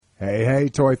Hey, hey,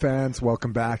 toy fans.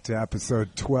 Welcome back to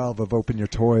episode 12 of Open Your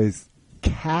Toys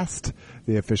Cast,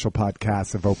 the official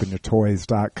podcast of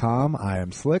OpenYourToys.com. I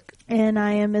am Slick. And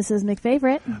I am Mrs.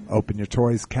 McFavorite. Open Your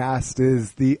Toys Cast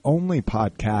is the only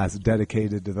podcast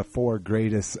dedicated to the four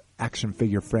greatest action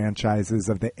figure franchises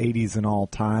of the 80s and all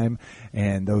time.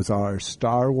 And those are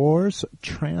Star Wars,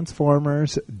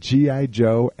 Transformers, G.I.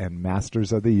 Joe, and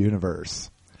Masters of the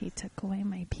Universe. He took away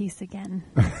my piece again.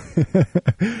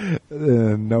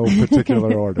 No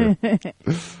particular order.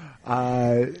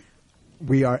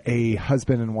 We are a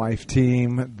husband and wife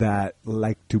team that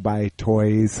like to buy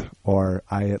toys, or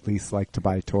I at least like to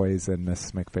buy toys, and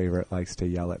Miss McFavorite likes to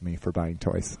yell at me for buying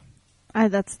toys.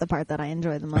 That's the part that I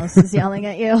enjoy the most, is yelling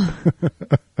at you.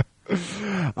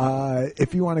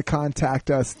 If you want to contact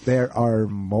us, there are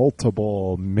many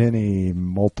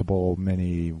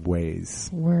ways.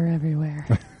 We're everywhere.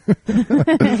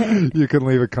 You can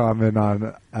leave a comment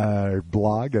on our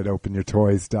blog at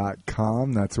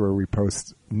openyourtoys.com. That's where we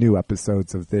post new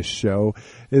episodes of this show,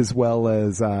 as well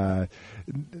as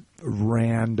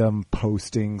random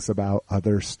postings about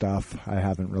other stuff. I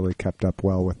haven't really kept up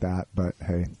well with that, but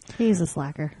hey. He's a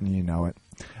slacker. You know it.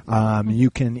 You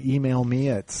can email me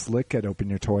at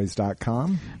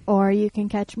slick@openyourtoys.com. Or you can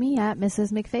catch me at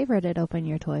Mrs. McFavorite at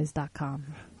openyourtoys.com.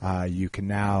 You can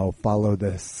now follow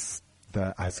the Slick,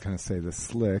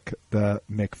 the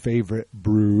McFavorite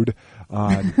Brood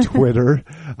on Twitter.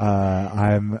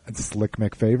 I'm Slick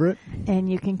McFavorite. And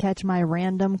you can catch my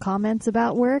random comments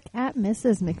about work at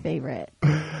Mrs. McFavorite.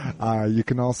 You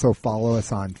can also follow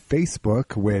us on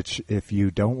Facebook, which if you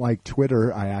don't like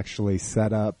Twitter, I actually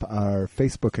set up our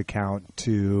Facebook account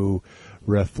to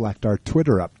reflect our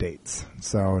Twitter updates.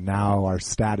 So now our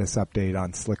status update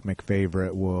on Slick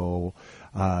McFavorite will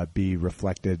be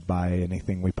reflected by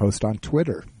anything we post on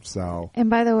Twitter. So, and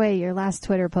by the way, your last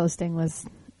Twitter posting was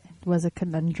a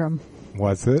conundrum.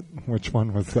 Was it? Which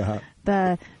one was that?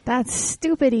 That's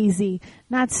stupid easy.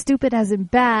 Not stupid as in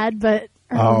bad, but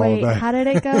how did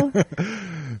it go?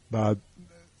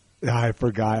 I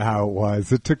forgot how it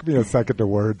was. It took me a second to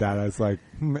word that. I was like,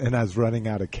 and I was running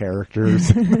out of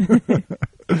characters.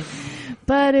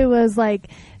 But it was like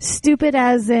stupid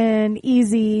as in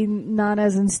easy, not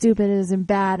as in stupid as in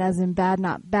bad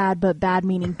not bad, but bad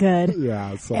meaning good.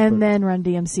 Yeah. Something. And then Run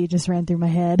DMC just ran through my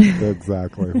head.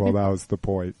 Exactly. Well, that was the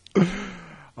point.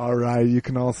 All right. You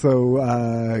can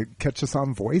also catch us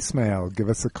on voicemail. Give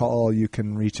us a call. You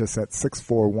can reach us at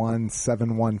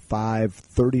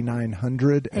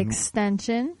 641-715-3900.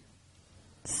 Extension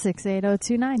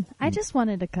 68029. I just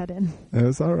wanted to cut in. It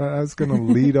was all right. I was going to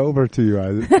lead over to you.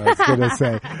 I was going to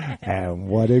say, and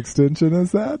what extension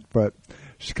is that? But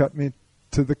she cut me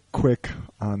to the quick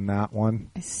on that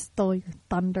one. I stole your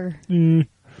thunder.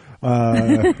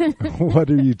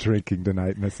 What are you drinking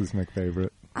tonight, Mrs.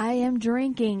 McFavorite? I am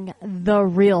drinking the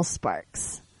real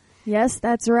Sparks. Yes,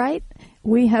 that's right.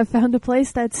 We have found a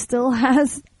place that still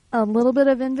has a little bit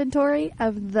of inventory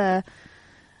of the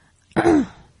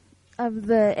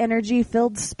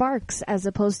energy-filled Sparks, as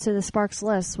opposed to the Sparks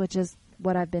Less, which is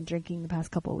what I've been drinking the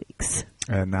past couple of weeks.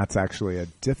 And that's actually a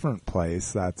different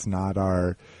place. That's not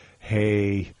our,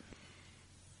 hey,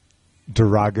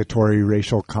 derogatory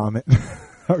racial comment.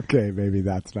 Okay, maybe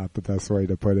that's not the best way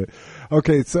to put it.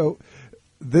 Okay, so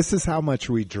this is how much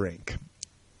we drink.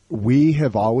 We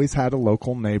have always had a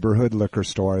local neighborhood liquor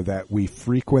store that we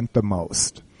frequent the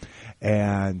most.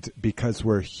 And because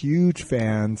we're huge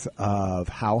fans of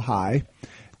How High.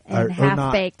 And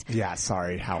Half-Baked.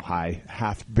 How High.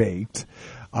 Half-Baked.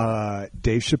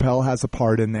 Dave Chappelle has a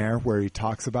part in there where he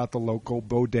talks about the local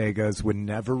bodegas would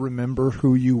never remember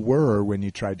who you were when you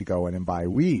tried to go in and buy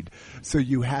weed. So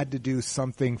you had to do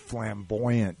something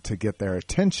flamboyant to get their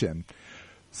attention.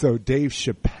 So Dave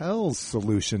Chappelle's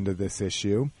solution to this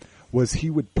issue was he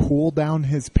would pull down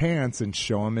his pants and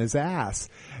show him his ass.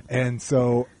 And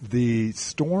so the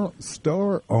store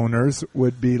owners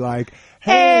would be like,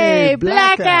 hey,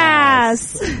 black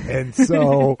ass! And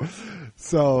so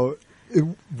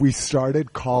we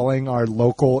started calling our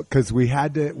local, because we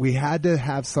had to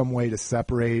have some way to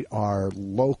separate our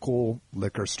local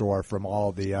liquor store from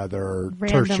all the other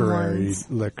random tertiary ones.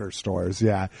 Liquor stores.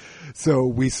 Yeah. So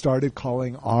we started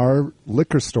calling our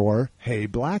liquor store, Hey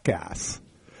Black Ass.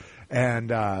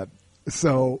 And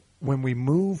so when we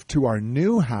moved to our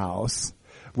new house,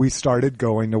 we started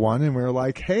going to one and we were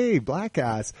like, hey, black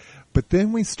ass. But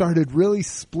then we started really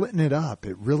splitting it up.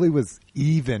 It really was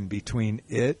even between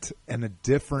it and a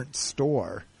different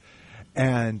store.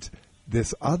 And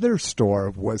this other store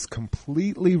was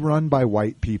completely run by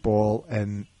white people,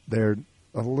 and they're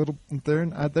a little,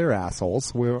 they're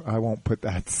assholes. I won't put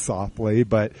that softly,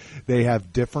 but they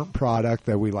have different product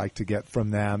that we like to get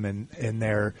from them, and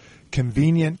they're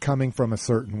convenient coming from a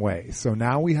certain way. So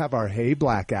now we have our Hey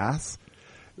Black Ass,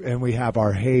 and we have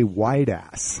our Hey White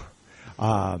Ass.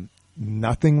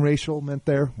 Nothing racial meant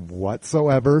there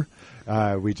whatsoever.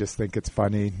 We just think it's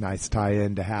funny. Nice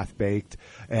tie-in to Half Baked.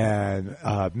 And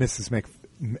Mrs.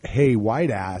 Hey White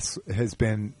Ass has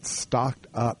been stocked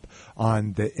up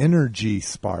on the Energy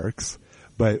Sparks,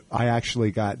 but I actually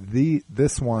got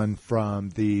this one from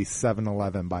the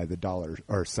 7-Eleven by the dollar,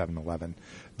 or 7-Eleven,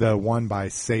 the one by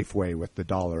Safeway with the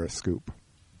 $1 a scoop.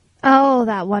 Oh,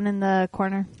 that one in the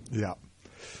corner. Yeah.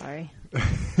 Sorry.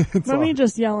 Let me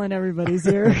just yell in everybody's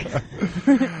ear.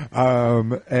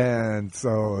 And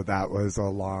so that was a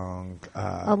long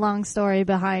story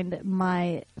behind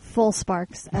my full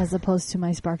Sparks as opposed to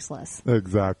my Sparksless.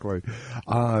 Exactly.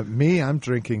 I'm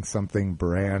drinking something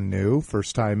brand new,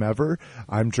 first time ever.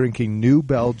 I'm drinking New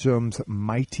Belgium's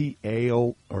Mighty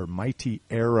Ale or Mighty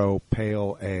Arrow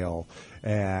Pale Ale,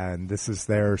 and this is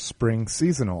their spring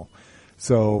seasonal.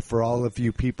 So for all of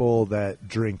you people that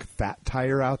drink Fat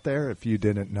Tire out there, if you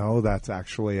didn't know, that's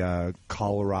actually a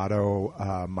Colorado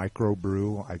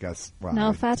microbrew, I guess. Well,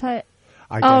 no, Fat Tire.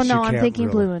 I'm thinking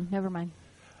Blue One. Never mind.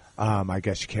 I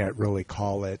guess you can't really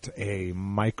call it a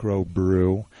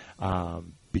microbrew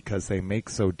because they make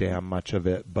so damn much of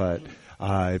it. But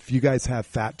if you guys have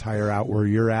Fat Tire out where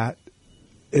you're at,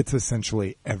 it's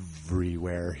essentially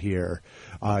everywhere here.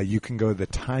 You can go to the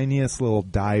tiniest little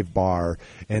dive bar,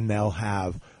 and they'll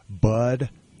have Bud,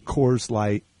 Coors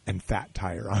Light, and Fat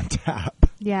Tire on tap.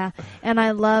 Yeah, and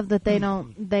I love that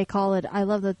they call it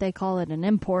an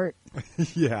import.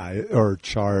 Yeah, or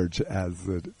charge as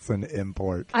it's an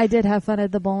import. I did have fun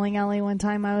at the bowling alley one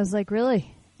time. I was like,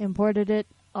 really? Imported it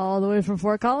all the way from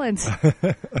Fort Collins?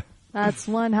 That's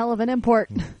one hell of an import.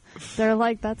 They're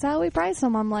like, that's how we price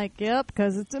them. I'm like, yep,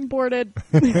 because it's imported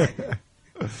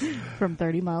from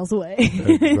 30 miles away.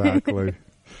 Exactly.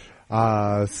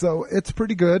 So it's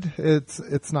pretty good.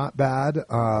 It's not bad.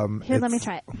 Here, let me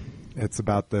try it. It's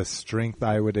about the strength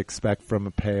I would expect from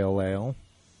a pale ale.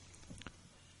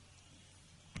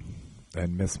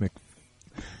 And Mrs.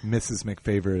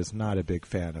 McFavorite is not a big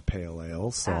fan of pale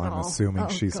ales, so I'm assuming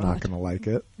she's not going to like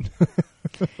it.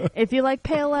 If you like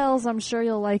pale ales, I'm sure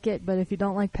you'll like it, but if you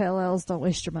don't like pale ales, don't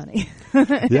waste your money.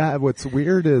 Yeah, what's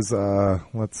weird is,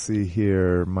 let's see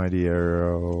here, Mighty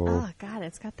Arrow. Oh, God,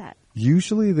 it's got that.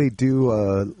 Usually they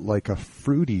do like a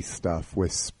fruity stuff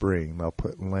with spring. They'll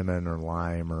put lemon or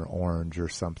lime or orange or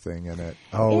something in it.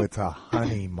 Oh, it's a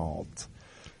honey malt.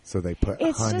 So they put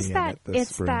honey in it this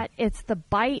spring. It's the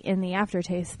bite in the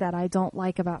aftertaste that I don't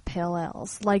like about pale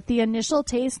ales. Like the initial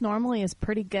taste normally is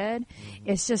pretty good. Mm-hmm.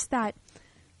 It's just that,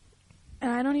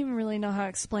 and I don't even really know how to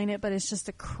explain it, but it's just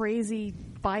a crazy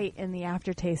bite in the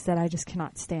aftertaste that I just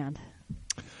cannot stand.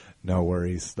 No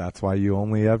worries. That's why you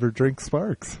only ever drink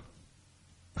Sparks.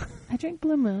 I drink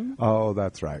Blue Moon. Oh,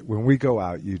 that's right. When we go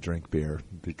out, you drink beer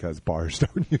because bars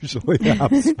don't usually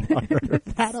have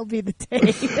Sparks. That'll be the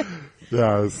day.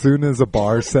 Yeah, as soon as a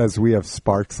bar says we have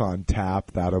Sparks on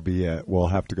tap, that'll be it. We'll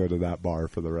have to go to that bar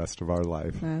for the rest of our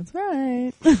life. That's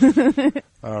right.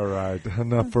 All right,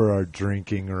 enough for our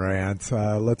drinking rant.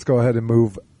 Let's go ahead and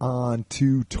move on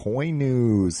to toy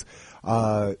news.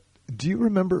 Do you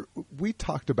remember we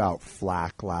talked about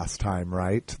Flack last time,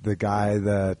 right? The guy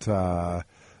that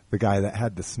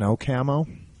had the snow camo.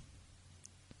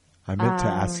 I meant to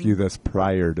ask you this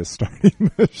prior to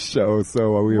starting the show,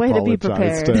 so we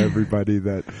apologize to everybody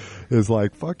that is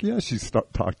like, fuck yeah, she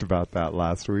talked about that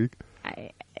last week.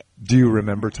 Do you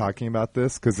remember talking about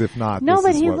this? Because if not, no, this but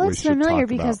is he what we looks should familiar talk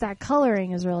because about. that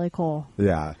coloring is really cool.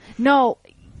 Yeah. No.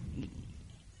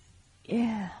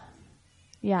 Yeah.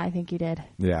 Yeah, I think you did.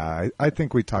 Yeah, I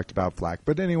think we talked about Flack.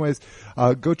 But anyways,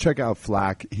 go check out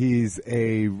Flack. He's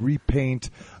a repaint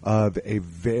of a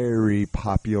very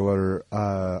popular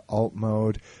alt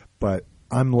mode, but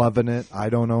I'm loving it. I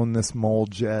don't own this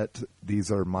mold yet. These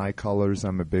are my colors.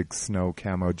 I'm a big snow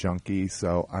camo junkie,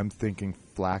 so I'm thinking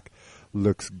Flack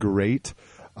looks great.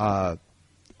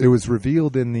 It was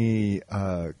revealed in the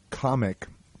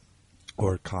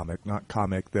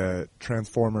the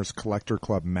Transformers Collector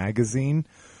Club magazine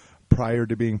prior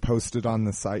to being posted on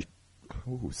the site.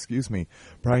 Oh, excuse me.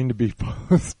 Okay.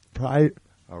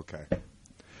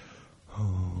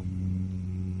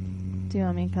 Do you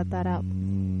want me to cut that out?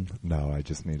 No, I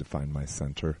just need to find my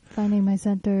center. Finding my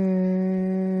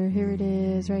center. Here it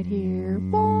is, right here.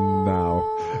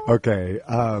 No. Okay.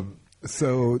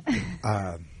 So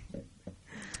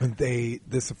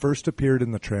This first appeared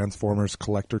in the Transformers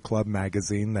Collector Club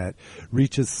magazine that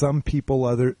reaches some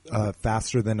people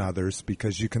faster than others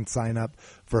because you can sign up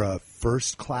for a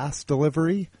first class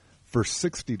delivery for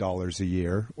 $60 a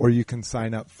year, or you can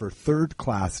sign up for third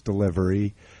class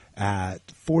delivery at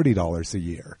 $40 a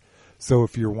year. So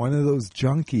if you're one of those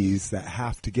junkies that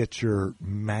have to get your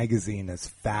magazine as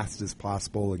fast as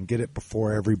possible and get it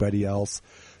before everybody else,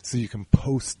 so you can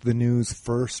post the news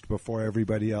first before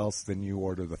everybody else, then you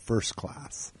order the first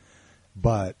class.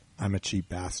 But I'm a cheap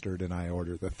bastard and I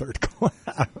order the third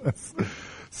class.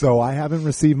 So I haven't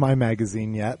received my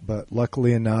magazine yet, but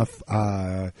luckily enough,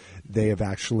 they have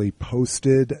actually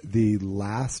posted the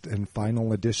last and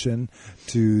final edition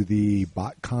to the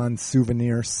Botcon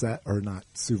souvenir set, or not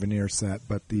souvenir set,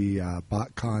 but the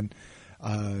Botcon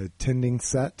tending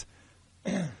set.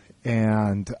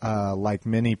 And like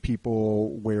many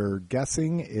people were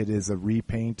guessing, it is a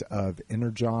repaint of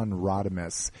Energon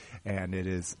Rodimus, and it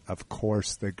is, of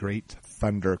course, the great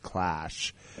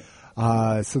ThunderClash.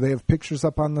 So they have pictures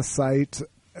up on the site.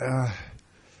 I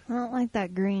don't like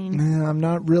that green. I'm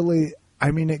not really.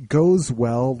 I mean, it goes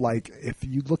well. Like, if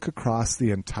you look across the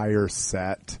entire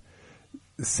set,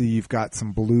 see, you've got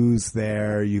some blues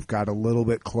there. You've got a little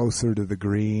bit closer to the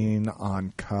green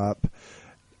on cup.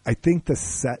 I think the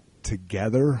set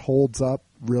together holds up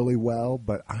really well,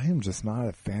 but I am just not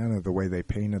a fan of the way they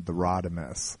painted the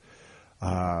Rodimus.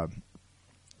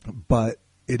 But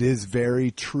it is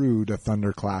very true to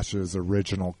ThunderClash's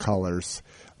original colors.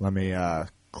 Let me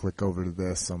click over to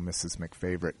this so Mrs.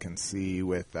 McFavorite can see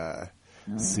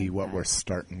what we're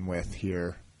starting with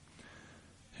here.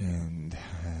 And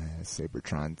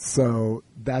Sabertron. So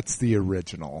that's the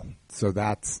original. So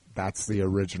that's the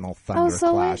original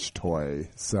ThunderClash toy.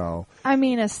 So I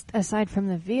mean, aside from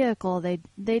the vehicle, they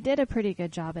did a pretty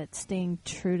good job at staying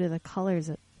true to the colors.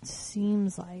 It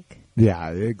seems like. Yeah,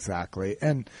 exactly.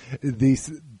 And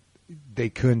they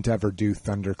couldn't ever do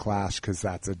ThunderClash because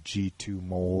that's a G2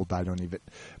 mold.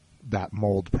 That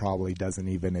mold probably doesn't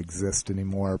even exist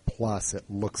anymore. Plus, it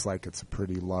looks like it's a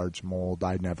pretty large mold.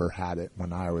 I never had it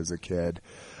when I was a kid.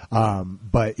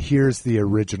 But here's the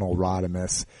original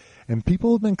Rodimus. And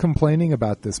people have been complaining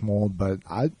about this mold, but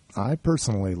I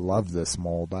personally love this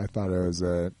mold. I thought it was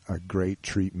a great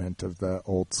treatment of the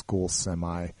old school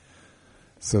semi.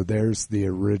 So there's the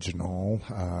original.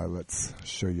 Let's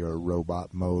show you a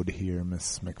robot mode here,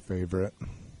 Miss McFavorite.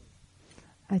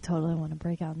 I totally want to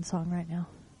break out in song right now.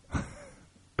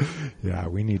 Yeah,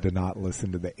 we need to not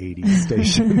listen to the 80s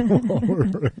station while we're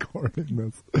recording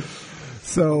this.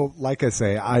 So, like I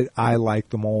say, I like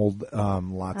the mold.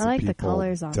 Lots of people the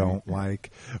colors on don't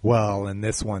like. Well, and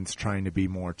this one's trying to be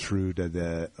more true to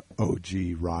the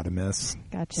OG Rodimus.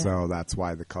 Gotcha. So that's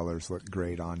why the colors look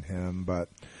great on him. But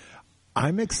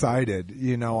I'm excited.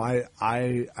 You know,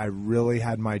 I really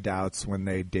had my doubts when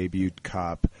they debuted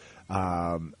Cup.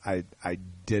 I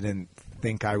didn't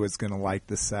think I was going to like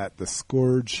the set. The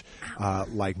Scourge,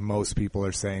 like most people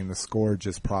are saying, the Scourge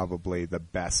is probably the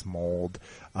best mold,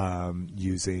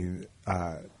 using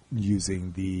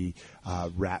the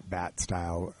Rat Bat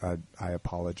style. I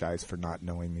apologize for not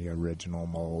knowing the original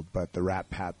mold, but the Rat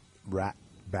Bat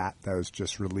that was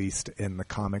just released in the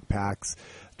comic packs.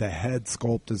 The head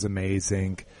sculpt is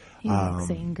amazing. He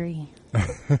looks angry.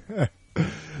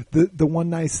 The one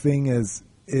nice thing is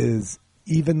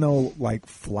even though like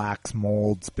Flax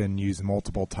mold's been used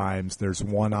multiple times, there's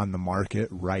one on the market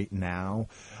right now.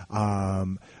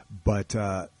 But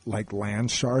like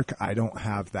Land Shark, I don't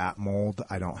have that mold.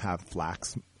 I don't have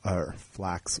Flax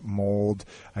mold.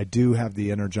 I do have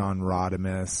the Energon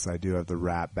Rodimus. I do have the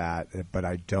Rat Bat, but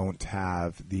I don't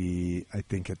have I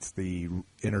think it's the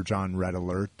Energon Red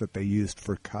Alert that they used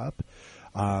for Cup.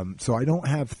 So I don't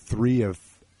have three of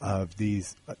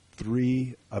these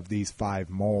 5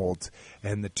 molds,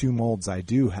 and the 2 molds I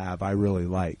do have I really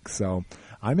like. So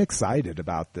I'm excited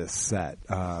about this set.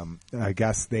 I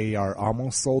guess they are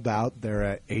almost sold out. They're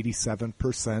at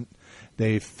 87%.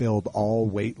 They've filled all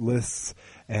wait lists,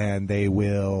 and they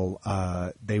will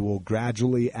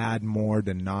gradually add more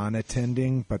to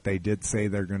non-attending, but they did say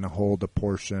they're going to hold a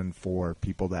portion for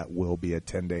people that will be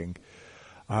attending.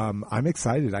 I'm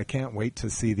excited. I can't wait to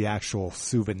see the actual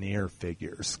souvenir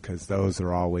figures, because those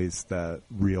are always the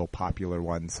real popular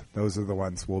ones. Those are the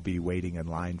ones we'll be waiting in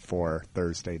line for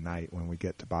Thursday night when we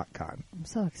get to Botcon. I'm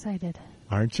so excited.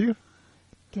 Aren't you?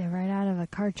 Get right out of a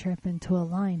car trip into a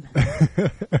line.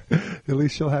 At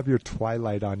least you'll have your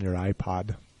Twilight on your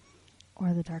iPod.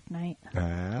 Or the Dark Knight.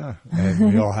 And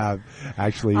you'll have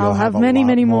I'll have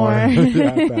many more at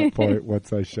that point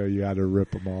once I show you how to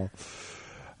rip them all.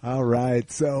 All right,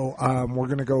 so we're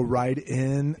going to go right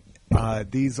in.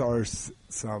 These are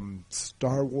some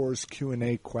Star Wars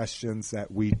Q&A questions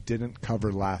that we didn't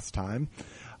cover last time.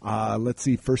 Let's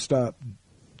see. First up,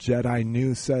 Jedi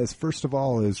News says, first of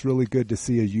all, it is really good to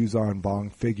see a Yuzhan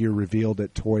Vong figure revealed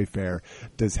at Toy Fair.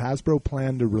 Does Hasbro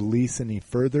plan to release any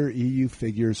further EU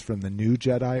figures from the new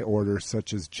Jedi Order,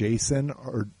 such as Jason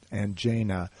and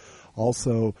Jaina?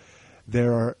 Also,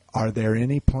 are there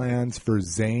any plans for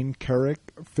Zane Carrick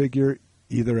figure,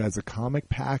 either as a comic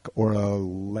pack or a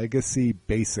legacy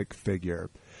basic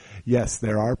figure? Yes,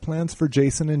 there are plans for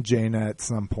Jason and Jaina at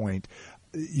some point.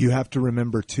 You have to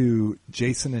remember, too,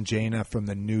 Jason and Jaina from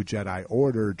the New Jedi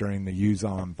Order during the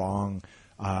Yuzhan Vong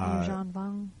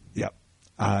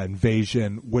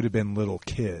invasion would have been little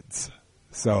kids.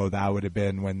 So that would have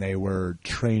been when they were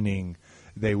training.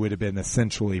 They would have been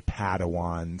essentially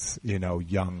Padawans,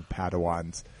 young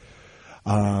Padawans.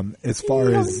 As far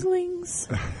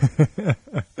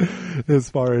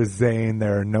as Zane,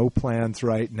 there are no plans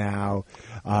right now.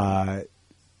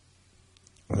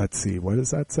 Let's see, what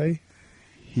does that say?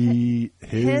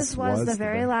 His was the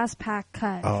very last pack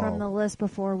cut from the list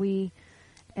before we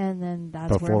nailed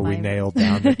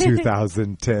down the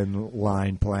 2010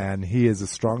 line plan. He is a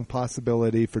strong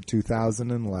possibility for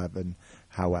 2011,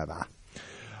 however.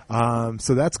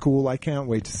 So that's cool. I can't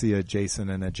wait to see a Jason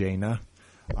and a Jaina.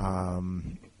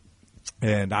 And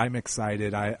I'm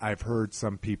excited. I've heard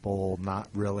some people not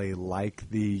really like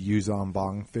the Yuzhan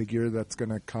Vong figure that's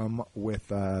going to come with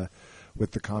the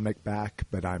comic back,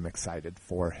 but I'm excited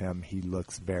for him. He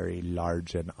looks very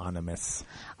large and ominous.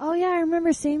 Oh yeah, I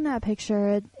remember seeing that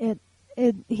picture.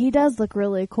 He does look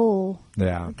really cool.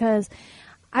 Yeah. Because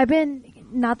I haven't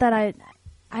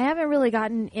really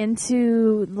gotten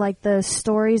into like the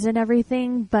stories and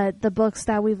everything, but the books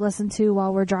that we've listened to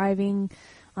while we're driving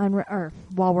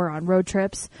while we're on road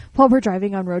trips,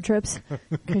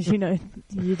 because you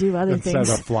do other things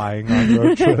instead of flying on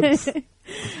road trips.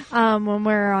 When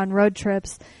we're on road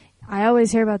trips, I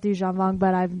always hear about the Yuzhan Vong,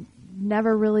 but I've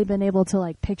never really been able to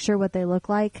like picture what they look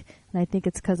like, and I think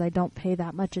it's because I don't pay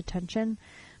that much attention.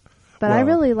 But I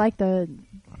really like the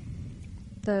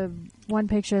one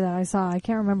picture that I saw. I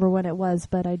can't remember when it was,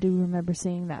 but I do remember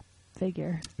seeing that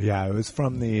figure. Yeah, it was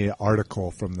from the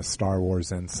article from the Star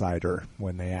Wars Insider,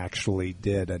 when they actually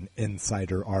did an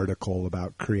insider article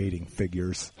about creating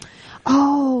figures.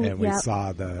 Oh, and we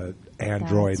saw the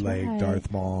android leg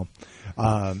Darth Maul.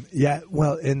 And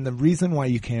the reason why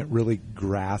you can't really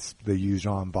grasp the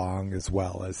Yuzhan Vong as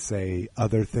well as, say,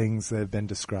 other things that have been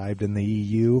described in the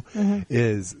EU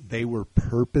is they were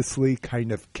purposely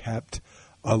kind of kept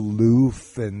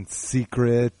aloof and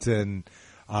secret, and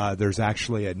there's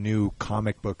actually a new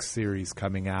comic book series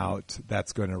coming out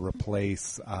that's going to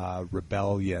replace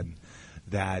Rebellion.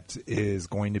 That is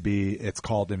going to be, it's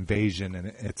called Invasion,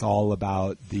 and it's all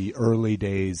about the early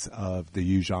days of the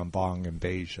Yuzhan Vong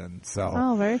invasion.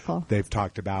 So, very cool. They've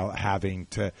talked about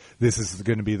this is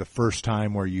going to be the first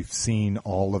time where you've seen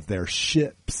all of their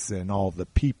ships and all the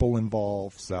people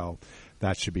involved. So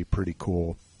that should be pretty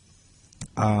cool.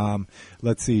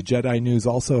 Let's see. Jedi News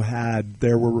also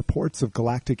there were reports of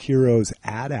Galactic Heroes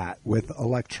AT-AT with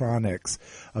electronics.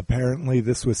 Apparently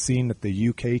this was seen at the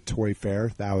UK Toy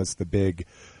Fair. That was the big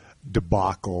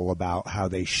debacle about how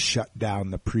they shut down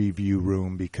the preview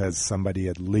room because somebody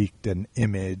had leaked an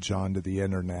image onto the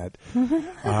internet.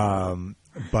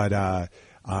 But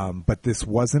this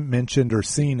wasn't mentioned or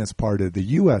seen as part of the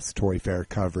U.S. Toy Fair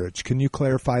coverage. Can you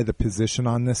clarify the position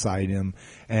on this item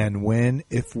and when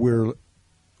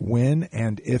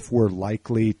and if we're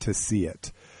likely to see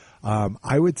it?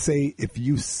 I would say if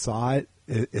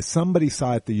somebody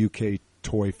saw it at the UK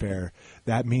Toy Fair,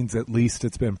 that means at least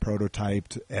it's been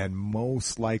prototyped, and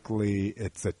most likely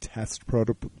it's a test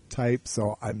prototype.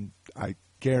 So I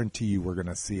guarantee you we're going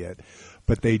to see it.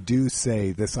 But they do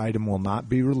say this item will not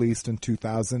be released in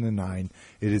 2009.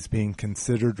 It is being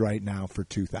considered right now for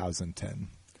 2010.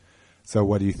 So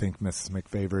what do you think, Mrs.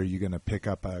 McFavorite? Are you going to pick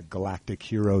up a Galactic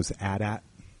Heroes AT-AT?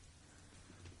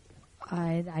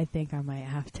 I think I might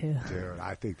have to. Dude,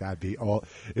 I think that'd be all.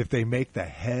 If they make the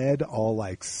head all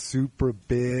like super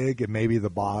big and maybe the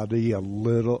body a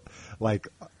little with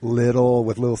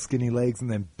little skinny legs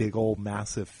and then big old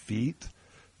massive feet,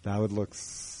 that would look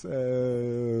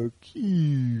so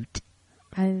cute.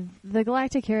 The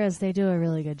Galactic Heroes, they do a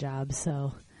really good job,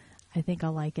 so I think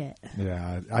I'll like it.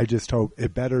 Yeah, I just hope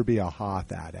it better be a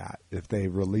Hoth AT-AT. If they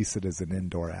release it as an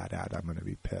indoor AT-AT, I'm going to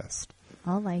be pissed.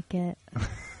 I'll like it.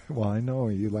 Well, I know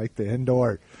you like the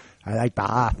indoor. I like the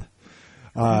Hoth.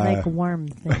 I like warm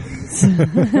things.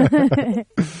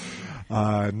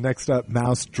 Next up,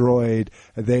 Mouse Droid.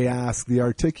 They ask, the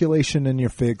articulation in your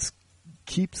figs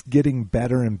keeps getting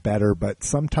better and better, but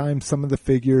sometimes some of the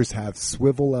figures have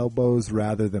swivel elbows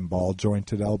rather than ball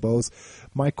jointed elbows.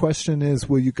 My question is,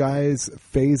 will you guys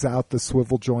phase out the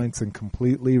swivel joints and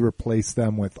completely replace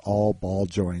them with all ball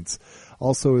joints?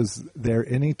 Also, is there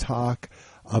any talk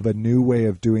of a new way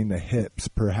of doing the hips,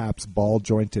 perhaps ball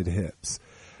jointed hips?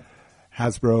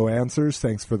 Hasbro answers,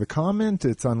 thanks for the comment.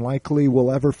 It's unlikely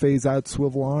we'll ever phase out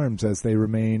swivel arms as they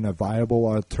remain a viable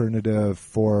alternative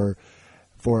for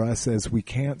us, as we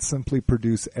can't simply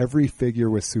produce every figure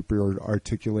with super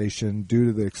articulation due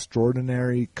to the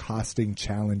extraordinary costing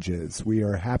challenges. We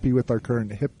are happy with our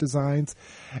current hip designs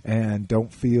and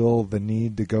don't feel the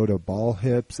need to go to ball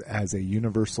hips as a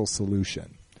universal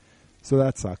solution. So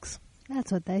that sucks. That's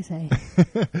what they say.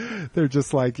 They're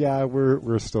just like, yeah,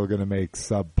 we're still going to make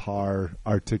subpar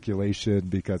articulation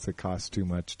because it costs too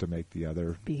much to make the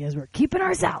other. Because we're keeping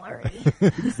our salary.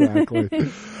 Exactly.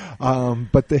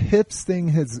 But the hips thing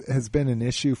has been an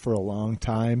issue for a long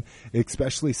time,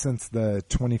 especially since the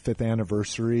 25th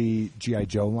anniversary G.I.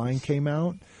 Joe line came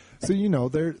out. So, you know,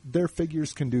 their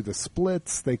figures can do the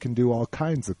splits. They can do all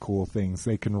kinds of cool things.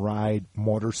 They can ride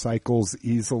motorcycles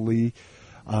easily.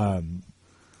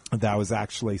 That was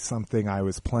actually something I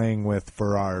was playing with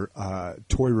for our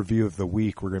toy review of the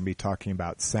week. We're going to be talking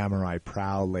about Samurai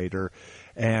Prowl later.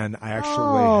 And I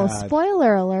actually had...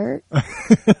 spoiler alert.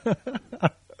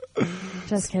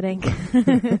 Just kidding.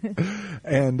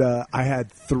 And I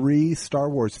had 3 Star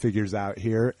Wars figures out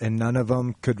here, and none of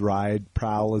them could ride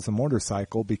Prowl as a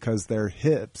motorcycle because their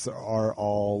hips are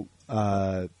all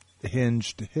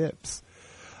hinged hips.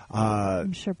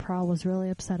 I'm sure Prowl was really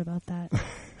upset about that.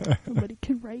 Nobody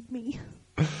can ride me.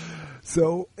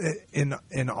 So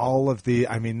in all of the,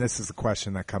 I mean, this is a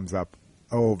question that comes up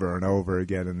over and over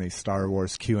again in these Star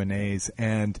Wars Q&As,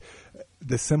 and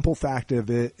the simple fact of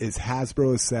it is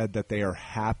Hasbro has said that they are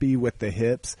happy with the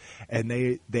hips, and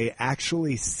they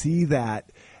actually see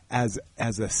that as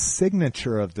a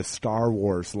signature of the Star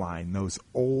Wars line, those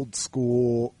old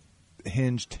school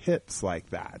hinged hips like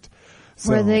that.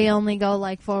 So, where they only go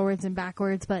like forwards and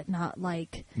backwards, but not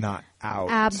out.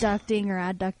 Abducting or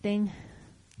adducting.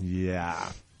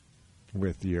 Yeah.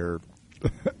 With your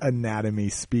anatomy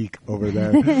speak over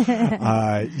there.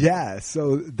 Yeah.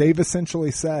 So they've essentially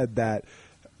said that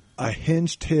a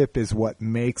hinged hip is what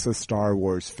makes a Star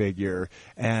Wars figure.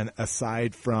 And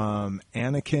aside from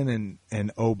Anakin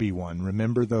and Obi-Wan,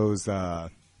 remember those,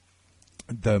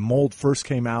 the mold first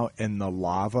came out in the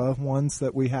lava ones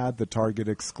that we had, the Target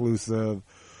exclusive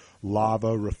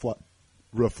lava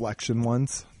reflection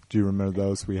ones. Do you remember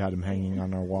those? We had them hanging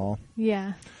on our wall.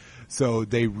 Yeah. So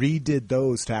they redid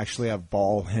those to actually have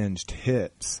ball hinged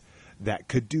hips that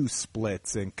could do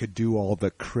splits and could do all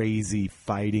the crazy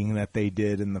fighting that they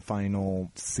did in the final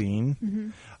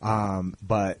scene. Mm-hmm.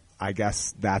 But I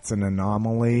guess that's an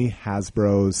anomaly.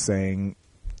 Hasbro's saying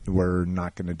we're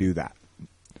not going to do that.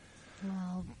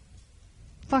 Well,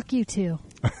 fuck you too.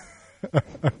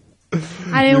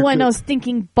 I didn't want no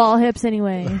stinking ball hips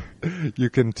anyway. You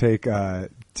can take a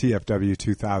TFW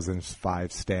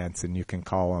 2005 stance and you can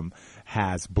call them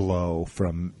Hasblo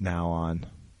from now on.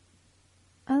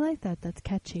 I like that. That's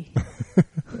catchy.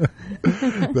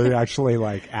 They actually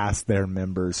asked their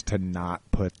members to not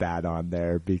put that on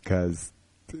there because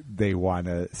they want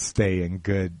to stay in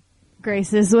good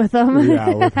graces with them.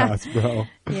 Yeah, with Hasbro.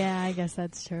 Yeah, I guess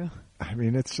that's true. I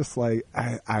mean, it's just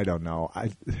I don't know.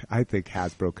 I think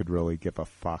Hasbro could really give a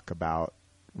fuck about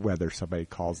whether somebody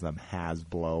calls them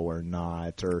Hasblo or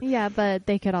not. Or yeah, but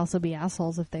they could also be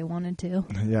assholes if they wanted to.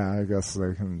 Yeah, I guess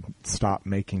they can stop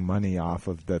making money off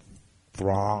of the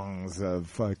throngs of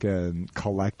fucking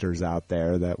collectors out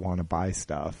there that want to buy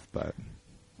stuff. But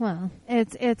well,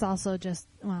 it's also just,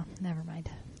 well, never mind.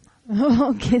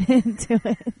 We'll get into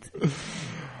it.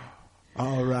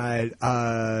 All right.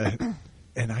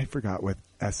 And I forgot what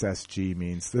SSG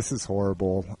means. This is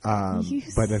horrible. You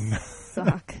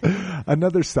suck.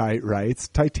 Another site writes,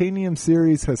 Titanium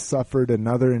Series has suffered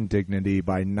another indignity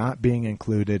by not being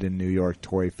included in New York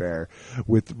Toy Fair.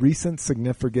 With recent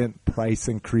significant price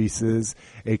increases,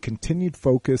 a continued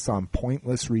focus on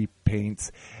pointless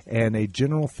repaints, and a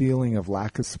general feeling of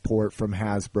lack of support from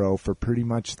Hasbro for pretty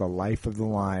much the life of the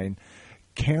line,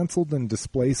 canceled and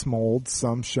displaced molds,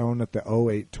 some shown at the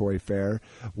 08 Toy Fair.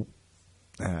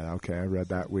 Okay, I read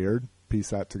that weird.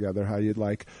 Piece that together how you'd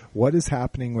like. What is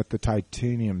happening with the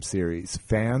Titanium series?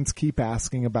 Fans keep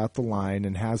asking about the line,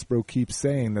 and Hasbro keeps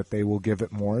saying that they will give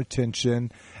it more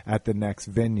attention at the next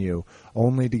venue,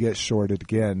 only to get shorted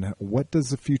again. What does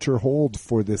the future hold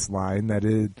for this line that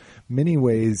in many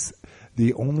ways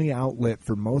the only outlet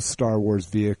for most Star Wars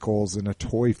vehicles in a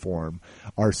toy form.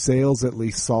 Are sales at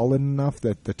least solid enough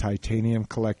that the titanium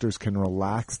collectors can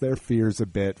relax their fears a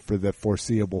bit for the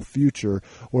foreseeable future,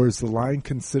 or is the line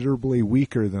considerably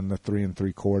weaker than the 3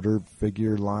 3/4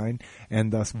 figure line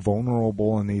and thus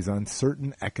vulnerable in these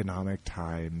uncertain economic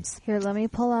times? Here, let me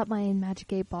pull out my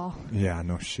Magic 8 Ball. Yeah,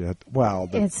 no shit. Well,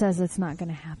 it says it's not going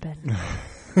to happen.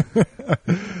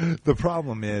 The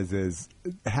problem is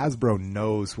Hasbro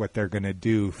knows what they're going to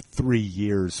do 3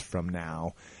 years from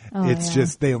now. It's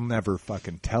just they'll never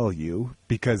fucking tell you,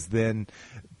 because then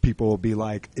people will be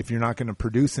like, if you're not going to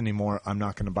produce anymore, I'm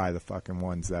not going to buy the fucking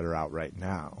ones that are out right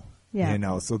now. Yeah. You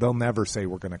know, so they'll never say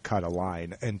we're going to cut a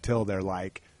line until they're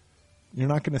like, you're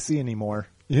not going to see anymore.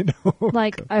 You know,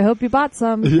 like, I hope you bought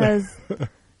some, because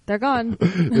they're gone.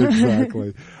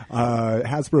 Exactly.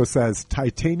 Hasbro says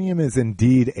titanium is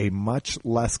indeed a much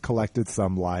less collected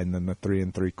subline than the 3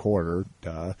 3/4.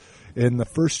 Duh. In the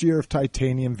first year of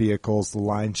titanium vehicles, the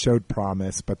line showed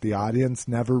promise, but the audience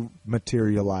never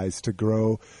materialized to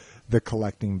grow the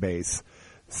collecting base.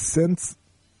 Since,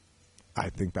 I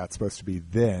think that's supposed to be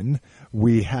then,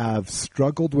 we have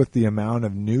struggled with the amount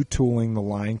of new tooling the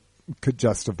line could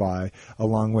justify,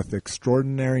 along with the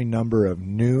extraordinary number of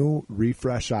new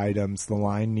refresh items the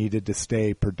line needed to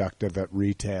stay productive at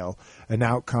retail, an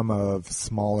outcome of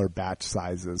smaller batch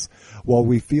sizes. While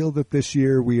we feel that this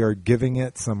year we are giving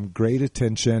it some great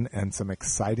attention and some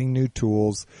exciting new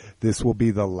tools, this will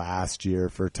be the last year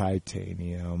for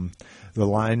titanium. The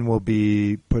line will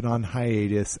be put on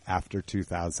hiatus after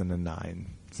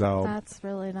 2009. So that's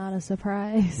really not a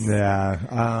surprise.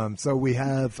 Yeah. So we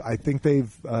have, I think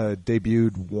they've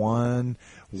debuted one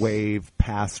wave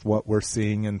past what we're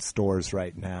seeing in stores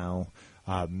right now,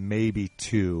 maybe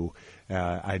two.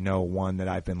 I know one that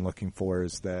I've been looking for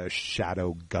is the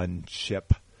Shadow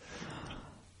Gunship.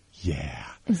 Yeah.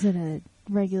 Is it a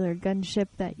regular gunship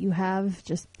that you have,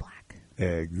 just black?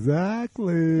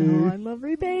 Exactly. Oh, I love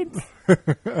rebates.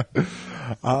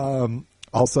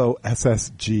 Also,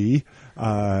 SSG.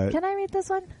 Can I read this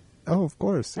one? Oh, of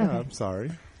course. Yeah, okay. I'm sorry.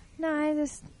 No, I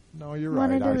just No, you're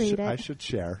wanted right. to read it. I should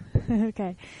share.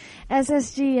 Okay.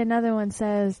 SSG, another one,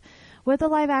 says, with the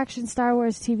live-action Star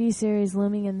Wars TV series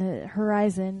looming in the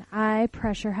horizon, I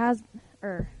presume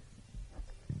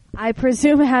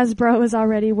Hasbro is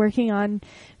already working on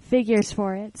figures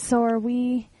for it. So are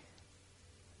we...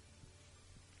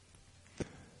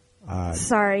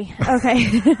 Sorry.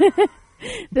 Okay.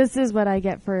 This is what I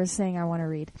get for saying I want to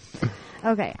read.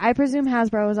 Okay. I presume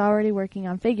Hasbro is already working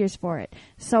on figures for it.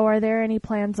 So are there any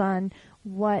plans on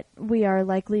what we are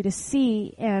likely to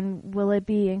see, and will it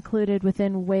be included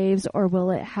within waves, or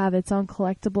will it have its own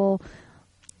collectible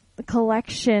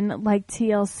collection like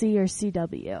TLC or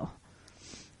CW?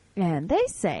 And they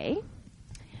say,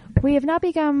 we have not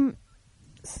begun...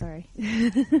 Sorry.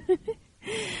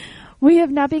 We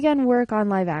have not begun work on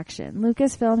live action.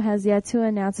 Lucasfilm has yet to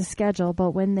announce a schedule,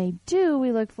 but when they do,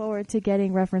 we look forward to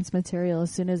getting reference material as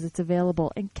soon as it's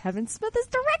available. And Kevin Smith is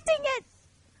directing it!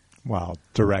 Well,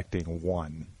 directing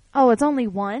one. Oh, it's only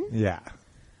one? Yeah.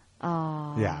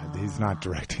 Yeah, he's not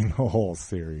directing the whole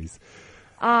series.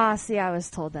 See, I was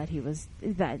told that he was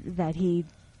that he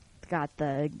got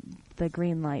the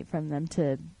green light from them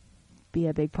to be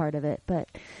a big part of it, but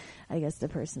I guess the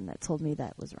person that told me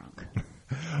that was wrong.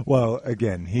 Well,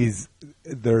 again,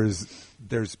 there's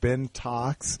been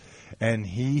talks, and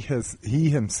he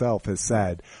himself has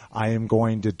said, I am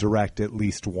going to direct at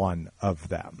least one of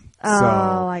them.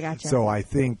 Oh, I gotcha. So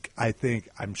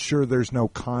I'm sure there's no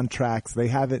contracts. They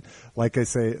haven't, like they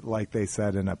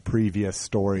said in a previous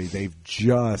story, they've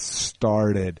just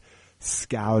started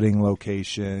scouting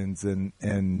locations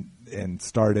and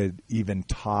started even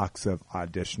talks of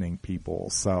auditioning people.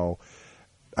 So,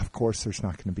 of course, there's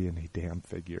not going to be any damn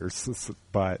figures,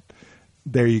 but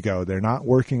there you go. They're not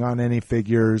working on any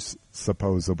figures,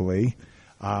 supposedly.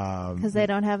 Because they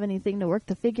don't have anything to work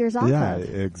the figures off of. Yeah,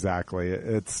 exactly.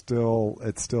 It's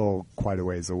still quite a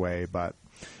ways away, but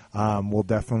we'll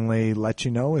definitely let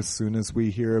you know as soon as we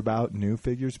hear about new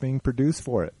figures being produced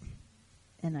for it.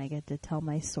 And I get to tell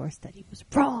my source that he was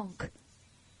wrong.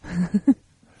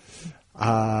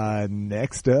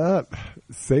 Next up,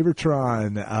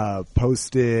 Sabertron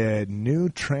posted new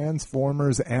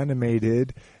Transformers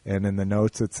animated, and in the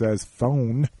notes it says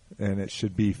phone, and it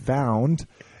should be found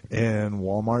in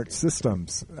Walmart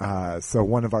systems. So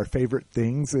one of our favorite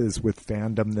things is with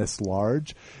fandom this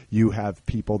large, you have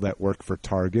people that work for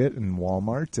Target and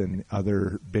Walmart and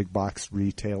other big box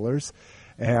retailers.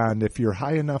 And if you're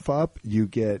high enough up, you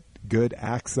get good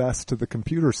access to the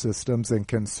computer systems and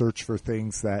can search for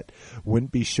things that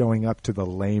wouldn't be showing up to the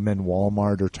layman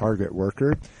Walmart or Target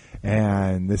worker.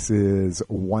 And this is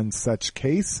one such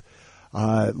case.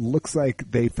 Looks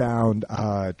like they found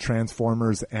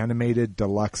Transformers Animated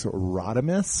Deluxe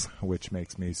Rodimus, which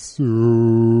makes me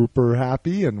super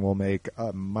happy and will make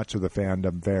much of the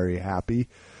fandom very happy.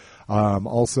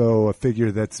 Also, a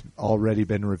figure that's already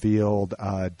been revealed,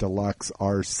 Deluxe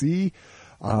RC.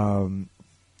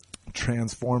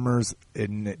 Transformers,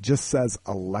 and it just says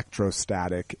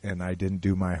electrostatic, and I didn't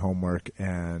do my homework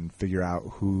and figure out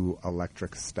who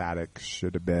Electric Static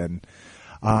should have been.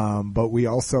 But we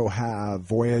also have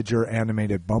Voyager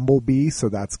Animated Bumblebee, so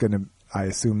I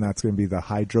assume that's going to be the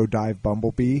Hydro Dive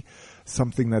Bumblebee.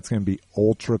 Something that's going to be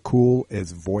ultra cool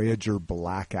is Voyager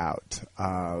Blackout.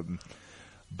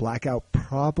 Blackout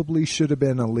probably should have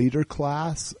been a leader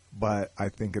class, but I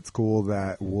think it's cool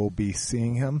that we'll be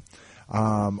seeing him.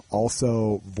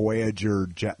 Also, Voyager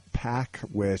Jetpack,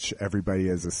 which everybody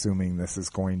is assuming this is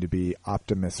going to be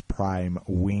Optimus Prime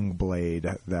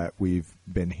Wingblade that we've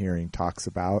been hearing talks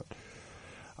about.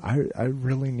 I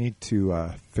really need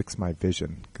to fix my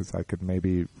vision because I could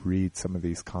maybe read some of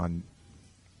these I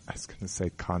was going to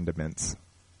say condiments.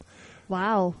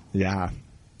 Wow. Yeah.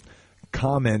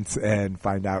 Comments and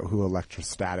find out who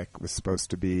Electrostatic was supposed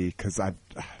to be, because I've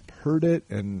heard it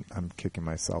and I'm kicking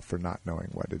myself for not knowing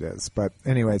what it is. But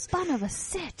anyways, Son of a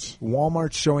sitch.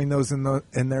 Walmart's showing those in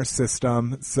their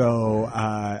system, so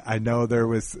I know there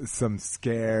was some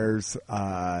scares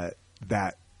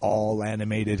that all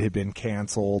animated had been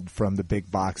canceled from the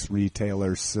big box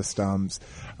retailer systems,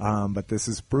 but this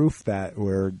is proof that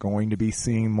we're going to be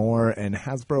seeing more, and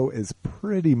Hasbro is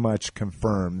pretty much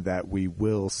confirmed that we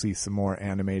will see some more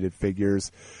animated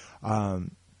figures.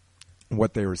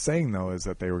 What they were saying, though, is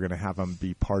that they were going to have them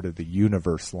be part of the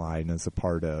Universe line as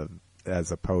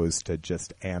opposed to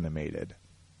just animated.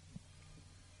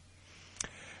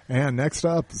 And next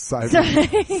up,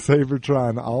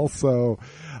 Cybertron also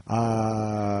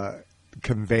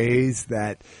conveys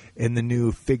that in the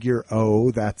new Figure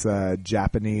O, that's a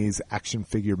Japanese action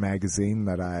figure magazine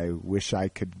that I wish I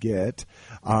could get,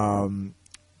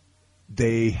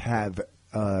 they have,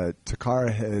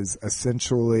 Takara has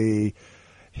essentially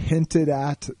hinted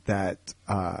at that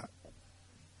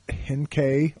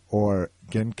Henkei, or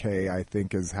Genkei, I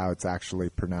think is how it's actually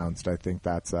pronounced. I think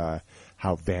that's how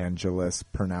Vangelis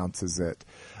pronounces it,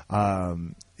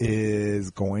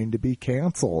 is going to be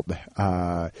canceled.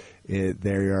 They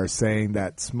are saying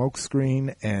that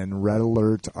Smokescreen and Red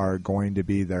Alert are going to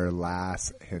be their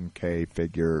last Henkei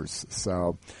figures.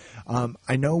 So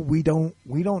I know we don't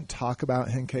talk about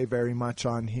Henkei very much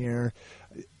on here.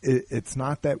 It's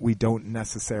not that we don't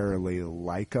necessarily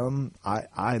like them.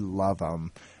 I love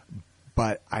them,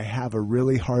 but I have a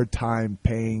really hard time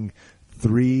paying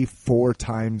 3-4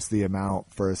 times the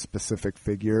amount for a specific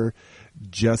figure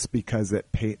just because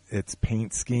its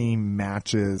paint scheme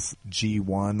matches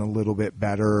G1 a little bit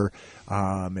better.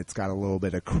 It's got a little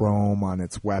bit of chrome on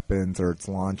its weapons or its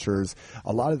launchers.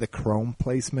 A lot of the chrome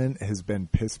placement has been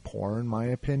piss poor in my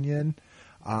opinion.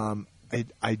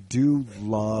 I do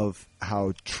love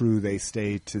how true they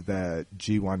stay to the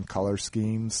G1 color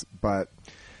schemes, but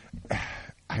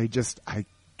I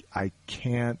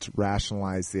can't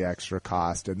rationalize the extra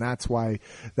cost, and that's why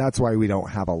we don't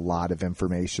have a lot of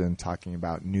information talking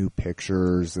about new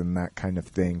pictures and that kind of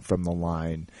thing from the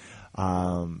line.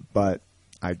 But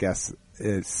I guess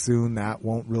soon that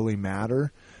won't really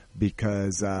matter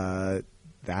because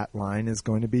that line is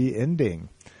going to be ending.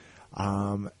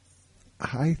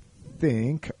 I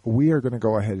think we are going to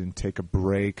go ahead and take a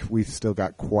break. We've still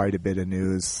got quite a bit of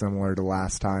news similar to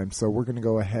last time, so we're going to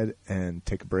go ahead and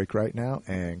take a break right now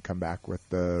and come back with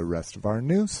the rest of our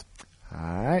news. All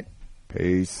right,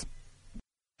 peace.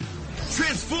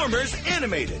 Transformers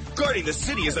Animated. Guarding the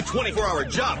city is a 24-hour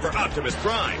job for Optimus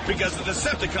Prime because the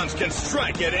Decepticons can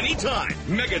strike at any time.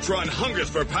 Megatron hungers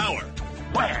for power.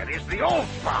 Where is the old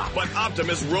spot? But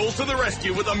Optimus rolls to the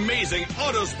rescue with amazing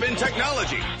auto-spin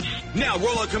technology. Now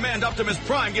Roller Command Optimus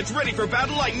Prime gets ready for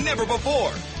battle like never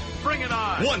before. Bring it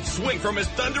on! One swing from his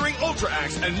thundering Ultra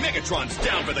Axe and Megatron's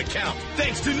down for the count.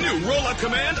 Thanks to new Roller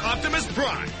Command Optimus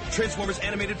Prime. Transformers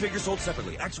animated figures sold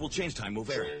separately. Actual change time will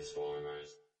vary.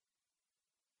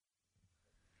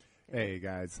 Hey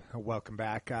guys, welcome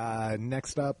back.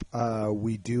 Next up,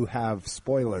 we do have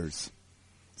spoilers.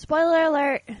 Spoiler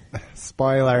alert.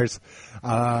 Spoilers.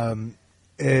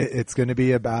 It's going to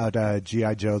be about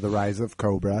G.I. Joe, The Rise of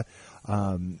Cobra.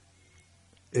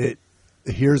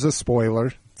 Here's a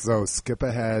spoiler, so skip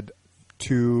ahead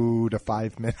 2 to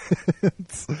 5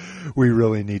 minutes. We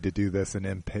really need to do this in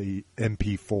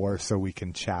MP4 so we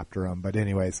can chapter them. But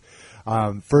anyways,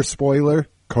 first spoiler,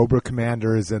 Cobra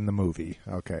Commander is in the movie.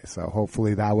 Okay, so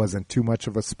hopefully that wasn't too much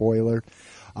of a spoiler.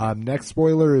 Next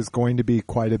spoiler is going to be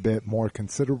quite a bit more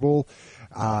considerable.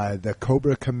 The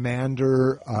Cobra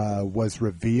Commander was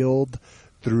revealed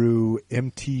through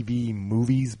MTV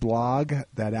Movies blog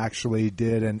that actually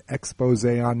did an expose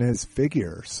on his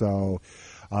figure. So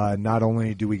not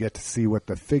only do we get to see what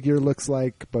the figure looks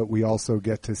like, but we also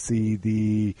get to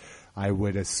see I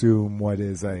would assume, what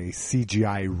is a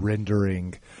CGI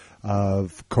rendering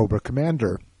of Cobra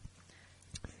Commander.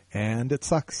 And it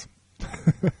sucks.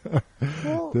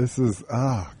 Well, This is,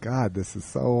 oh God, this is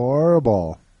so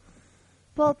horrible.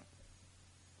 well,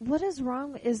 what is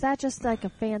wrong? Is that just like a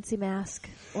fancy mask,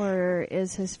 or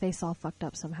is his face all fucked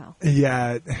up somehow?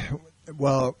 Yeah,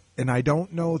 well, and I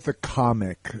don't know the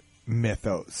comic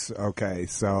mythos. Okay,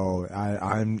 so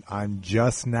I'm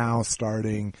just now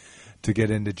starting to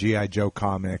get into G.I. Joe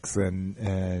comics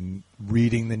and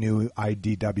reading the new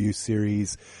IDW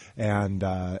series, and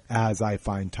as I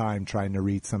find time, trying to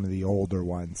read some of the older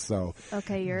ones. So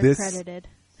Okay, you're this- accredited.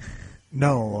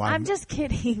 No, I'm just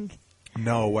kidding.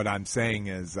 No, what I'm saying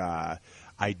is I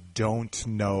don't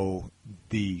know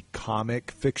the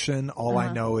comic fiction. All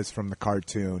I know is from the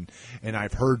cartoon, and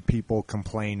I've heard people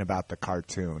complain about the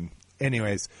cartoon.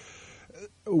 Anyways,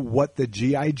 what the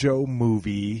G.I. Joe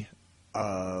movie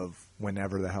of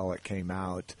whenever the hell it came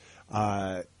out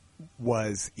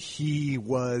was, he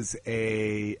was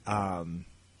a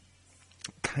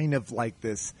kind of like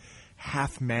this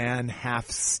half man, half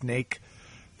snake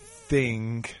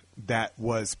thing that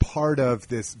was part of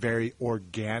this very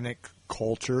organic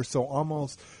culture. So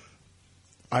almost,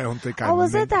 I don't think I.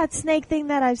 Was it that snake thing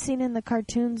that I've seen in the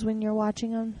cartoons when you're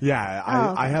watching them? Yeah,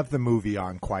 okay. I have the movie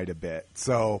on quite a bit.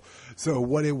 So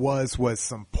what it was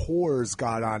some pores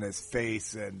got on his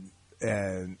face and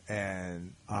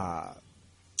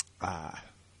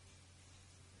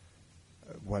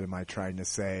what am I trying to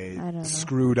say? I don't know.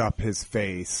 Screwed up his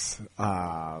face.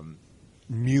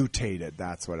 Mutated.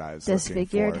 That's what I was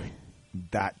Disfigured? looking for.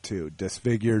 That too.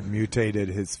 Disfigured, mutated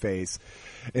his face.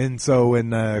 And so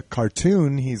in the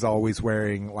cartoon, he's always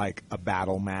wearing like a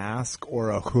battle mask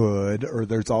or a hood, or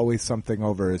there's always something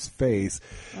over his face.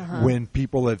 When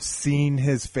people have seen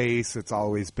his face, it's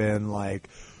always been like,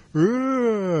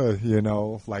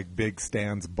 like Big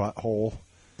Stan's butthole.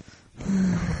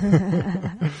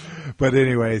 But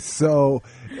anyway, so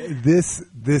this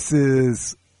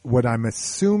is what I'm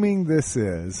assuming this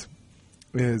is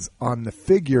on the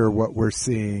figure. What we're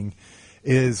seeing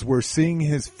is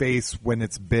his face when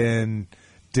it's been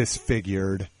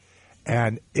disfigured,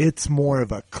 and it's more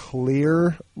of a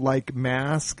clear like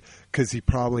mask, because he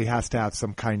probably has to have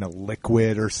some kind of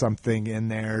liquid or something in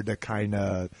there to kind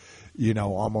of,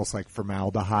 almost like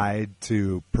formaldehyde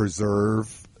to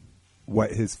preserve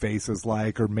what his face is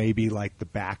like, or maybe like the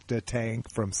Bacta tank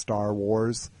from Star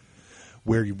Wars,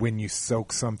 where when you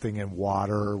soak something in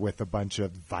water with a bunch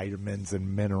of vitamins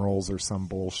and minerals or some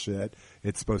bullshit,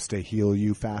 it's supposed to heal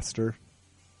you faster.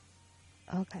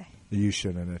 Okay. You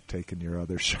shouldn't have taken your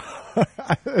other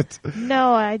shot.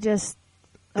 No, I just...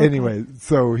 Okay. Anyway,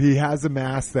 so he has a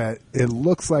mask that it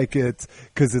looks like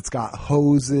because it's got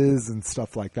hoses and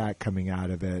stuff like that coming out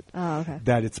of it. Oh, okay.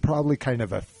 That it's probably kind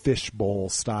of a fishbowl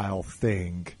style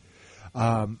thing.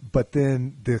 But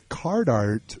then the card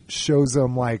art shows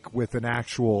him like with an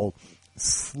actual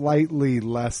slightly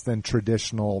less than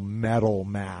traditional metal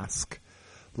mask,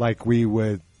 like we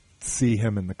would see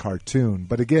him in the cartoon.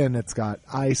 But again, it's got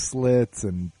eye slits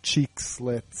and cheek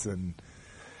slits, and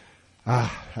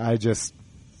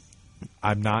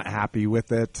I'm not happy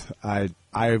with it. I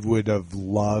would have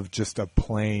loved just a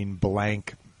plain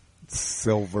blank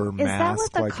silver mask. Is that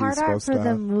what the like card he's art supposed for to the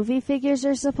have. movie figures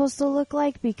are supposed to look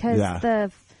like? Because Yeah.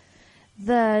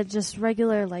 the just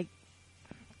regular like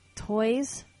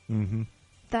toys, Mm-hmm.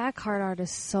 that card art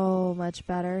is so much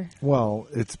better. Well,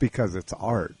 it's because it's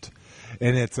art.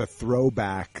 And it's a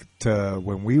throwback to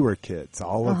when we were kids.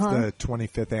 All of the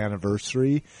 25th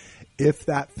anniversary. If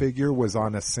that figure was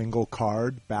on a single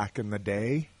card back in the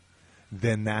day,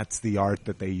 then that's the art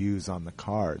that they use on the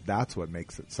card. That's what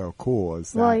makes it so cool.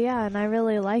 Is that, Well, yeah, and I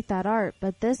really like that art,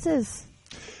 but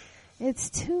it's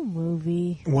too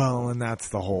movie. Well, and that's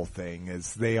the whole thing.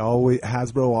 Is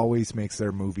Hasbro always makes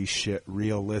their movie shit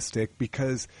realistic,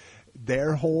 because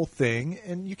their whole thing,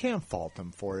 and you can't fault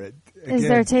them for it. Is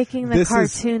they're taking the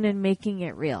cartoon and making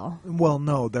it real. Well,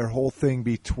 no, their whole thing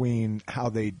between how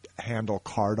they handle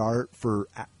card art for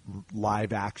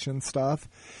live action stuff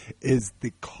is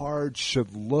the card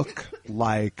should look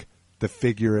like the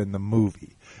figure in the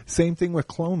movie. Same thing with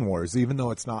Clone Wars. Even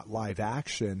though it's not live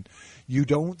action, you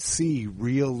don't see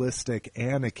realistic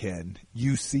Anakin.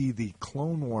 You see the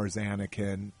Clone Wars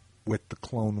Anakin with the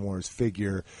Clone Wars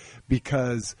figure,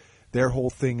 because their whole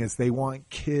thing is they want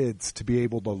kids to be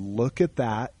able to look at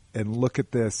that and look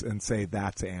at this and say,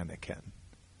 that's Anakin.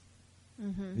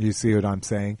 Mm-hmm. You see what I'm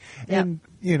saying? Yep. And,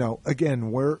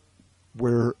 again,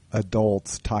 we're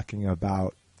adults talking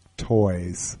about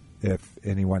toys. If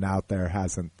anyone out there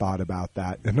hasn't thought about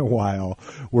that in a while,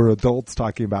 we're adults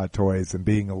talking about toys and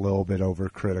being a little bit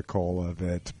overcritical of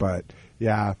it. But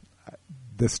yeah,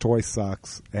 this toy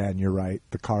sucks, and you're right,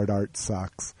 the card art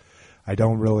sucks. I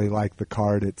don't really like the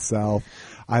card itself.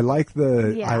 I like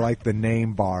the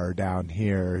name bar down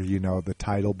here, the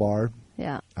title bar.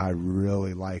 Yeah. I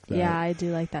really like that. Yeah, I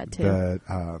do like that too.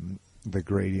 The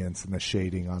gradients and the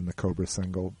shading on the Cobra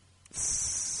symbol.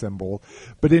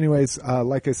 But anyways,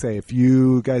 like I say, if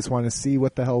you guys want to see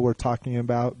what the hell we're talking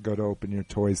about, go to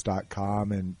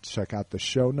openyourtoys.com and check out the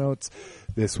show notes.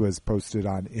 This was posted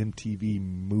on MTV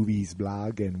Movies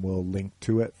blog, and we'll link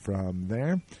to it from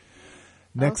there.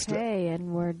 Okay,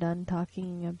 and we're done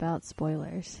talking about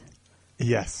spoilers.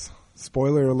 Yes.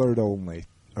 Spoiler alert only,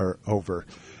 or over.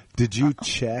 Did you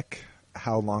check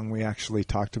how long we actually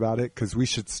talked about it? Because we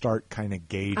should start kind of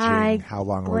gauging how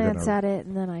long we're going to... I glance at it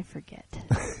and then I forget.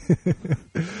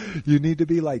 You need to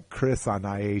be like Chris on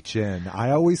IHN.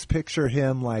 I always picture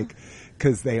him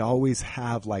because they always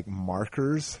have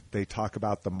markers. They talk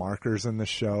about the markers in the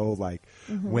show.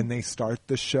 When they start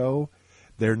the show,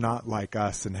 they're not like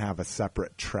us and have a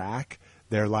separate track.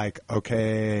 They're like,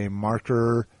 okay,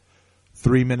 marker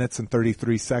 3 minutes and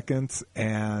 33 seconds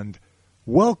and...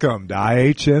 welcome to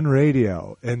IHN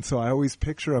Radio. And so I always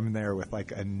picture him there with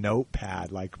a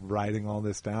notepad, writing all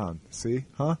this down. See?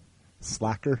 Huh?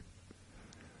 Slacker.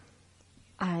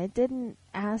 I didn't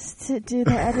ask to do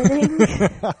the editing.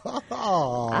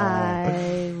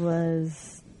 I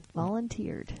was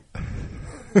volunteered.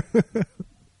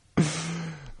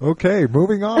 Okay,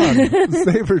 moving on.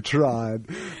 Sabertron.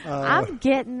 I'm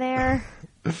getting there.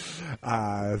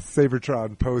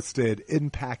 Sabertron posted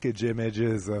in-package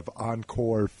images of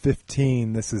Encore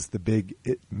 15. This is the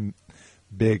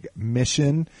big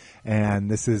mission,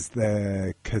 and this is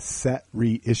the cassette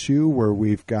reissue where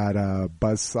we've got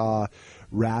Buzzsaw,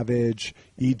 Ravage,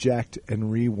 Eject,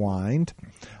 and Rewind.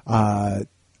 And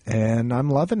I'm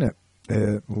loving it.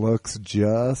 It looks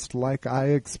just like I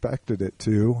expected it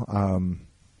to.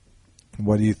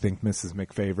 What do you think, Mrs.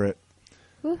 McFavorite?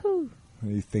 Woohoo! What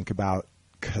do you think about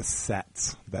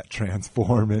cassettes that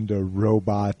transform into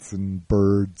robots and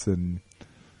birds and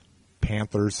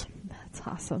panthers? That's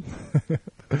awesome.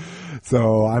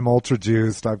 So I'm ultra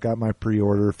juiced. I've got my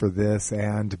pre-order for this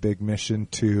and Big Mission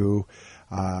 2.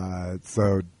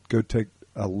 So go take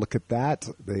a look at that.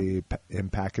 The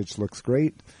in-package looks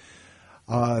great.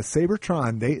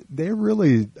 Sabertron, they're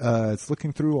really, it's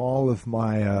looking through all of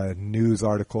my news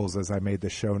articles as I made the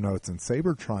show notes, and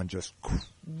Sabertron just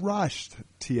crushed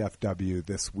TFW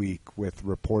this week with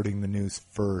reporting the news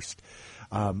first.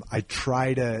 I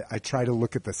try to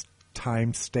look at the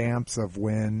timestamps of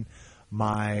when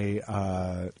my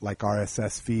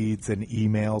RSS feeds and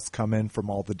emails come in from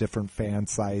all the different fan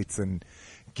sites and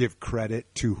give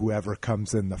credit to whoever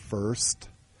comes in the first.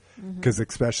 Because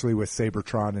especially with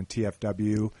Sabertron and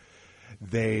TFW,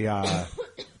 they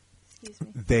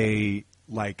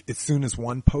as soon as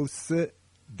one posts it,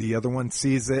 the other one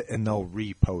sees it and they'll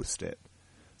repost it.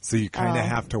 So you kind of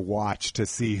have to watch to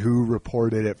see who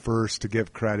reported it first to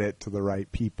give credit to the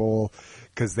right people,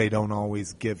 because they don't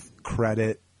always give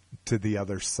credit to the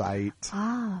other site.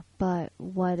 But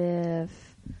what if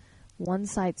one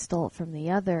site stole it from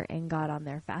the other and got on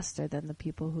there faster than the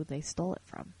people who they stole it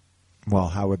from? Well,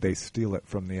 how would they steal it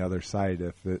from the other site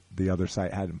if the other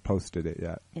site hadn't posted it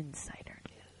yet? Insider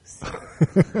news.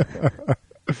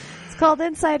 It's called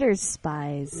Insider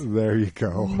Spies. There you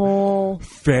go. Mole.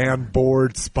 Fan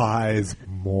board spies.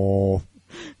 Mole.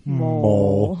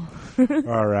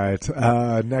 All right.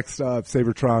 Next up,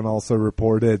 Sabertron also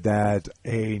reported that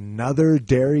another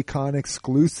DairyCon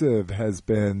exclusive has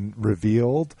been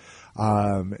revealed.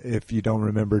 If you don't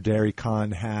remember,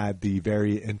 DairyCon had the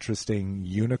very interesting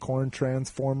unicorn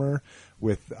transformer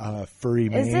with furry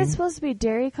mane. Is this supposed to be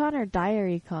DairyCon or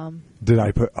DiaryCon?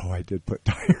 I did put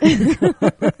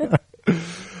DiaryCon.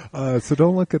 So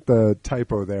don't look at the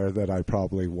typo there that I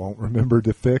probably won't remember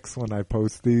to fix when I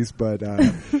post these, but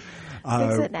fix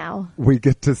it now. We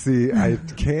get to see. I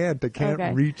can't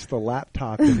Okay. reach the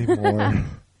laptop anymore.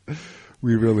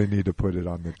 We really need to put it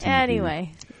on the TV.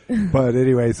 Anyway. But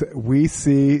anyways, we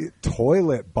see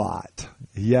Toilet Bot.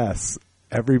 Yes,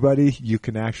 everybody, you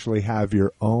can actually have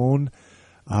your own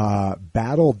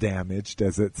battle damaged,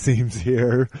 as it seems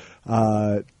here,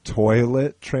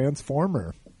 toilet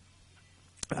transformer.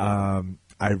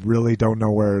 I really don't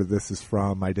know where this is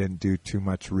from. I didn't do too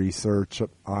much research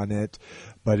on it,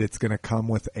 but it's going to come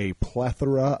with a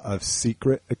plethora of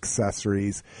secret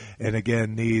accessories. And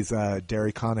again, these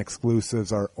DairyCon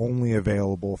exclusives are only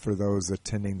available for those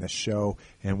attending the show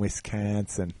in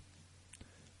Wisconsin.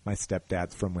 My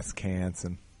stepdad's from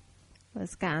Wisconsin.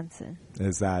 Wisconsin.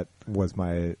 Was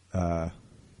my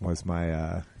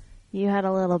You had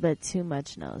a little bit too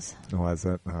much nose. was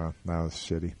it? Oh, that was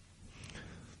shitty.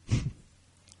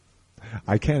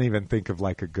 I can't even think of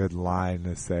like a good line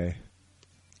to say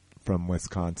from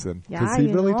Wisconsin, because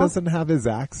he really doesn't have his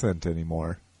accent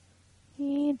anymore.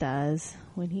 He does.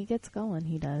 When he gets going,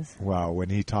 he does. Well, when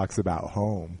he talks about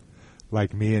home,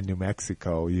 like me in New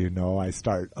Mexico, I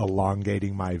start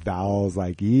elongating my vowels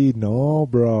like, no,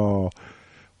 bro,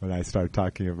 when I start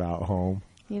talking about home.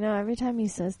 Every time he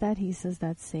says that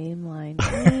same line.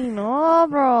 No,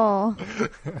 bro.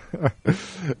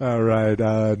 All right.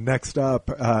 Next up,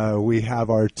 we have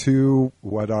our two,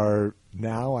 what are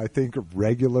now, I think,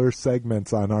 regular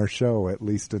segments on our show, at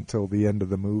least until the end of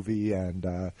the movie.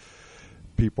 And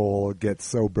people get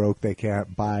so broke they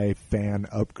can't buy fan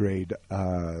upgrade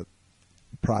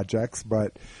projects.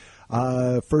 But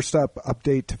first up,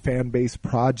 update to fan-base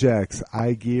projects.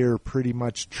 iGear pretty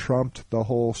much trumped the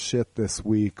whole shit this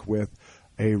week with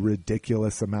a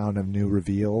ridiculous amount of new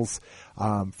reveals.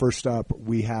 First up,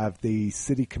 we have the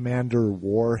City Commander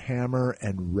Warhammer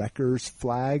and Wreckers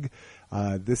flag.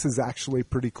 This is actually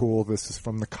pretty cool. This is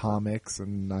from the comics,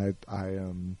 and I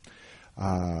am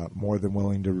more than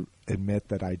willing to admit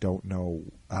that I don't know.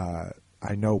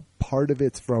 I know part of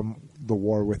it's from the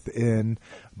War Within,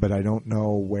 but I don't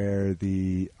know where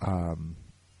the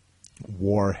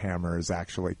Warhammer is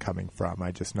actually coming from.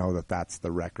 I just know that that's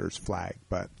the Wreckers flag.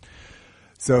 But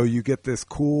so you get this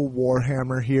cool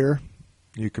Warhammer here.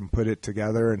 You can put it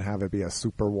together and have it be a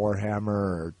super Warhammer,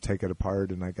 or take it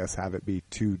apart and I guess have it be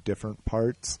two different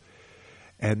parts.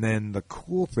 And then the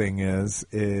cool thing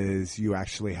is you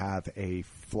actually have a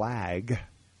flag.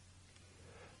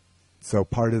 So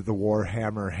part of the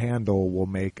Warhammer handle will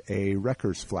make a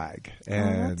Wreckers flag.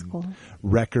 And that's cool.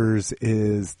 Wreckers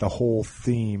is the whole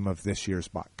theme of this year's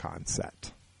Botcon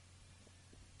set.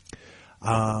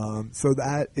 So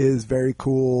that is very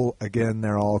cool. Again,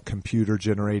 they're all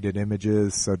computer-generated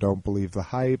images, so don't believe the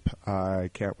hype.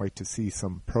 I can't wait to see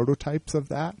some prototypes of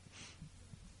that.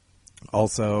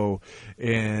 Also,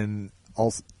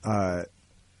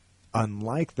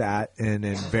 unlike that, and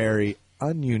in very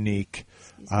ununique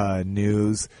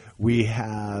news, we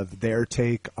have their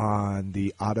take on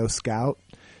the Auto Scout.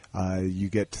 You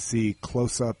get to see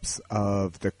close-ups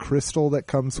of the crystal that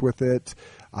comes with it.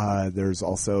 There's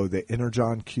also the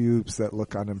Energon cubes that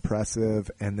look unimpressive,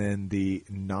 and then the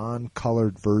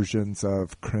non-colored versions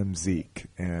of Crimzeek,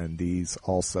 and these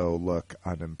also look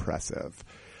unimpressive.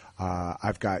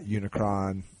 I've got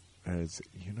Unicron. Is it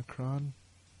Unicron?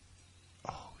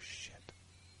 Oh, shit.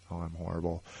 Oh, I'm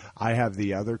horrible. I have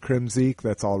the other Crimzeek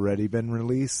that's already been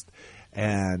released,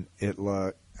 and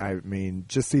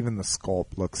just even the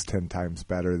sculpt looks 10 times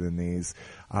better than these.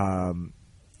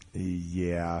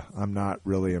 Yeah, I'm not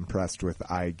really impressed with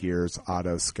iGear's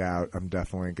Auto Scout. I'm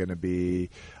definitely going to be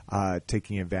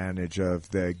taking advantage of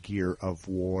the Gear of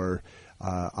War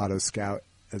Auto Scout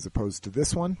as opposed to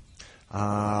this one.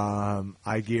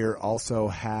 iGear also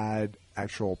had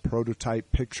actual prototype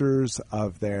pictures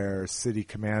of their City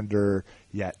Commander,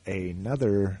 yet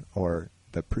another, or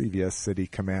the previous City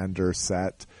Commander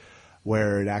set,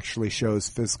 where it actually shows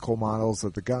physical models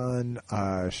of the gun,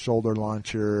 shoulder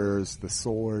launchers, the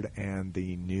sword, and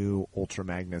the new Ultra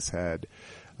Magnus head.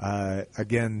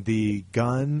 Again, the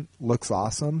gun looks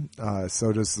awesome.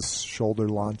 So does the shoulder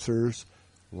launchers.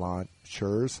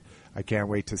 I can't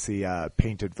wait to see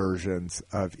painted versions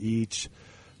of each.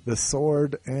 The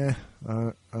sword,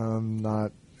 I'm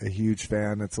not a huge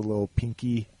fan. It's a little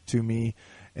pinky to me.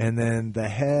 And then the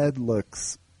head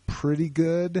looks pretty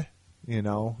good,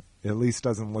 At least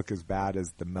doesn't look as bad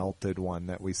as the melted one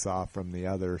that we saw from the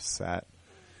other set.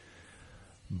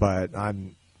 But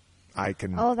I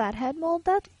can. Oh, that head mold,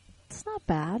 that's not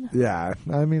bad. Yeah,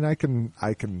 I mean, I can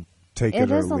take it or leave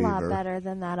her. It is a lot better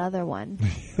than that other one,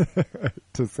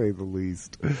 to say the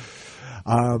least.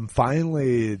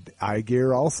 Finally,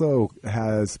 iGear also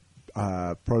has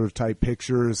prototype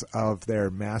pictures of their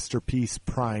Masterpiece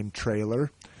Prime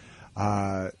trailer.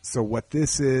 So what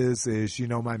this is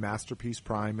my Masterpiece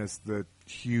Prime is the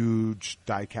huge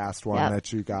die-cast one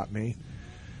that you got me.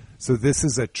 So this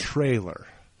is a trailer.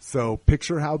 So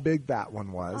picture how big that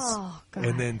one was. Oh, God.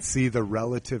 And then see the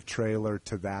relative trailer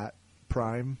to that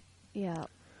Prime. Yeah.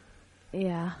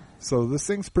 Yeah. So this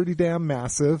thing's pretty damn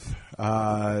massive.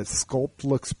 Sculpt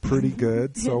looks pretty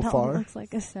good so It all far. looks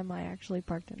like a semi actually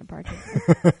parked in a parking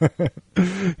lot.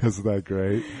 Isn't that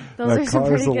great? Those That are some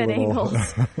car's pretty a good little-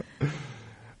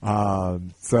 angles.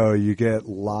 So you get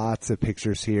lots of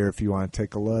pictures here if you want to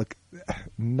take a look.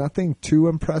 Nothing too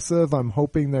impressive. I'm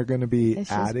hoping they're going to be It's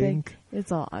just adding. big.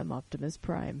 It's all, I'm Optimus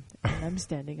Prime, and I'm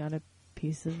standing on a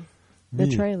piece of the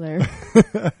Me. trailer.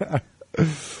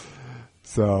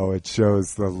 So it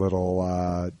shows the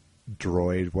little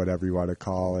droid, whatever you want to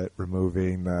call it,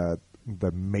 removing the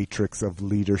matrix of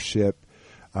leadership.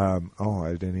 I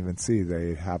didn't even see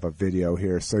they have a video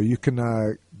here. So you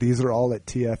can, these are all at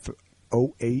tf08.net.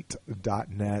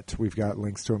 We've got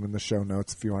links to them in the show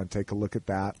notes if you want to take a look at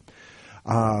that.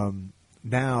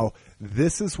 Now,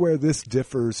 this is where this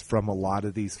differs from a lot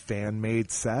of these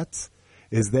fan-made sets,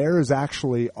 is there is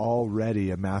actually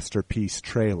already a Masterpiece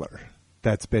trailer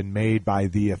that's been made by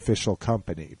the official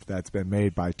company, that's been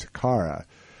made by Takara,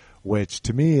 which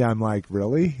to me, I'm like,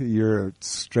 really? You're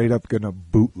straight up going to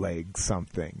bootleg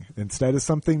something. Instead of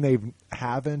something they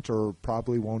haven't or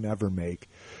probably won't ever make,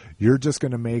 you're just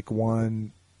going to make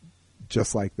one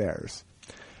just like theirs.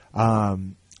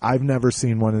 I've never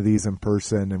seen one of these in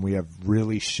person, and we have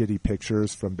really shitty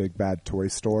pictures from Big Bad Toy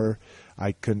Store.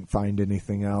 I couldn't find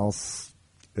anything else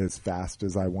as fast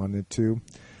as I wanted to.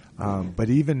 But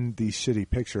even these shitty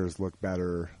pictures look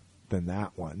better than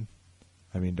that one.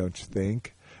 I mean, don't you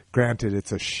think? Granted,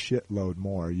 it's a shitload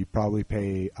more. You probably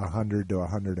pay $100 to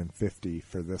 $150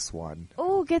 for this one.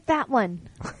 Oh, get that one.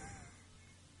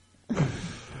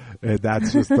 And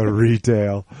that's just the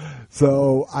retail.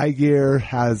 So iGear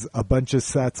has a bunch of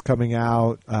sets coming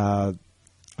out.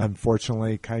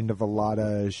 Unfortunately, kind of a lot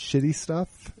of shitty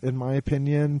stuff, in my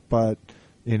opinion. But,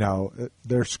 you know,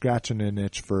 they're scratching an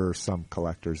itch for some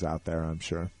collectors out there, I'm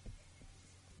sure.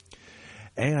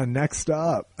 And next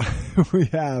up, we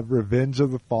have Revenge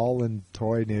of the Fallen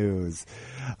toy news.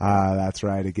 That's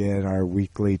right, again, our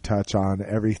weekly touch on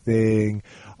everything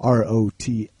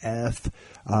ROTF.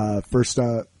 First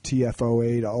up,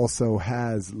 TF08 also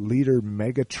has Leader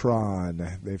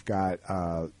Megatron. They've got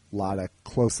a lot of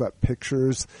close-up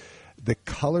pictures. The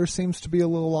color seems to be a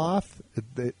little off.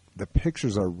 The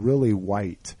pictures are really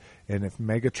white. And if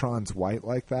Megatron's white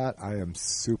like that, I am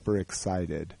super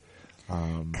excited.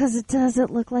 Because it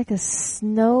look like a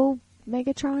snow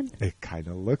Megatron? It kind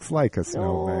of looks like a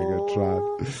snow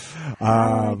Megatron.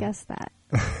 I guess that.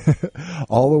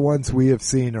 All the ones we have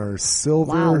seen are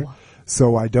silver. Wow.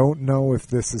 So I don't know if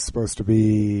this is supposed to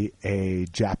be a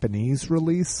Japanese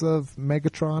release of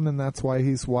Megatron, and that's why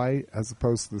he's white as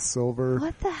opposed to the silver.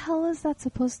 What the hell is that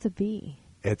supposed to be?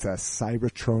 It's a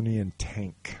Cybertronian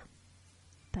tank.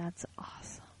 That's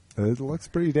awesome. It looks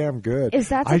pretty damn good. Is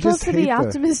that I supposed just to be hate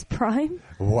Optimus Prime?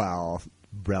 Well,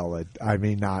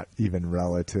 not even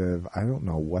relative. I don't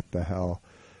know what the hell.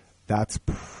 That's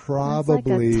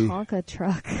probably... That's like a Tonka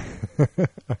truck.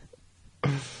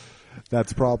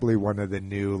 That's probably one of the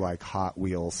new like Hot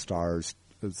Wheels stars,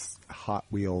 Hot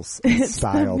Wheels It's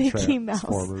style the Mickey Mouse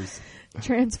Transformers.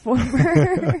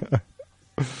 Transformer.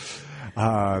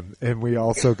 And we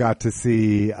also got to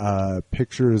see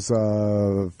pictures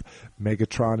of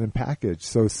Megatron in package.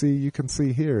 So see, you can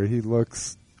see here, he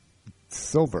looks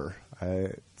silver.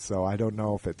 So I don't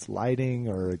know if it's lighting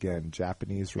or, again,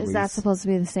 Japanese release. Is that supposed to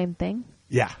be the same thing?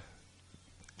 Yeah.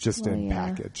 Just in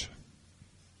package.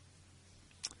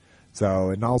 So,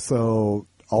 and also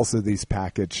these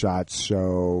package shots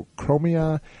show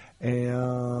Chromia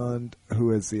and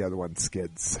who is the other one?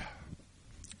 Skids.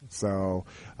 So,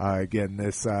 again,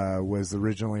 this was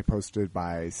originally posted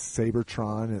by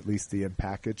Sabertron, at least the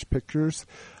in-package pictures.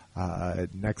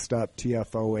 Next up,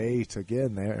 TF08,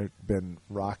 again, they've been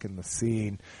rocking the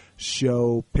scene,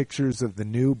 show pictures of the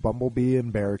new Bumblebee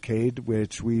and Barricade,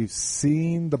 which we've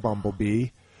seen the Bumblebee,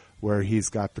 where he's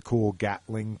got the cool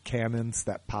Gatling cannons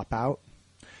that pop out.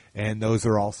 And those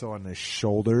are also on his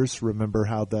shoulders. Remember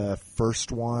how the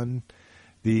first one,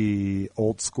 the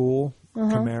old school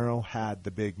Camaro, had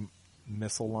the big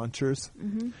missile launchers?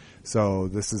 Mm-hmm. So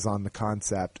this is on the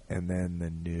concept. And then the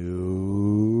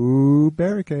new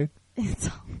Barricade. It's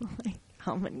all like,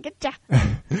 I'm going to get ya.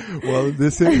 Well,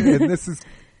 this is,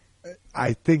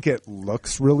 I think it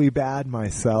looks really bad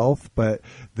myself, but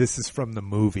this is from the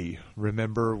movie.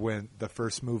 Remember when the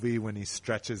first movie, when he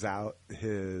stretches out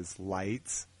his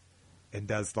lights and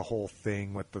does the whole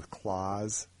thing with the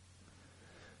claws?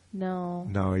 No.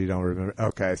 No, you don't remember.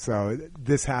 Okay, so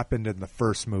this happened in the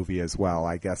first movie as well.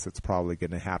 I guess it's probably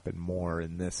going to happen more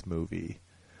in this movie.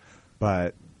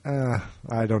 But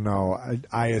I don't know.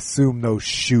 I assume those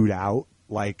shoot out,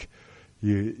 like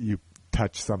you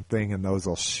touch something and those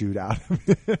will shoot out.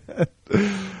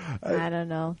 I don't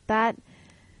know. That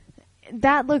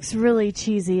looks really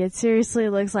cheesy. It seriously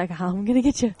looks like, oh, I'm gonna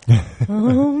get you.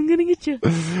 Oh, I'm gonna get you.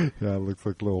 Yeah, it looks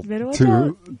like little Better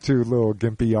two little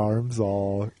gimpy arms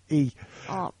all.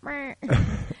 Oh,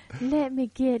 let me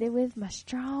get it with my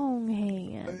strong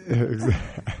hand.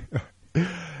 Exactly.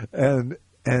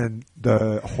 And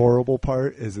the horrible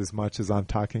part is, as much as I'm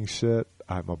talking shit,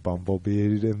 I'm a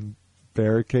Bumblebee and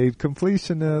Barricade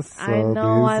completionist. So I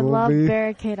know. I love be...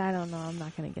 Barricade. I don't know. I'm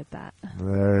not going to get that.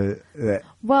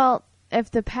 Well, if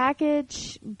the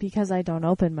package, because I don't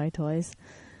open my toys,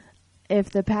 if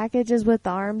the package is with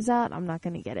the arms out, I'm not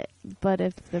going to get it. But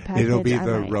if the package, it'll be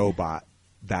the robot.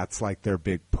 That's like their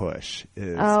big push.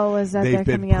 Is that they're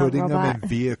coming out robot? They've been putting them in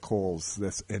vehicles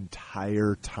this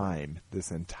entire time,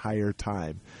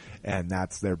 and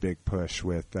that's their big push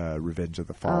with Revenge of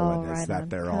the Fallen. Is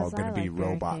that they're all going to be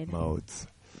robot modes.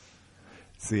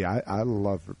 See, I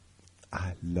love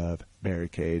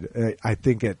Barricade. I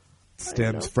think it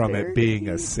stems from it being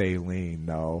a saline,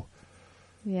 though.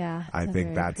 Yeah, I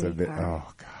think that's a bit. Oh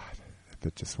God. If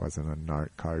it just wasn't a NARC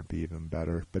card, be even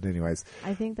better. But anyways,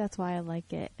 I think that's why I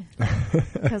like it,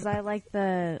 because I like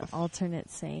the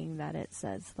alternate saying that it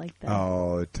says like that.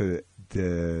 Oh, I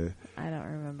don't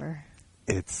remember.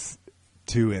 It's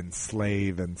to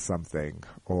enslave and something,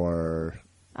 or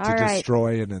all to right.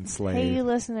 destroy and enslave. Hey, you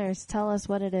listeners, tell us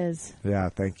what it is. Yeah,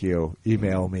 thank you.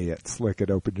 Email me at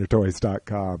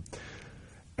slick@openyourtoys.com.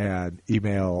 And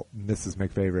email Mrs.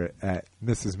 McFavorite at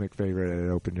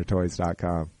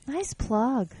mrsmcfavorite@openyourtoys.com. Nice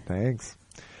plug. Thanks.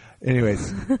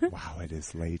 Anyways, wow, it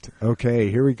is late. Okay,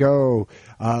 here we go.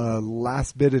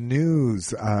 Last bit of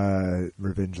news.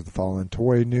 Revenge of the Fallen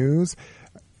toy news.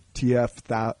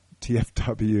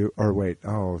 TFW, or wait,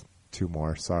 two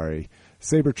more, sorry.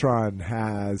 Sabertron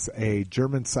has a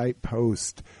German site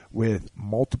post with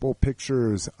multiple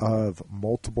pictures of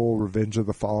multiple Revenge of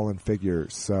the Fallen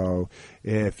figures. So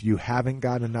if you haven't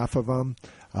got enough of them,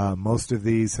 most of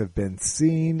these have been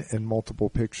seen in multiple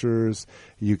pictures.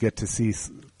 You get to see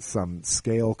some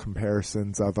scale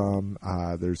comparisons of them.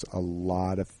 There's a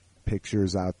lot of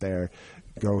pictures out there.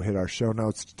 Go hit our show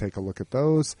notes to take a look at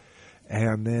those.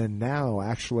 And then now,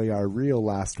 actually, our real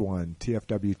last one,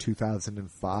 TFW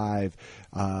 2005,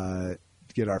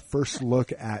 get our first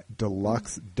look at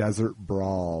Deluxe Desert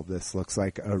Brawl. This looks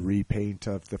like a repaint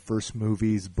of the first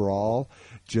movie's Brawl,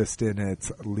 just in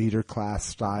its leader class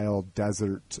style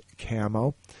desert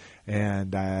camo.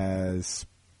 And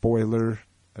spoiler,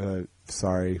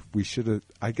 sorry, we should have,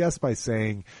 I guess by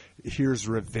saying, here's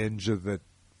Revenge of the...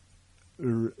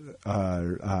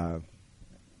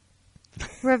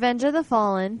 Revenge of the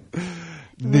Fallen.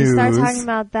 When News. we start talking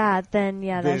about that, then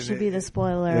that should be the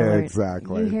spoiler alert.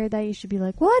 Exactly. You hear that, you should be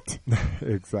like, what?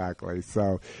 Exactly.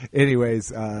 So,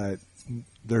 anyways,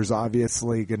 there's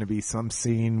obviously going to be some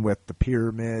scene with the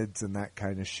pyramids and that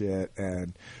kind of shit,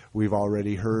 and we've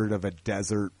already heard of a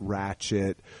desert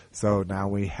ratchet, so now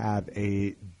we have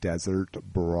a desert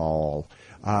brawl.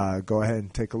 Go ahead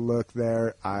and take a look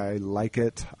there. I like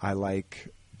it. I like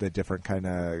the different kind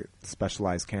of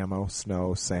specialized camo,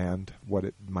 snow, sand, what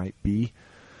it might be.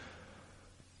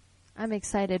 I'm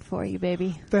excited for you,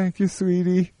 baby. Thank you,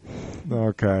 sweetie.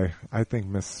 Okay, I think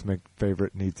Mrs.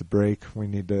 McFavorite needs a break. We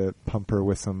need to pump her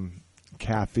with some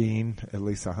caffeine, at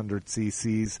least 100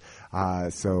 cc's.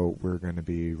 So we're going to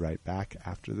be right back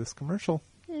after this commercial.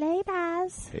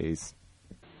 Laters. Peace.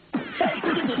 Hey,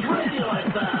 this is Radio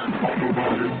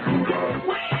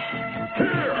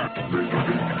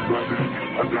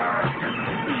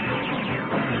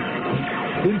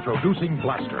Introducing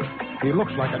Blaster. He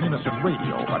looks like an innocent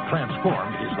radio, but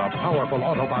transformed, he's the powerful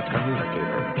Autobot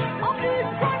communicator. Up here is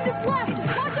Private Blaster.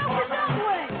 Watch out for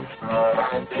Soundwave.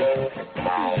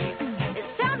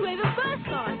 It's Soundwave and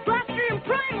Buzzsaw. Blaster and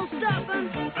Primal stuff him.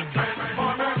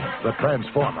 The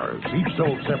Transformers, each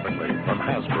sold separately from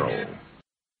Hasbro.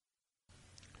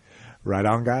 Right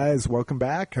on, guys. Welcome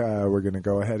back. We're going to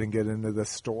go ahead and get into the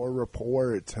store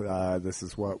report. This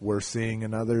is what we're seeing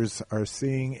and others are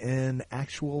seeing in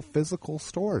actual physical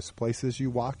stores, places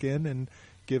you walk in and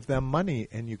give them money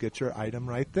and you get your item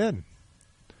right then.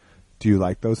 Do you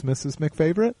like those, Mrs.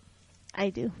 McFavorite? I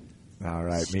do. All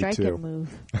right, Strike me too. and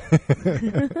move.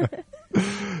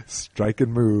 Strike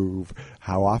and move.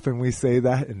 How often we say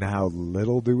that and how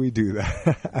little do we do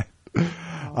that?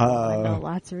 I know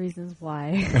lots of reasons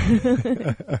why.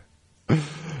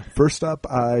 First up,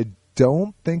 I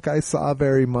don't think I saw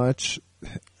very much.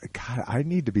 God, I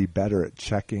need to be better at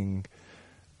checking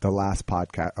the last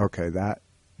podcast. Okay, that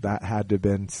that had to have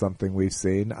been something we've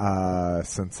seen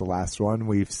since the last one.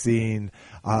 We've seen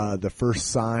the first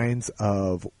signs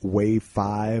of Wave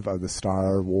 5 of the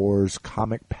Star Wars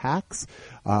comic packs.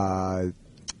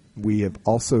 We have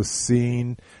also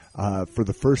seen, for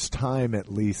the first time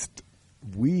at least,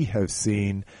 we have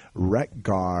seen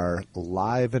Wreck-Gar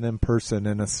live and in person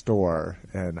in a store,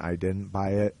 and I didn't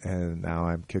buy it, and now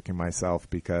I'm kicking myself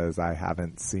because I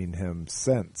haven't seen him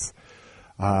since.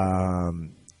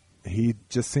 He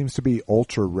just seems to be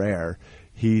ultra rare.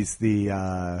 He's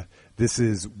the this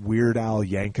is Weird Al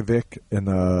Yankovic in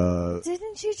the.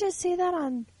 Didn't you just see that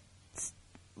on?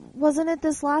 Wasn't it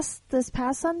this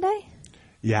past Sunday?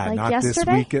 Yeah, like not yesterday?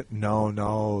 this weekend.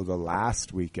 No, the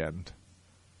last weekend.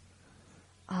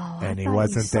 Oh, and he I thought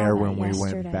wasn't you saw there that when we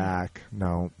yesterday. went back.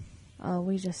 No. Oh,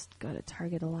 we just go to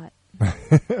Target a lot.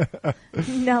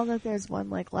 Now that there's one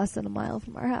like less than a mile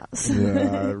from our house.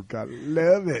 Yeah, I've got to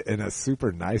love it. And a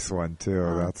super nice one, too.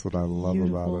 That's what I love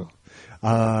beautiful.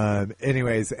 about it.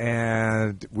 Anyways,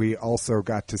 and we also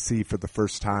got to see for the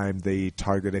first time the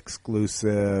Target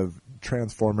exclusive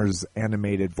Transformers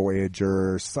Animated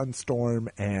Voyager Sunstorm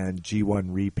and G1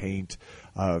 repaint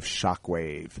of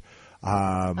Shockwave.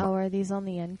 Are these on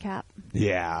the end cap?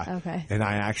 Yeah. Okay. And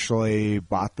I actually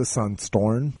bought the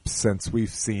Sunstorm since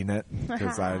we've seen it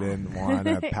because I didn't want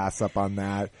to pass up on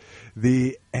that.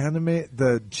 The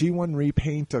G1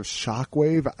 repaint of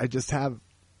Shockwave,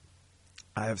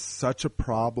 I have such a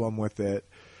problem with it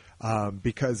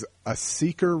because a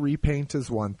Seeker repaint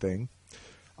is one thing,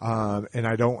 and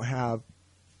I don't have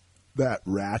that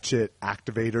ratchet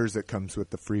activators that comes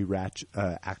with the free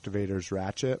activators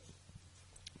ratchet.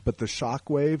 But the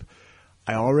Shockwave,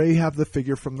 I already have the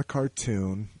figure from the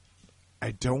cartoon.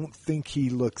 I don't think he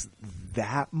looks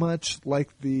that much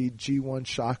like the G1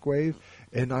 Shockwave,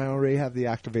 and I already have the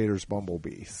Activators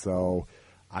Bumblebee. So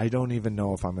I don't even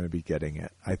know if I'm going to be getting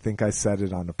it. I think I said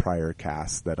it on a prior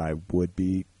cast that I would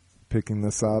be picking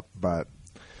this up, but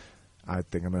I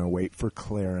think I'm going to wait for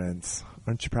clearance.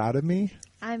 Aren't you proud of me?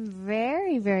 I'm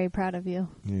very, very proud of you.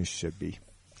 You should be.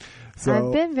 So,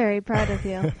 I've been very proud of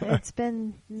you. It's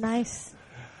been nice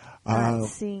not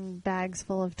seeing bags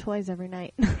full of toys every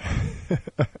night.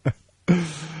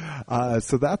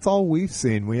 So that's all we've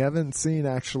seen. We haven't seen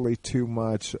actually too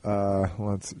much.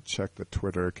 Let's check the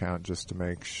Twitter account just to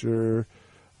make sure.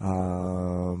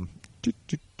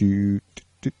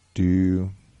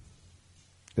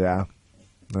 Yeah.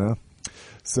 No.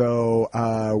 So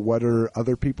what are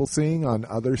other people seeing on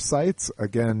other sites?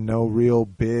 Again, no real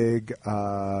big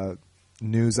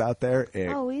news out there.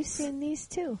 We've seen these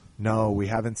too. No, we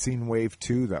haven't seen Wave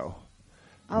 2, though.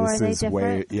 Oh, this are they is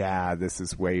different? this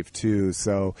is Wave 2.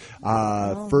 So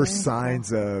first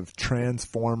signs of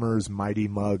Transformers Mighty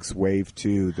Mugs Wave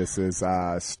 2. This is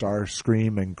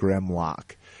Starscream and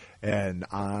Grimlock. And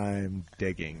I'm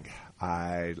digging.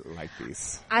 I like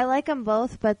these. I like them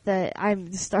both, but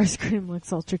Starscream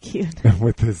looks ultra cute.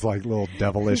 With his like little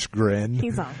devilish grin.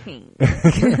 He's all pink.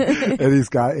 And he's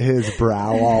got his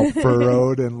brow all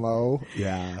furrowed and low.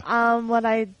 Yeah. What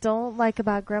I don't like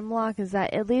about Grimlock is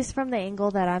that, at least from the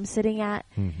angle that I'm sitting at,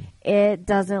 it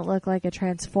doesn't look like a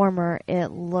Transformer.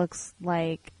 It looks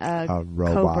like a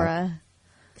robot. Cobra.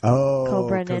 Oh,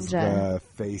 Cobra Ninja. The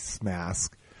face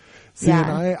mask. See,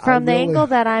 yeah, from the angle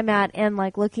that I'm at, and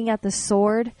like looking at the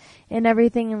sword and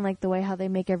everything, and like the way how they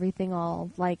make everything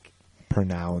all like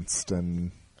pronounced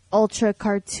and ultra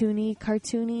cartoony.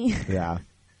 Yeah,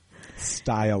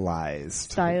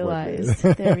 stylized.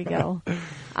 There we go.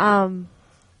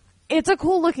 It's a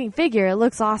cool looking figure. It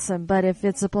looks awesome, but if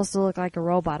it's supposed to look like a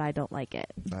robot, I don't like it.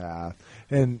 Yeah,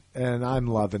 and I'm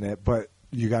loving it, but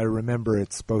you got to remember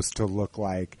it's supposed to look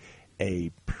like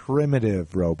a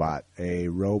primitive robot, a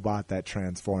robot that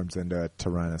transforms into a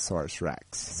Tyrannosaurus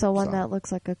Rex. So one that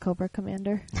looks like a Cobra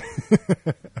Commander.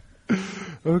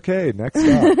 Okay, next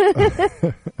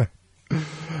up.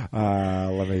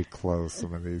 Let me close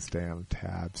some of these damn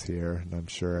tabs here, and I'm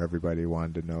sure everybody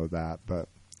wanted to know that, but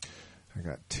I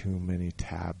got too many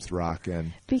tabs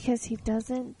rocking. Because he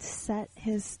doesn't set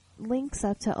his links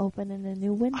up to open in a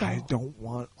new window. I don't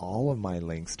want all of my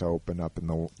links to open up in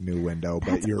the new window,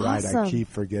 but That's you're awesome. right. I keep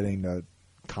forgetting the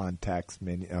context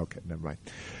menu. Okay, never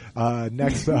mind.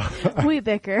 Next up. We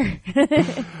bicker.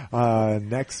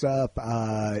 Next up,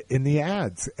 in the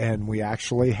ads. And we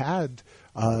actually had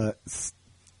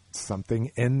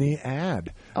something in the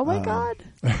ad. Oh, my God.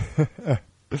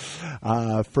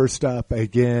 First up,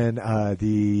 again,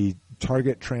 the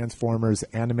Target Transformers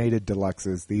Animated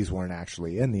Deluxes. These weren't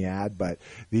actually in the ad, but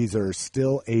these are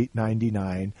still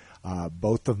 $8.99.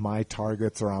 Both of my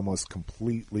Targets are almost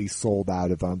completely sold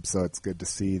out of them, so it's good to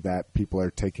see that people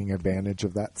are taking advantage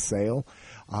of that sale.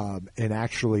 And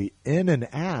actually in an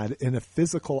ad, in a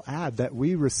physical ad that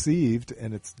we received,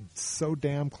 and it's so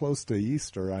damn close to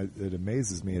Easter, it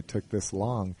amazes me it took this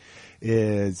long,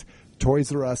 is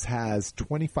Toys R Us has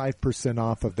 25%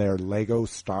 off of their Lego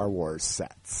Star Wars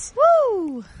sets.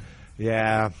 Woo!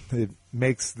 Yeah, it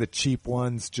makes the cheap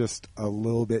ones just a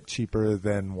little bit cheaper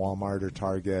than Walmart or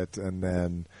Target, and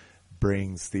then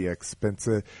brings the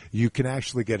expensive. You can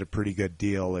actually get a pretty good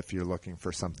deal if you're looking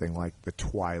for something like the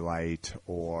Twilight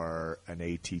or an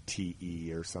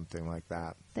ATTE or something like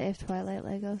that. They have Twilight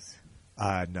Legos?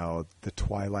 No, the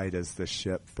Twilight is the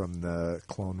ship from the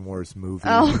Clone Wars movie.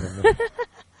 Oh.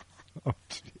 Oh,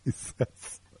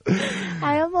 Jesus.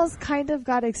 I almost kind of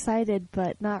got excited,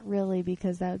 but not really,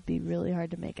 because that would be really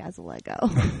hard to make as a Lego.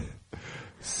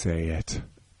 Say it.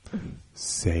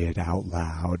 Say it out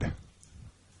loud.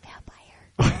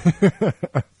 Vampire.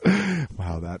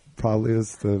 Wow, that probably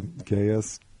is the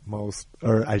gayest, most,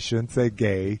 or I shouldn't say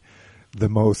gay, the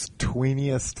most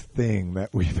tweeniest thing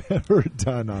that we've ever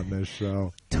done on this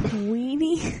show.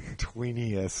 Tweenie?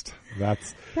 Tweeniest.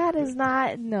 That is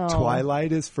not, no.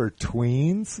 Twilight is for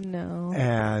tweens. No.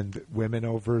 And women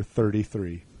over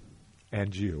 33.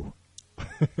 And you.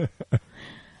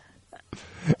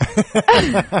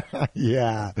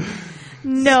 Yeah.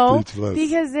 No, Speechless.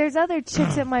 because there's other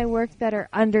chicks at my work that are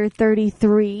under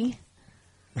 33.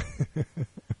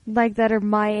 Like that are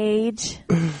my age,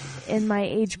 in my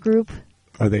age group.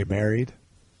 Are they married?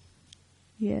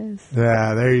 Yes.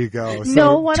 Yeah, there you go. So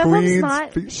No, one of them's tweens,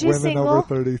 not. She's women single.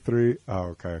 over 33. Oh,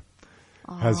 okay.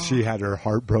 Has she had her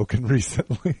heart broken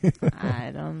recently?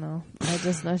 I don't know. I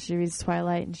just know she reads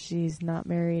Twilight and she's not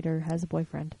married or has a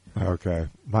boyfriend. Okay.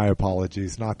 My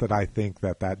apologies. Not that I think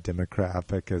that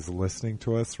demographic is listening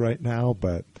to us right now,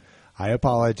 but I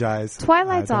apologize.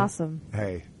 Twilight's awesome.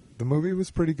 Hey, the movie was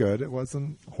pretty good. It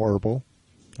wasn't horrible.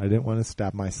 I didn't want to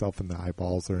stab myself in the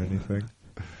eyeballs or anything.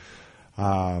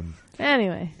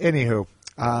 Anyway. Anywho,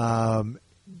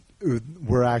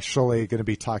 we're actually going to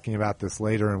be talking about this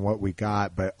later and what we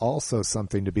got, but also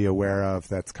something to be aware of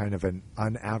that's kind of an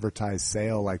unadvertised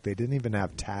sale. Like they didn't even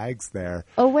have tags there.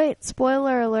 Oh, wait.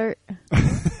 Spoiler alert.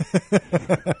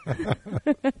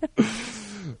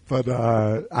 But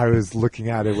I was looking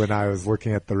at it when I was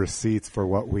looking at the receipts for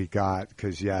what we got,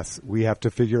 because, yes, we have to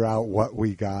figure out what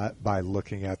we got by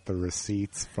looking at the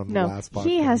receipts from the last podcast.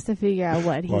 He has to figure out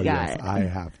what he got. Yes, I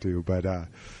have to, but I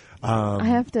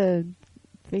have to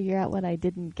figure out what I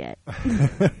didn't get.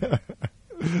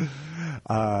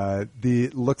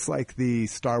 Looks like the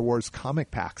Star Wars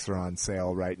comic packs are on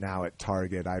sale right now at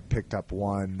Target. I picked up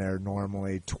one. They're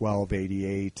normally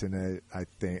 $12.88, and I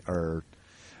think, or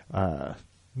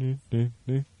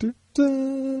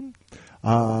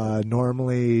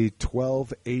normally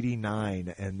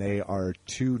 $12.89, and they are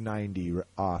 $2.90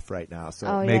 off right now.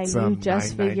 So it makes them you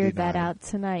just figured that $9.99. out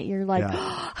tonight. You're like, Yeah.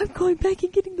 oh, I'm going back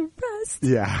and getting the rest.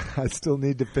 Yeah, I still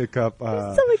need to pick up.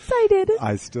 I'm so excited.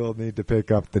 I still need to pick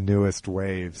up the newest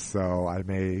waves, so I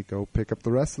may go pick up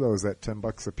the rest of those at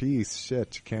 $10 a piece.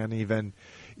 Shit, you can't even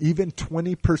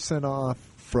 20% off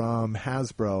from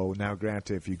Hasbro. Now,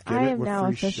 granted, if you get I it am with now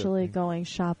free officially shipping. going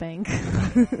shopping.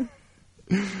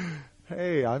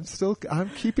 Hey, I'm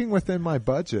keeping within my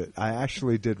budget. I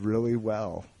actually did really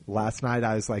well. Last night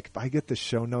I was like, if I get the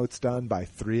show notes done by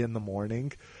 3 a.m,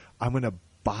 I'm going to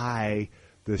buy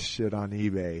this shit on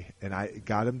eBay. And I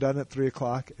got them done at 3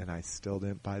 o'clock, and I still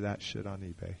didn't buy that shit on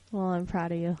eBay. Well, I'm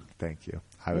proud of you. Thank you.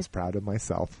 I was proud of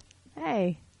myself.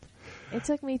 Hey, it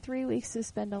took me 3 weeks to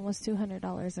spend almost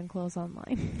 $200 in clothes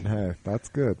online. Hey, that's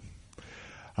good.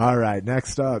 All right,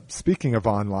 next up, speaking of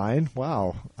online,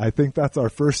 wow, I think that's our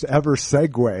first ever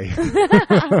segue.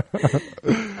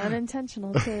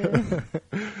 Unintentional, too.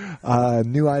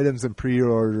 New items and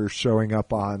pre-orders showing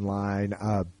up online.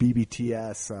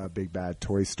 BBTS, Big Bad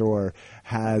Toy Store,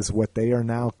 has what they are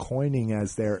now coining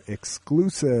as their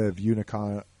exclusive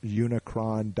Unicron.com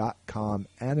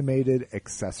animated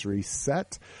accessory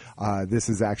set. This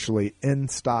is actually in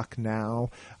stock now.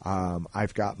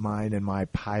 I've got mine in my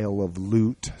pile of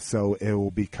loot, so it will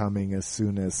be coming as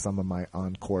soon as some of my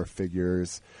Encore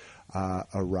figures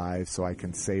arrive, so I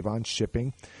can save on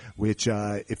shipping, which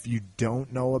if you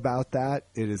don't know about that,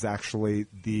 it is actually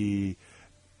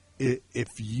if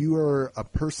you are a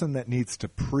person that needs to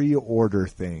pre-order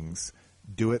things,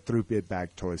 do it through Big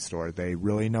Bag Toy Store. They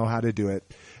really know how to do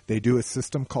it. They do a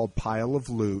system called Pile of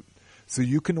Loot, so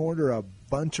you can order a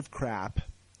bunch of crap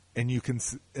and you can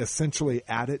essentially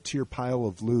add it to your pile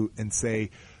of loot and say,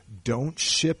 don't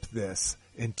ship this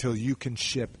until you can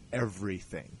ship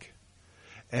everything.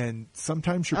 And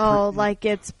sometimes you're like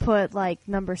it's put like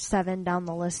number 7 down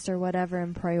the list or whatever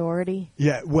in priority.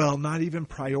 Yeah, well, not even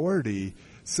priority.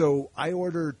 So I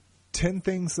order 10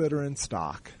 things that are in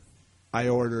stock. I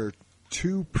order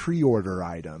 2 pre-order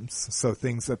items, so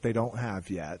things that they don't have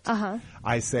yet.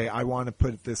 I say I want to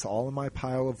put this all in my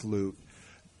pile of loot.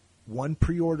 One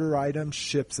pre-order item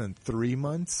ships in 3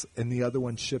 months, and the other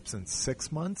one ships in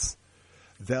 6 months.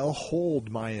 They'll hold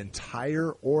my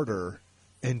entire order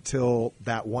until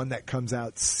that one that comes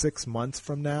out 6 months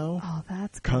from now. Oh,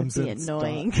 that's going to be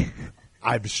annoying.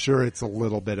 I'm sure it's a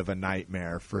little bit of a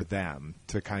nightmare for them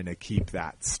to kind of keep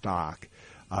that stock,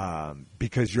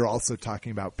 because you're also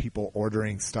talking about people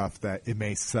ordering stuff that it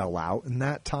may sell out in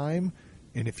that time.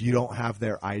 And if you don't have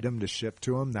their item to ship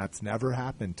to them, that's never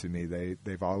happened to me.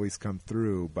 They've always come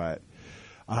through, but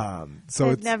so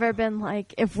it's never been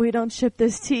like, if we don't ship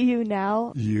this to you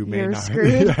now, you're not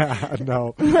screwed. Yeah,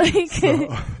 no. Like, and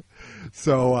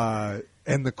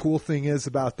the cool thing is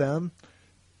about them,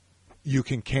 you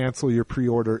can cancel your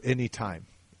pre-order anytime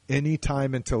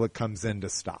until it comes into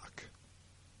stock.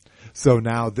 So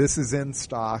now this is in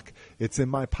stock. It's in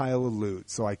my pile of loot,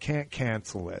 so I can't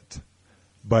cancel it.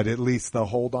 But at least they'll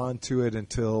hold on to it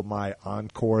until my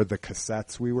Encore, the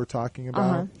cassettes we were talking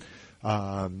about,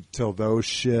 till those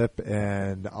ship.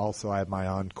 And also I have my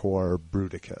Encore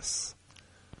Bruticus.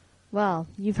 Well,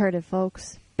 you've heard it,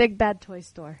 folks. Big Bad Toy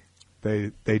Store.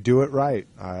 They do it right.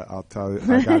 I'll tell you,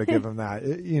 I got to give them that.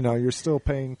 You're still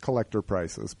paying collector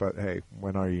prices, but hey,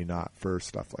 when are you not for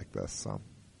stuff like this? So.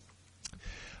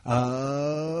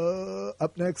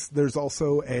 Up next, there's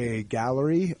also a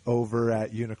gallery over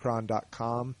at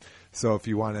unicron.com. So if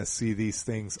you want to see these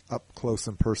things up close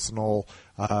and personal,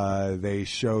 they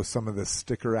show some of the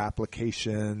sticker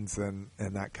applications and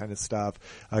that kind of stuff.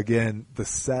 Again, the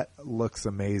set looks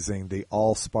amazing. The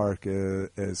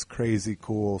Allspark is crazy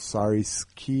cool. Sorry,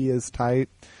 Ski is tight.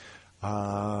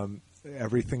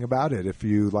 Everything about it. If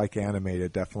you like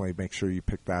animated, definitely make sure you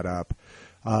pick that up.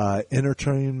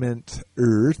 Entertainment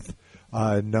Earth,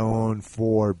 known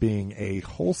for being a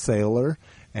wholesaler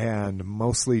and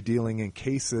mostly dealing in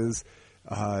cases,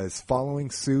 is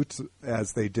following suit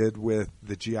as they did with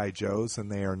the G.I. Joes,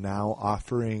 and they are now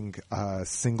offering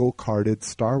single-carded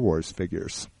Star Wars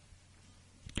figures.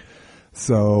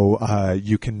 So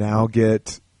you can now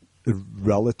get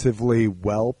relatively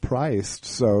well priced.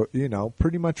 So,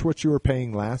 pretty much what you were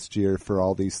paying last year for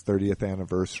all these 30th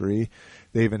anniversary.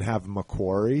 They even have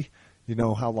Macquarie. You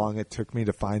know how long it took me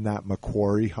to find that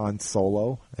Macquarie Han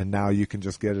Solo, and now you can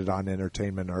just get it on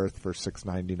Entertainment Earth for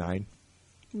 $6.99.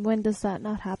 When does that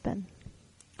not happen?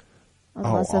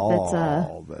 Unless if it's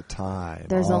all the time.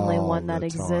 There's only one that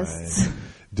exists.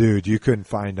 Dude, you couldn't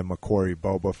find a Macquarie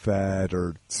Boba Fett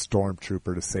or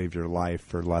Stormtrooper to save your life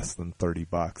for less than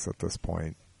 $30 at this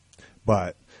point.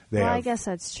 But I guess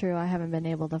that's true. I haven't been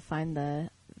able to find the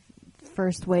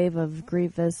first wave of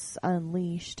Grievous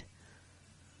Unleashed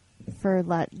for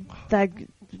that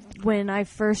when I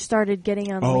first started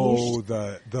getting Unleashed.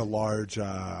 Oh, the large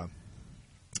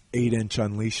 8-inch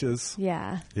Unleashes.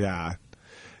 Yeah.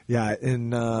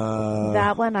 And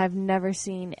that one I've never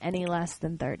seen any less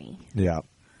than 30. Yeah.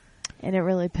 And it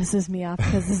really pisses me off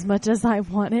because as much as I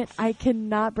want it, I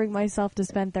cannot bring myself to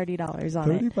spend $30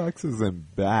 on it. $30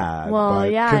 isn't bad. Well,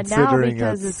 but yeah, now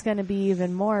because it's going to be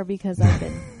even more because I've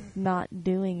been not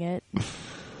doing it.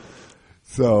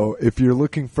 So if you're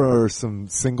looking for some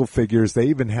single figures, they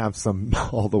even have some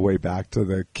all the way back to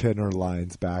the Kenner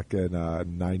lines back in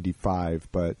 95.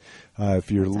 But if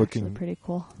you're looking, actually pretty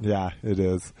cool. Yeah, it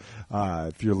is.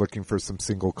 If you're looking for some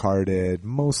single carded,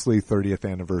 mostly 30th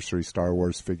anniversary Star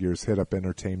Wars figures, hit up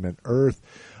Entertainment Earth.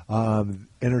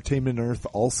 Entertainment Earth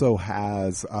also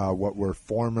has what were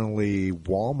formerly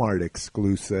Walmart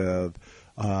exclusive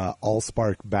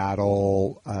Allspark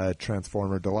Battle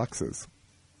Transformer Deluxes.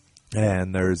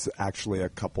 And there's actually a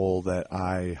couple that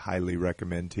I highly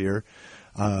recommend here.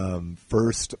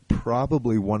 First,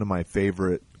 probably one of my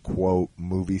favorite, quote,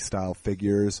 movie-style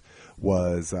figures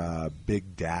was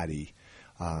Big Daddy.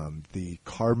 The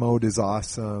car mode is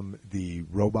awesome. The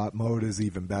robot mode is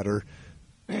even better.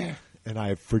 And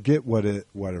I forget what a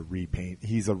repaint.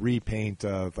 He's a repaint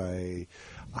of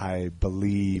I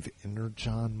believe,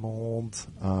 Energon mold,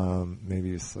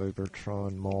 maybe a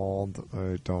Cybertron mold.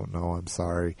 I don't know. I'm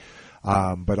sorry.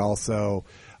 But also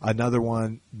another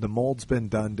one, the mold's been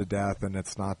done to death, and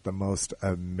it's not the most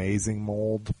amazing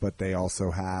mold, but they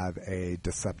also have a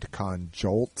Decepticon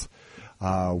Jolt.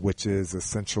 which is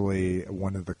essentially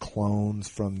one of the clones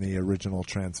from the original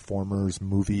Transformers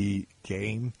movie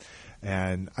game.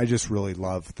 And I just really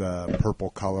love the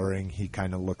purple coloring. He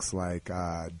kind of looks like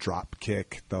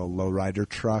Dropkick, the lowrider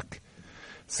truck.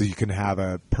 So you can have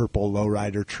a purple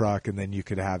lowrider truck, and then you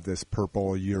could have this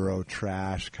purple Euro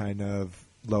trash kind of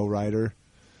lowrider.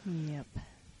 Yep.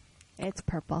 It's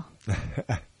purple.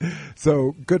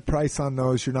 So good price on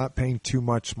those. You're not paying too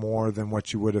much more than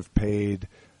what you would have paid.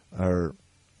 Or,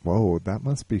 whoa, that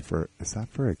must be for, is that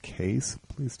for a case?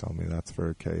 Please tell me that's for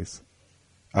a case.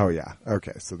 Oh, yeah.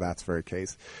 Okay, so that's for a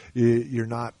case. You're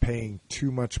not paying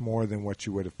too much more than what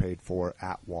you would have paid for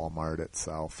at Walmart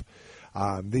itself.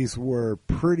 These were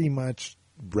pretty much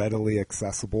readily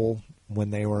accessible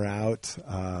when they were out.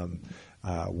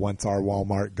 Once our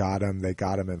Walmart got them, they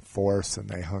got them in force, and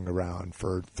they hung around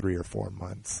for 3 or 4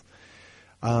 months.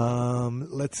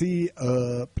 Let's see.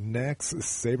 Up next,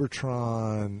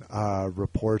 Sabertron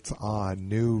reports on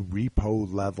new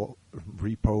repo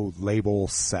label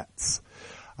sets.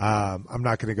 I'm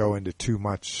not going to go into too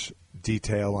much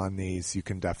detail on these. You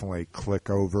can definitely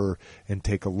click over and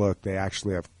take a look. They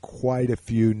actually have quite a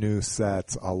few new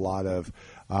sets, a lot of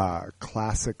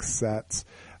classic sets.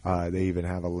 They even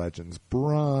have a Legends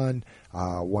Brawn.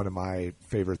 One of my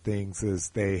favorite things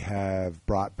is they have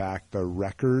brought back the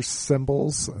Wreckers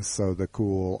symbols, so the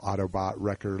cool Autobot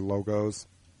Wrecker logos.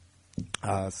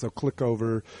 So click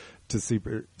over to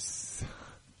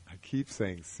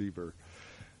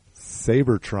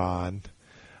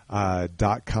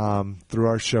Sabertron.com through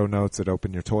our show notes at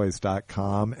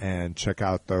openyourtoys.com and check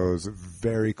out those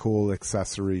very cool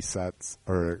accessory sets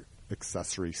or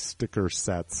accessory sticker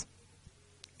sets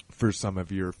for some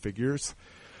of your figures.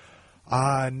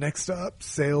 Next up,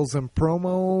 sales and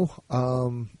promo.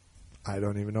 I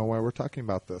don't even know why we're talking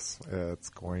about this. It's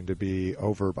going to be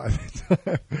over by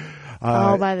the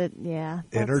time.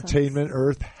 Entertainment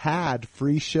Earth had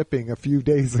free shipping a few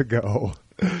days ago.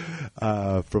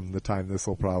 From the time this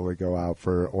will probably go out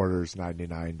for orders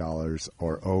 $99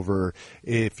 or over.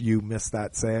 If you missed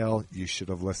that sale, you should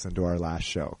have listened to our last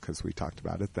show because we talked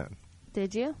about it then.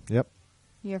 Did you? Yep.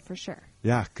 You're for sure.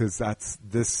 Yeah, because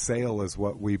this sale is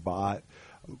what we bought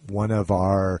one of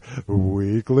our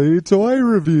weekly toy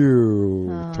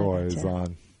review toys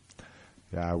on.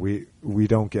 Yeah, we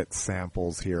don't get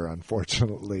samples here,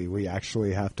 unfortunately. We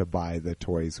actually have to buy the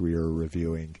toys we are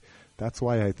reviewing. That's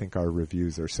why I think our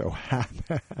reviews are so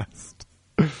half-assed.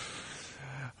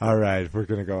 All right, we're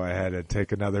going to go ahead and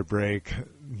take another break.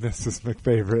 Mrs.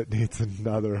 McFavorite needs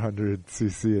another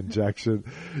 100cc injection.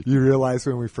 You realize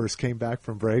when we first came back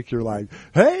from break, you're like,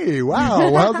 hey,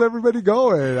 wow, how's everybody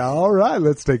going? All right,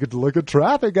 let's take a look at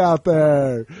traffic out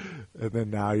there. And then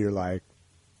now you're like,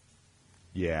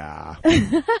 yeah.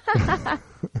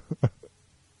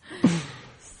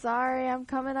 Sorry, I'm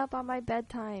coming up on my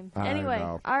bedtime. I Anyway,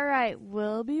 know. all right,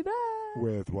 we'll be back.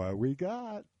 With what we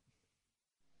got.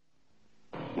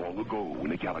 Long ago, in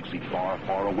a galaxy far,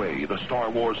 far away, the Star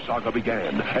Wars saga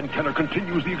began, and Kenner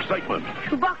continues the excitement.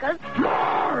 Chewbacca's.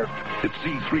 Roar! It's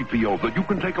C-3PO that you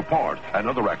can take apart, and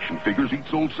other action figures each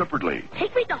sold separately.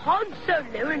 Take me to Han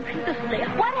Solo and Princess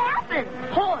Leia. What happened?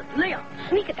 Han, Leia,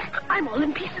 sneak attack. I'm all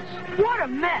in pieces. What a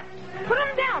mess. Put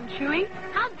him down, Chewie.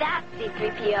 How's that,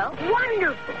 C-3PO?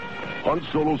 Wonderful. Han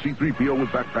Solo, C-3PO with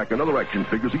backpack and other action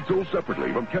figures each sold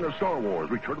separately from Kenner Star Wars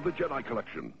Return of the Jedi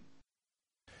collection.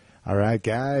 All right,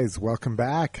 guys, welcome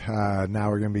back. Now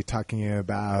we're going to be talking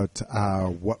about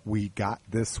what we got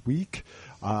this week.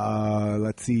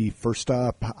 Let's see. First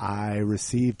up, I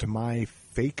received my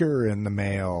Faker in the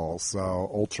mail, so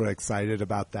ultra excited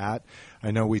about that. I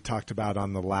know we talked about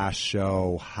on the last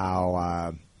show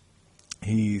how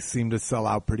he seemed to sell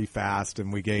out pretty fast,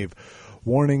 and we gave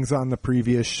warnings on the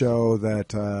previous show that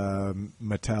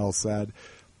Mattel said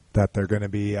that they're going to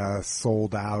be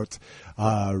sold out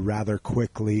rather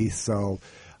quickly. So,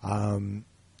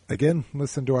 again,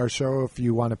 listen to our show if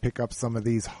you want to pick up some of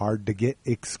these hard-to-get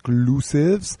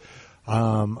exclusives.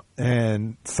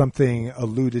 And something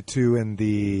alluded to in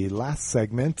the last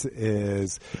segment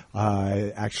is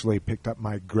I actually picked up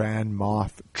my Grand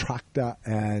Moff Tracta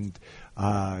and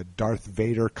Darth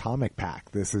Vader comic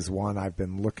pack. This is one I've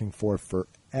been looking for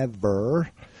forever.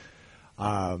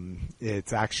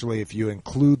 It's actually, if you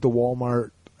include the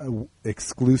Walmart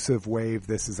exclusive wave,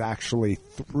 this is actually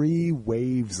 3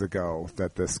 waves ago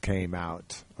that this came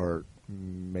out, or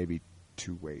maybe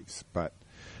 2 waves, but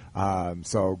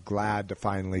so glad to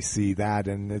finally see that,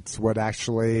 and it's what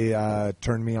actually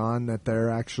turned me on that they're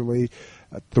actually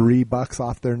 $3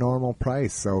 off their normal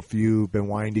price. So if you've been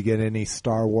wanting to get any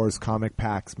Star Wars comic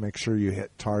packs, make sure you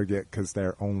hit Target because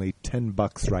they're only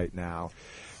 $10 right now.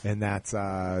 And that's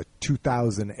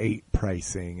 2008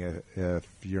 pricing if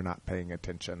you're not paying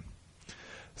attention.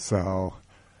 So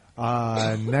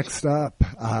next up,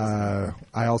 I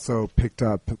also picked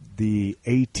up the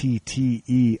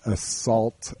ATTE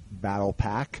Assault Battle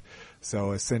Pack.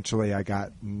 So essentially I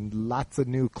got lots of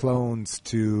new clones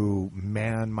to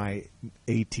man my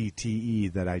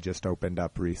ATTE that I just opened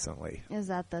up recently. Is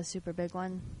that the super big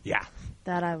one? Yeah.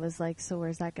 That I was like, so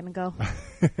where's that going to go?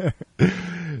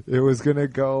 It was going to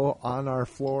go on our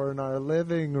floor in our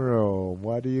living room.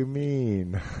 What do you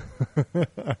mean?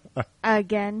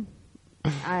 Again,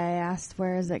 I asked,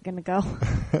 where is it going to go?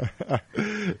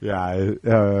 Yeah,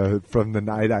 from the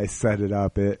night I set it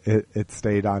up, it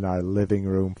stayed on our living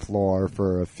room floor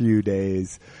for a few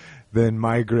days, then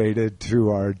migrated to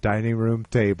our dining room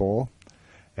table,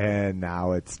 and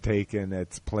now it's taken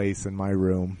its place in my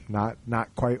room. Not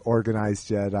quite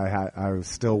organized yet. I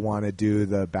still want to do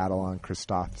the Battle on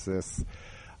Christophsis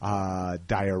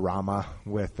diorama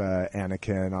with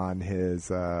Anakin on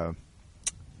his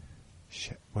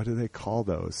what do they call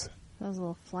those? Those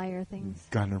little flyer things.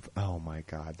 Gunner. Oh my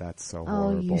God, that's so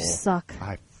horrible. Oh, you suck.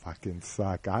 I fucking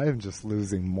suck. I am just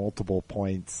losing multiple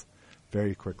points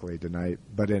very quickly tonight.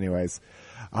 But anyways,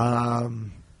 I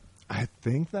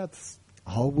think that's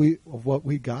all what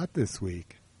we got this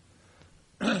week.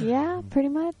 Yeah, pretty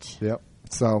much. Yep.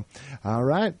 So, all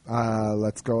right,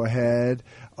 let's go ahead.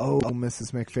 Oh,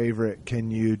 Mrs. McFavorite, can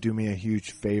you do me a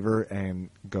huge favor and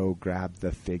go grab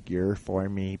the figure for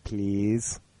me,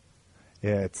 please?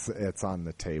 It's on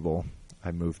the table.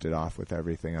 I moved it off with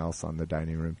everything else on the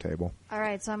dining room table. All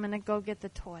right, so I'm going to go get the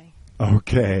toy.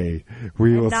 Okay,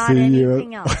 we will not see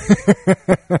anything you. Else.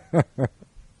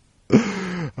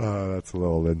 That's a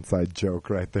little inside joke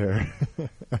right there.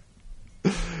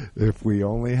 If we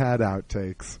only had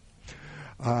outtakes.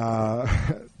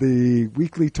 The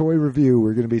weekly toy review,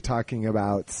 we're going to be talking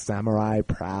about Samurai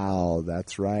Prowl.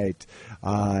 That's right.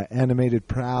 Animated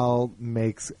Prowl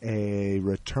makes a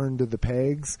return to the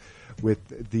pegs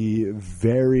with the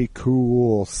very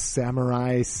cool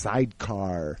Samurai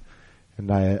sidecar.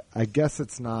 And I guess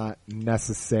it's not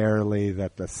necessarily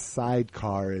that the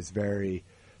sidecar is very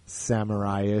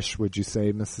samurai-ish, would you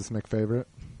say, Mrs. McFavorite?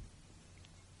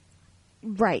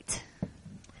 Right.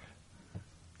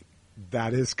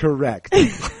 That is correct.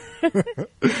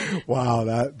 Wow,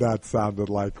 that sounded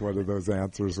like one of those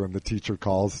answers when the teacher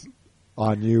calls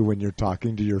on you when you're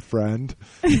talking to your friend.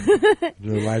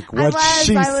 You're like, what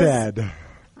she said.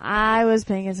 I was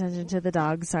paying attention to the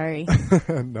dog, sorry.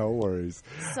 No worries.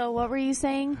 So what were you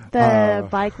saying? The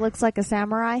bike looks like a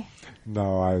samurai?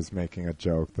 No, I was making a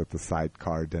joke that the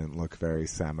sidecar didn't look very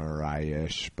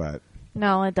samurai-ish, but...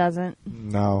 No, it doesn't.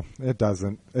 No, it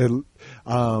doesn't.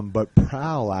 But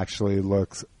Prowl actually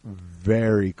looks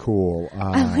very cool.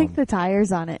 I like the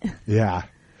tires on it. Yeah,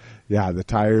 the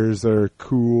tires are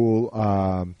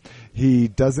cool. He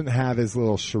doesn't have his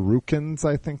little shurikens,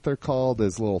 I think they're called,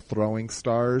 his little throwing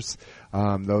stars.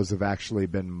 Those have actually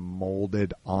been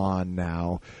molded on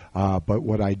now. But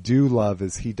what I do love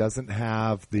is he doesn't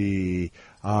have the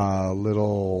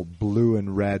little blue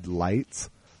and red lights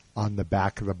on the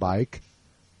back of the bike.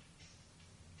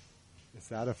 Is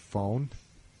that a phone?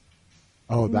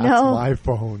 Oh, that's my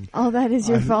phone. Oh, that is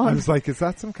your phone. I was like, is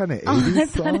that some kind of 80s I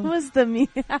song? thought it was the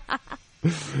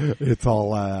It's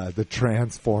all the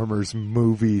Transformers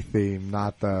movie theme,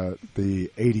 not the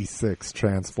 86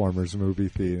 Transformers movie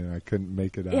theme. I couldn't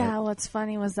make it out. Yeah, what's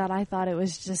funny was that I thought it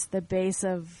was just the bass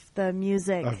of the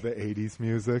music. Of the 80s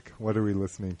music? What are we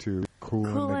listening to?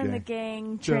 Cool in the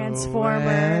Gang,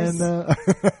 Transformers.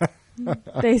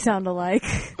 They sound alike.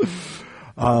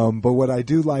 But what I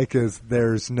do like is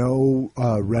there's no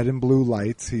red and blue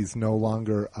lights. He's no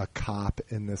longer a cop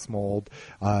in this mold.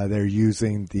 They're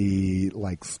using the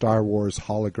Star Wars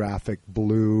holographic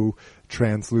blue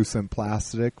translucent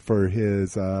plastic for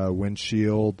his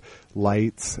windshield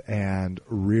lights and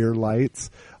rear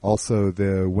lights. Also,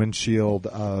 the windshield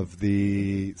of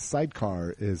the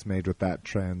sidecar is made with that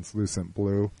translucent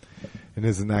blue. And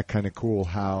isn't that kind of cool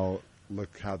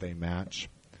look how they match?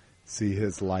 See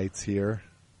his lights here,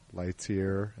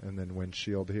 and then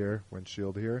windshield here.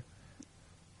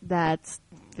 That's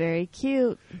very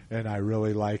cute. And I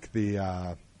really like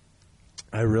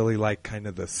kind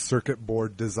of the circuit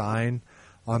board design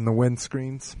on the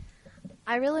windscreens.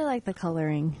 I really like the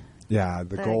coloring. Yeah,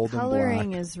 the gold and black. The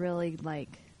coloring is really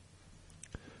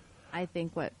I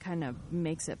think what kind of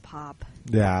makes it pop.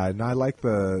 Yeah, and I like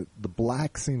the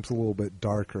black seems a little bit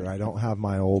darker. I don't have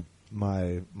my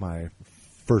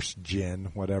first gen,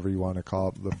 whatever you want to call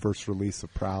it, the first release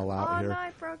of Prowl out here. Oh, no,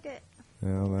 I broke it.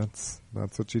 that's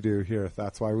what you do here.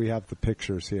 That's why we have the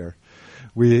pictures here.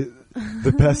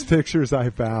 The best pictures I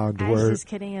found I was were just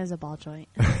kidding, as a ball joint.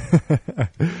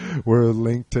 were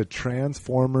linked to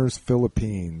Transformers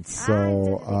Philippines.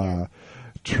 So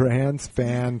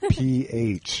Transfan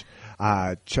PH.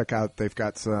 Check out, they've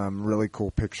got some really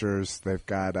cool pictures. They've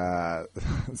got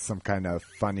some kind of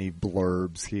funny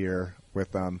blurbs here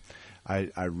with them.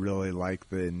 I really like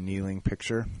the kneeling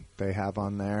picture they have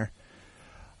on there.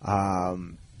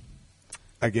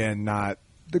 Again, not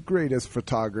the greatest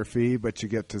photography, but you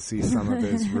get to see some of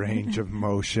his range of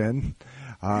motion.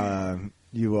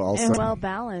 You will also, and well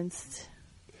balanced.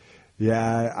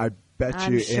 Yeah, I bet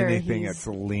I'm you sure anything he's- it's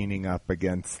leaning up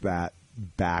against that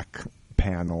back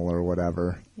panel or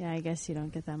whatever. Yeah, I guess you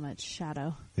don't get that much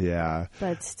shadow. Yeah.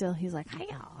 But still, he's like,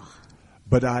 hi-ya.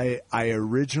 But I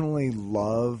originally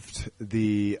loved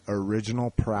the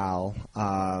original Prowl,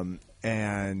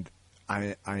 and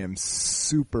I am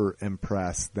super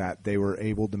impressed that they were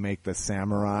able to make the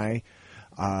samurai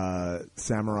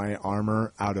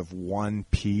armor out of one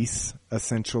piece,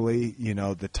 essentially. You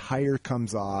know, the tire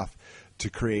comes off to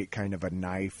create kind of a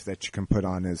knife that you can put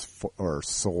on his, or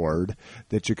sword,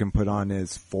 that you can put on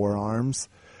his forearms.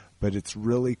 But it's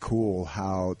really cool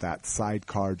how that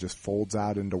sidecar just folds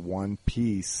out into one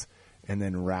piece and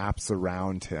then wraps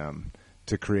around him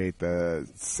to create the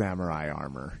samurai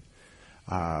armor.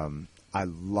 I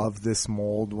love this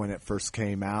mold when it first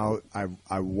came out.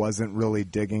 I wasn't really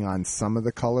digging on some of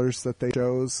the colors that they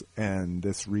chose, and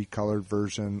this recolored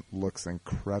version looks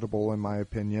incredible in my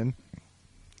opinion.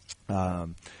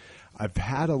 I've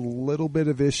had a little bit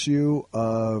of issue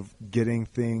of getting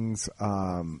things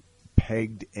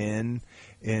pegged in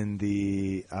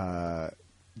the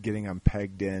getting them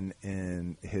pegged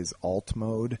in his alt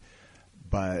mode,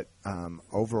 but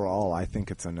overall I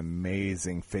think it's an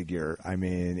amazing figure. I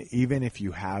mean, even if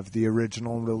you have the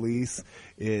original release,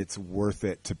 it's worth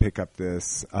it to pick up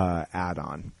this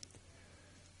add-on.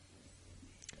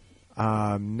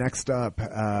 Next up,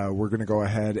 we're going to go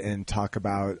ahead and talk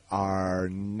about our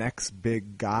next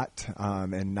big got,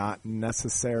 and not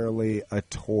necessarily a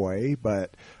toy,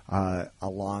 but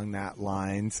along that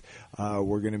lines,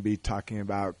 we're going to be talking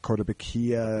about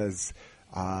Kotobukiya's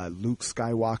Luke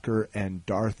Skywalker and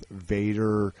Darth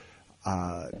Vader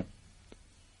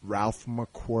Ralph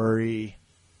McQuarrie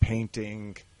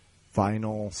painting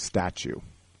vinyl statue.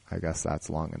 I guess that's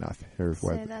long enough. Here's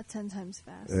what. Say that 10 times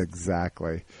fast.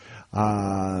 Exactly.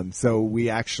 So we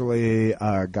actually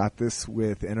got this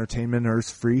with Entertainment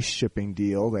Earth's free shipping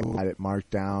deal. They had it marked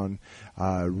down.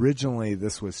 Originally,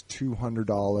 this was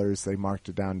 $200. They marked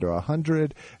it down to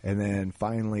 $100, and then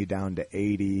finally down to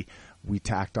 $80. We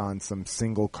tacked on some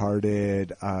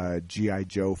single-carded G.I.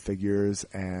 Joe figures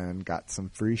and got some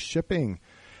free shipping.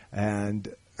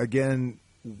 And again,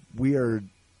 we are,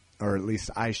 or at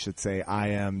least I should say, I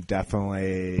am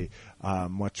definitely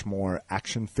much more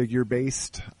action figure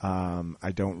based.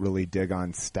 I don't really dig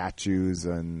on statues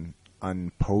and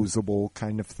unposable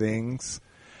kind of things.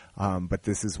 But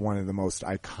this is one of the most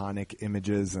iconic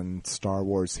images in Star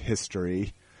Wars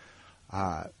history.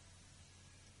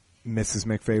 Mrs.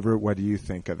 McFavorite, what do you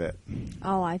think of it?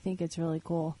 Oh, I think it's really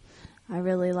cool. I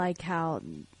really like how,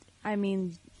 I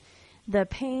mean, the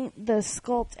paint, the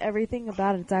sculpt, everything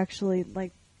about it's actually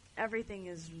like, everything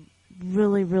is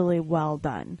really, really well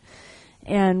done.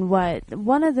 And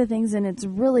one of the things, and it's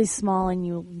really small and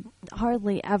you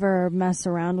hardly ever mess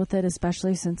around with it,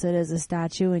 especially since it is a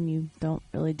statue and you don't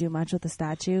really do much with the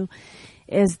statue,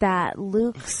 is that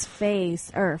Luke's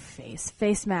face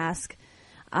mask,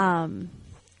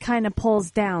 kind of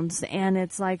pulls down, and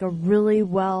it's like a really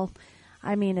well,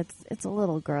 I mean, it's a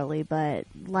little girly, but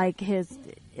like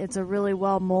it's a really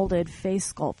well molded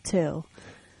face sculpt too.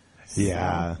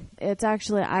 Yeah. So it's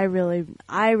actually, I really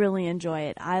enjoy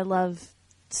it. I love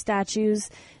statues.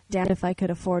 Damn if I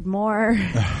could afford more.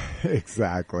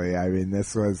 Exactly. I mean,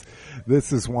 this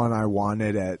is one I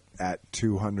wanted at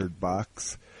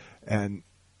 $200, and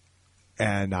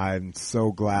I'm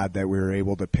so glad that we were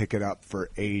able to pick it up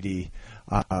for $80.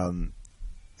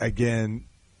 Again,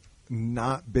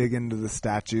 not big into the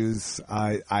statues.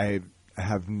 I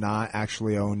have not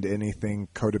actually owned anything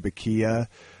Kotobukiya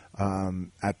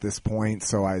at this point,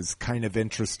 so I was kind of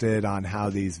interested on how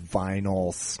these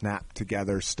vinyl snap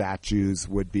together statues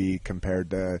would be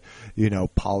compared to,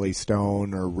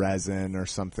 polystone or resin or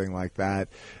something like that.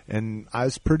 And I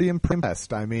was pretty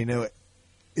impressed. I mean,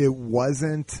 it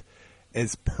wasn't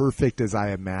as perfect as I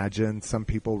imagined. Some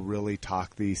people really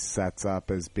talk these sets up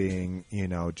as being,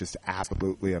 just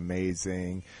absolutely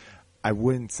amazing. I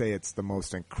wouldn't say it's the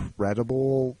most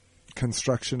incredible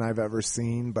construction I've ever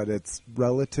seen, but it's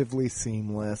relatively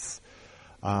seamless.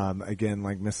 Again,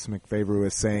 like Mrs. McFavorite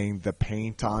was saying, the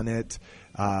paint on it,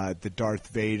 the Darth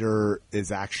Vader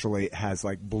has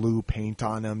like blue paint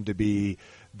on him to be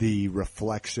the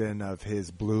reflection of his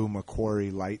blue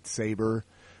Macquarie lightsaber,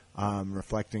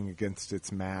 reflecting against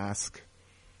its mask.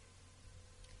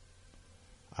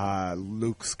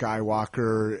 Luke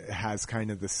Skywalker has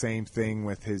kind of the same thing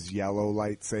with his yellow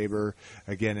lightsaber.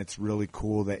 Again, it's really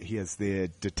cool that he has the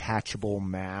detachable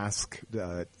mask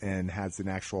and has an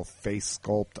actual face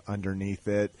sculpt underneath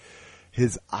it.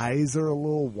 His eyes are a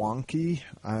little wonky.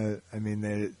 I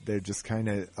mean, they're just kind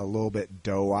of a little bit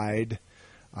doe-eyed.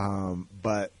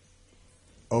 But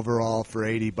overall, for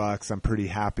 $80, I'm pretty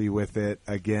happy with it.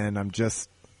 Again,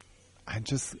 I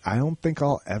don't think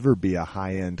I'll ever be a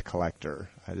high-end collector.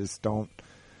 I just don't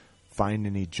find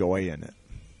any joy in it.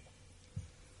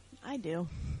 I do.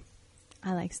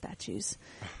 I like statues.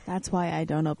 That's why I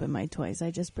don't open my toys.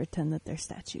 I just pretend that they're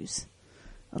statues.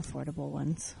 Affordable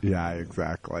ones. Yeah,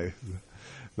 exactly.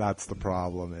 That's the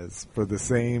problem, is for the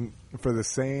same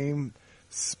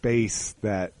space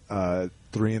that 3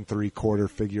 3/4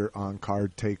 figure on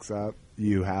card takes up,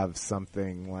 you have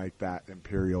something like that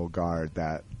Imperial Guard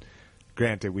that,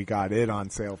 granted, we got it on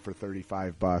sale for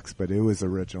 $35, but it was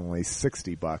originally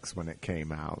 $60 when it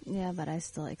came out. Yeah, but I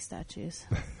still like statues.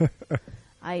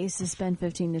 I used to spend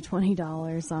 $15 to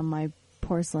 $20 on my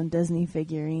porcelain Disney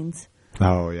figurines.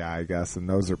 Oh, yeah, I guess. And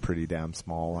those are pretty damn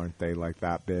small, aren't they? Like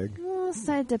that big? Well,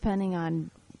 so depending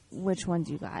on which ones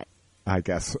you got. I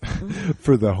guess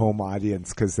for the home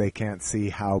audience, because they can't see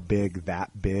how big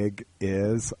that big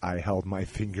is, I held my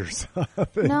fingers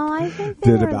up. No, I think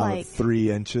they did were about like 3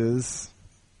 inches.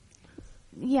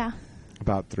 Yeah.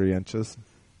 About 3 inches.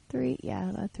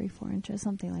 About 3-4 inches,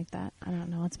 something like that. I don't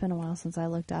know. It's been a while since I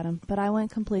looked at them, but I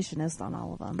went completionist on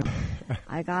all of them.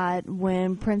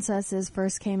 When princesses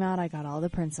first came out, I got all the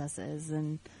princesses,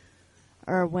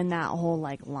 or when that whole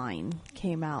line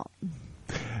came out.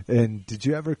 And did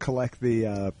you ever collect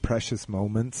the Precious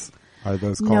Moments? Are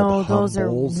those called no, those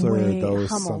Hummels, are or way those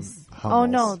Hummels. Hummels? Oh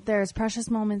no, there's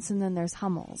Precious Moments and then there's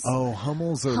Hummels. Oh,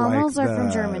 Hummels are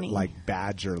from Germany, like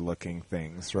badger-looking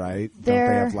things, right? Don't They're,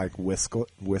 they have like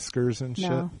whiskers and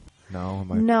shit? No,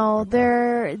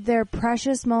 okay. They're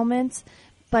Precious Moments,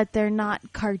 but they're not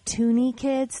cartoony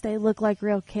kids. They look like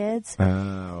real kids.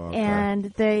 Oh, okay. And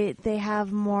they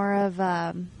have more of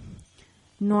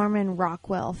Norman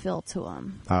Rockwell feel to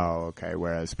them. Oh, okay.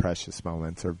 Whereas Precious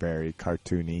Moments are very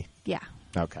cartoony. Yeah.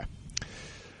 Okay.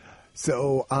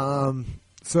 So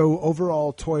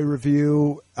overall toy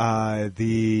review,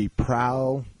 the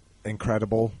Prowl,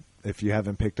 incredible. If you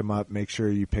haven't picked them up, make sure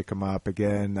you pick them up.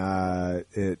 Again,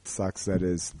 it sucks that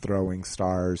his throwing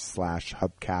stars /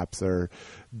 hubcaps are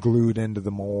glued into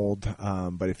the mold.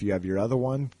 But if you have your other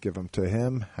one, give them to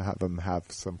him. Have him have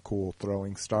some cool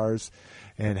throwing stars,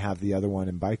 and have the other one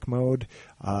in bike mode.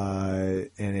 And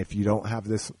if you don't have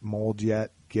this mold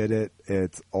yet, get it.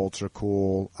 It's ultra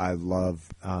cool. I love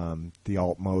the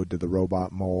alt mode to the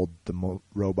robot mold. The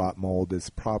robot mold is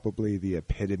probably the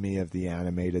epitome of the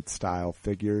animated style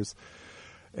figures.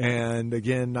 And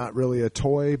again, not really a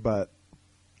toy, but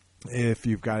if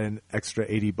you've got an extra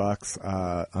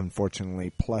 $80,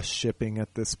 unfortunately, plus shipping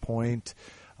at this point,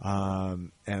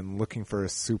 and looking for a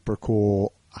super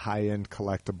cool high-end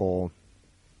collectible,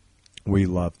 we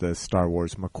love the Star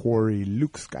Wars Macquarie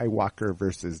Luke Skywalker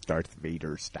versus Darth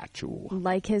Vader statue.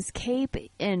 Like his cape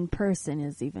in person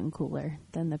is even cooler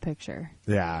than the picture.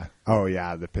 Yeah. Oh,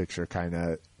 yeah. The picture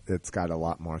it's got a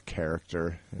lot more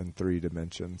character in 3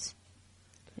 dimensions.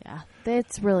 Yeah.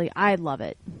 I love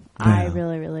it. Yeah. I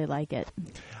really, really like it.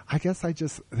 I guess I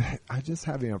just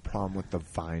having a problem with the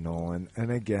vinyl.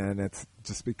 And again, it's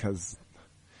just because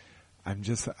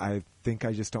I think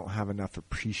I just don't have enough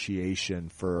appreciation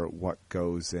for what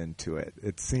goes into it.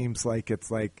 It seems like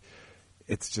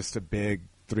it's just a big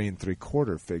 3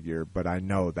 3/4 figure, but I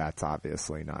know that's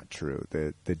obviously not true.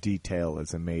 The detail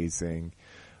is amazing,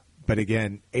 but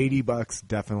again, $80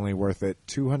 definitely worth it.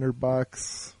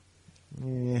 $200,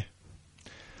 yeah.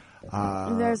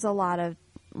 There's a lot of,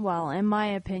 in my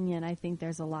opinion, I think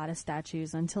there's a lot of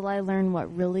statues. Until I learn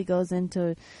what really goes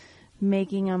into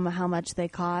making them, how much they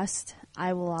cost,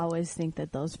 I will always think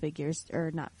that those figures,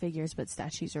 or not figures, but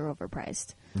statues are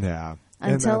overpriced. Yeah.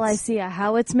 Until I see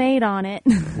how it's made on it.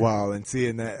 Well, and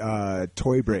seeing that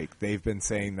Toy Break, they've been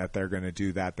saying that they're going to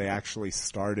do that. They actually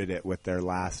started it with their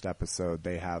last episode.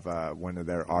 They have one of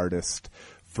their artist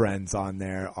friends on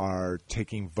there are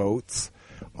taking votes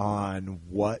on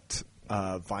what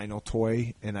vinyl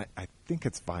toy, and I think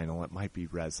it's vinyl. It might be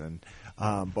resin.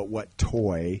 But what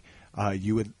toy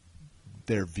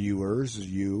their viewers,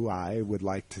 I would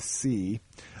like to see.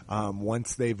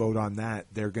 Once they vote on that,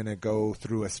 they're going to go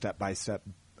through a step-by-step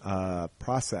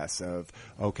process of,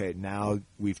 okay, now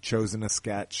we've chosen a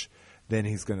sketch, then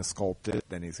he's going to sculpt it,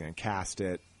 then he's going to cast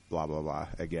it, blah, blah, blah.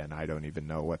 Again, I don't even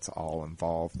know what's all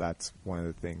involved. That's one of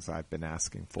the things I've been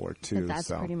asking for, too. But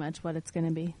that's pretty much what it's going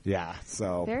to be. Yeah.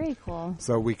 So very cool.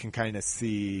 So we can kind of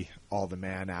see all the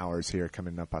man hours here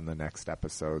coming up on the next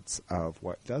episodes of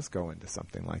what does go into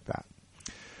something like that.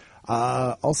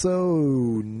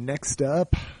 Also, next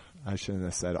up, I shouldn't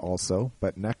have said also,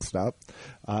 but next up,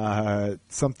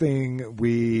 something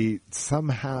we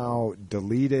somehow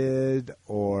deleted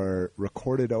or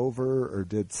recorded over or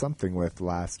did something with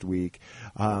last week,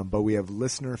 but we have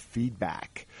listener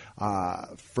feedback.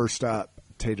 First up,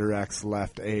 Tater X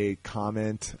left a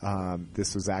comment.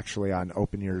 This was actually on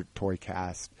Open Your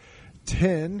Toycast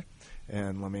 10.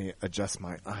 And let me adjust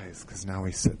my eyes because now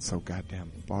we sit so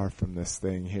goddamn far from this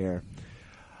thing here.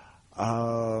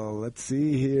 Let's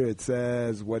see here. It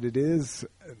says, what it is,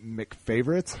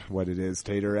 McFavorite. What it is,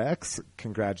 Tater X.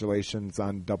 Congratulations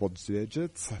on double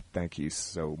digits. Thank you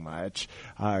so much.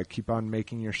 Keep on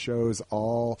making your shows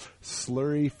all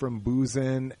slurry from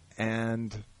boozing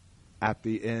and at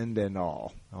the end and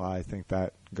all. Well, I think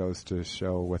that goes to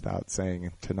show without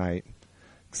saying tonight.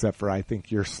 Except for I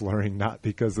think you're slurring not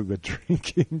because of the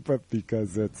drinking, but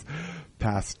because it's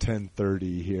past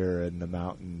 10:30 here in the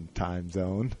Mountain Time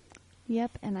Zone.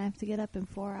 Yep, and I have to get up in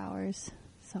 4 hours.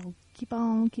 So keep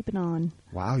on keeping on.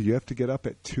 Wow, you have to get up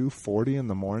at 2:40 in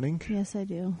the morning? Yes, I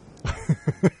do.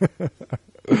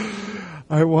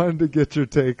 I wanted to get your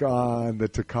take on the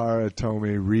Takara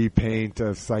Tomy repaint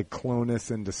of Cyclonus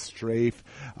into Strafe.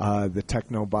 The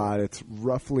Technobot, it's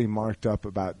roughly marked up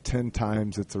about 10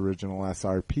 times its original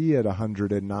SRP at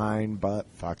 $109, but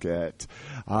fuck it.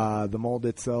 The mold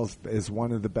itself is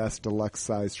one of the best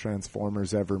deluxe-size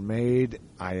Transformers ever made,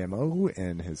 IMO,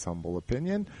 in his humble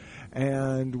opinion.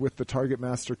 And with the Target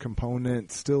Master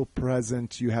component still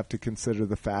present, you have to consider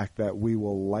the fact that we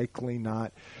will likely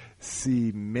not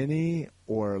see many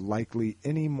or likely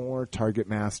any more Target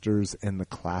Masters in the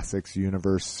Classics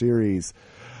Universe series.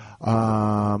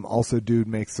 Also, dude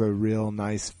makes a real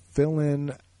nice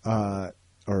fill-in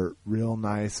heroic.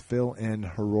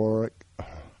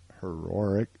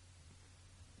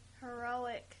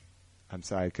 I'm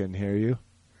sorry, I couldn't hear you.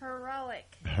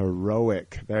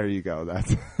 Heroic. There you go.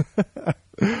 That's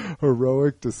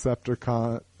heroic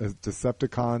Decepticon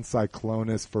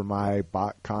Cyclonus for my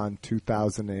Botcon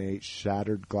 2008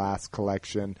 Shattered Glass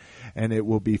collection, and it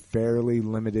will be fairly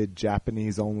limited,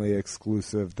 Japanese-only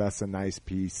exclusive, thus a nice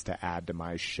piece to add to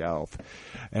my shelf.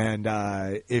 And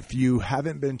if you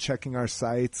haven't been checking our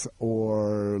sites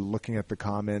or looking at the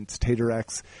comments,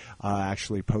 TaterX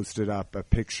actually posted up a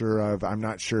picture of, I'm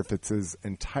not sure if it's his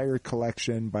entire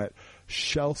collection, but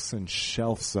shelves and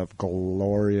shelves of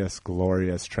glorious,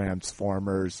 glorious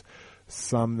Transformers,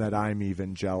 some that I'm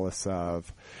even jealous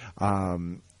of.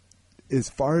 As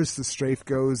far as the Strafe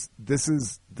goes, this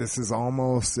is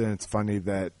almost, and it's funny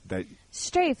that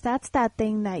Strafe, that's that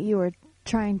thing that you were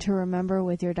trying to remember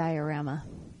with your diorama.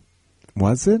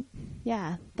 Was it?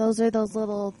 Yeah, those are those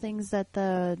little things that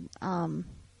the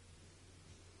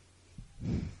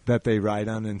that they ride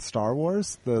on in Star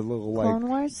Wars, the little Clone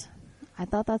Wars. I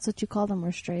thought that's what you called them,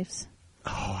 were strafes.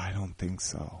 Oh, I don't think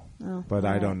so. Oh, but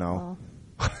I right. don't know.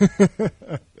 Well.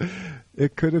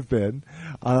 It could have been.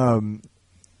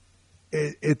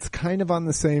 It's kind of on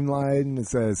the same line. It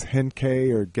says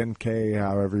Henkei or Genkei,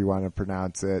 however you want to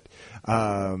pronounce it.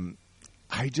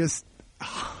 I just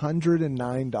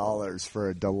 $109 for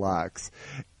a deluxe.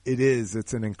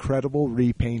 It's an incredible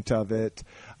repaint of it.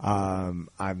 I'm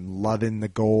loving the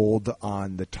gold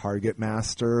on the Target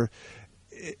Master.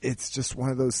 It's just one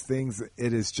of those things.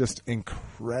 It is just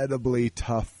incredibly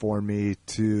tough for me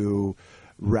to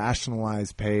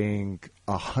rationalize paying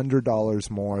 $100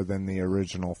 more than the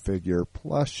original figure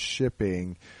plus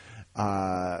shipping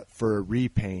for a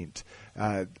repaint.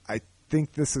 I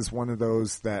think this is one of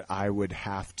those that I would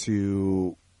have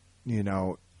to,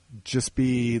 just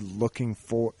be looking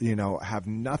for, have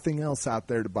nothing else out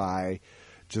there to buy.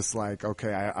 Just like,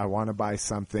 okay, I want to buy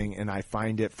something, and I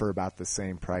find it for about the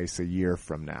same price a year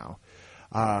from now.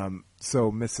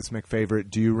 So, Mrs. McFavorite,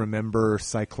 do you remember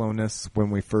Cyclonus when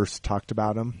we first talked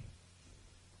about him?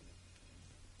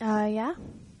 Yeah.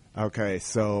 Okay,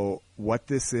 so what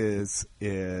this is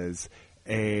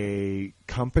a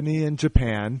company in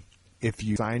Japan. If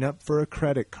you sign up for a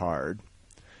credit card,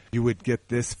 you would get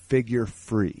this figure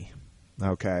free.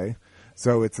 Okay?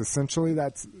 So it's essentially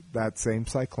that same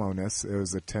Cyclonus. It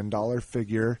was a $10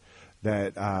 figure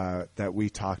that we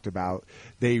talked about.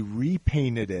 They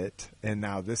repainted it, and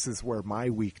now this is where my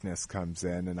weakness comes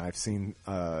in, and I've seen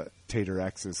Tater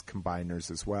X's combiners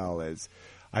as well, is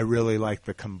I really like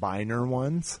the combiner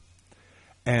ones,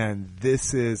 and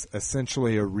this is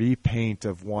essentially a repaint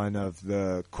of one of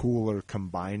the cooler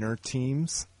combiner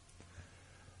teams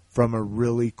from a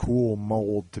really cool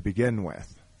mold to begin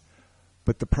with.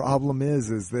 But the problem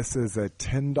is this is a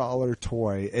 $10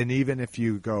 toy, and even if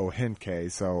you go Henke,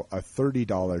 so a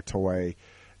 $30 toy,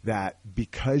 that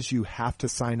because you have to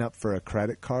sign up for a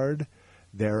credit card,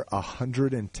 they're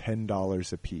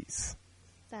 $110 a piece.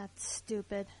 That's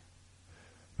stupid.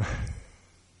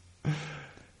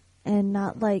 And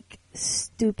not like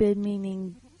stupid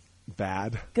meaning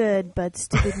bad. Good, but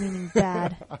stupid meaning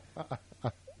bad.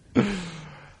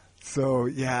 So,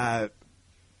 yeah,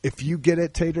 if you get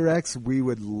it, Tater X, we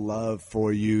would love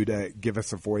for you to give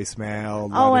us a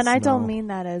voicemail. Oh, and I don't mean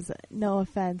that as no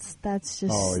offense. That's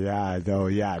just... Oh, yeah. No,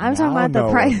 yeah. I'm talking about the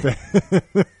price.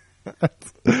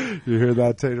 You hear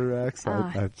that, Tater X?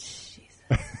 Jesus.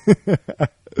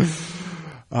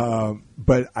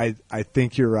 But I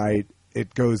think you're right.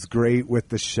 It goes great with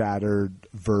the shattered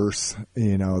verse,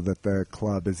 that the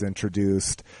club has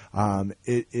introduced.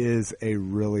 It is a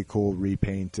really cool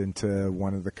repaint into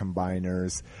one of the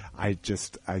combiners. I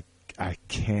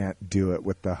can't do it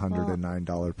with the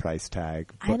 $109 price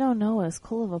tag. I don't know as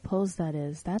cool of a pose that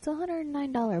is. That's a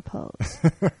 $109 pose.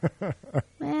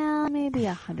 Well, maybe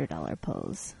a $100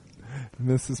 pose.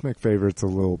 Mrs. McFavorite's a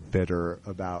little bitter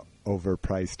about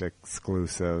overpriced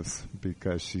exclusives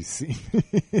because she's seen me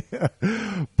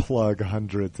plug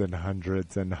hundreds and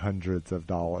hundreds and hundreds of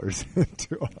dollars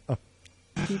into them.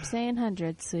 Keep saying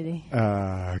hundreds, sweetie.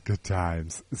 Good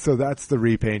times. So that's the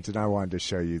repaint, and I wanted to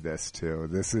show you this too.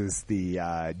 This is the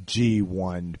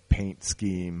G1 paint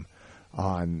scheme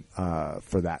on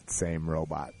for that same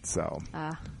robot. So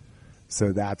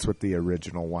that's what the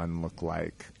original one looked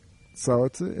like. So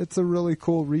it's a really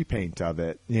cool repaint of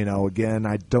it. Again,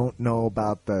 I don't know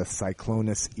about the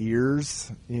Cyclonus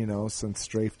ears, since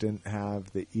Strafe didn't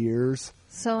have the ears.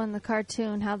 So in the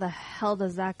cartoon, how the hell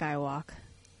does that guy walk?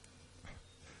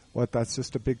 What? That's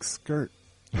just a big skirt.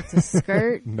 It's a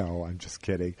skirt? No, I'm just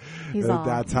kidding.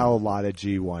 That's how a lot of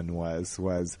G1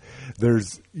 was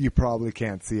there's, you probably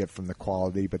can't see it from the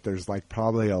quality, but there's like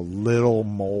probably a little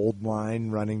mold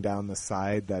line running down the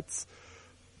side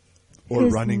or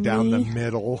running down the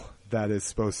middle that is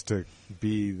supposed to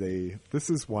be this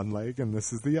is one leg and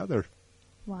this is the other.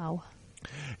 Wow.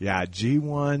 Yeah,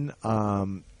 G1,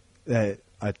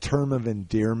 a term of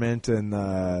endearment in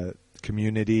the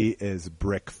community is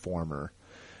brick former,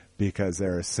 because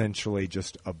they're essentially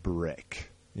just a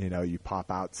brick. You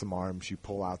pop out some arms, you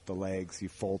pull out the legs, you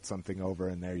fold something over,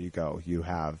 and there you go. You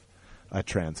have a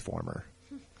transformer.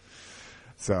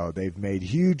 So they've made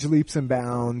huge leaps and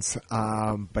bounds.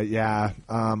 But yeah,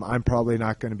 I'm probably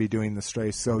not going to be doing the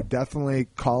Strafe. So definitely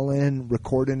call in,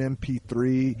 record an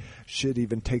MP3. Should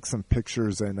even take some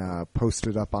pictures and post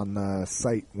it up on the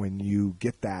site when you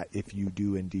get that, if you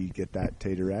do indeed get that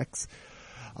Tater X.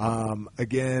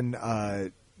 Again,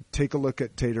 take a look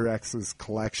at Tater X's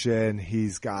collection.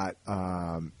 He's got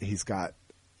a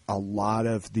lot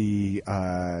of the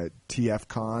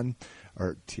TFCon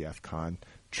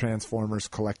Transformers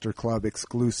Collector Club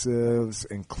exclusives,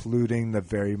 including the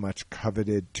very much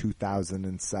coveted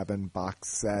 2007 box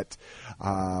set.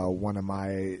 One of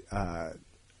my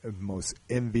most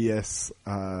envious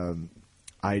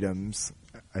items,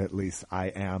 at least I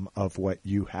am, of what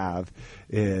you have,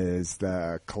 is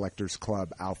the Collectors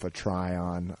Club Alpha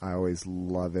Trion. I always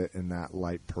love it in that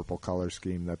light purple color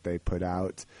scheme that they put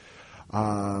out.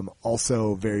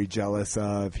 Also very jealous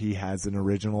of, he has an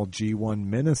original G1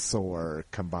 Minosaur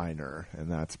combiner, and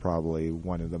that's probably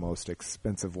one of the most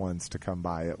expensive ones to come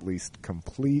by, at least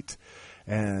complete.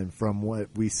 And from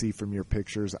what we see from your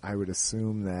pictures, I would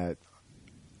assume that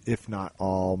if not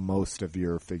all, most of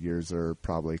your figures are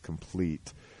probably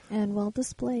complete. And well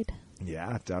displayed.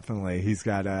 Yeah, definitely. He's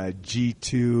got a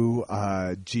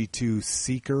G2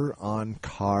 Seeker on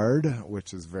card,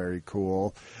 which is very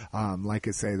cool. Like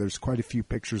I say, there's quite a few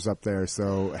pictures up there,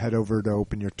 so head over to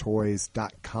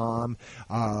openyourtoys.com.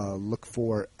 Look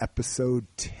for episode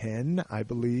 10, I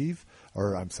believe,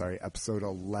 or I'm sorry, episode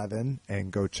 11,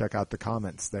 and go check out the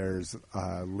comments. There's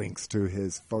links to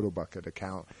his Photo Bucket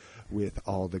account with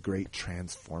all the great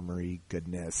Transformery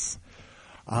goodness.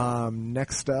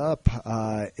 Next up,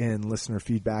 in listener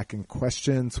feedback and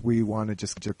questions, we want to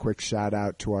just give a quick shout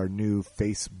out to our new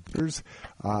Facebookers,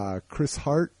 Chris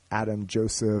Hart, Adam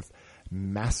Joseph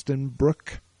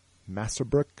Masterbrook,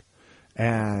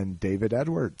 and David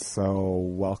Edwards. So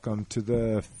welcome to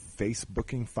the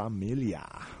Facebooking Familia.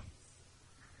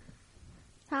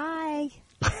 Hi.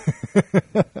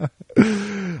 How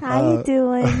you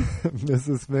doing?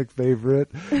 Mrs.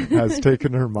 McFavorite has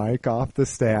taken her mic off the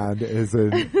stand if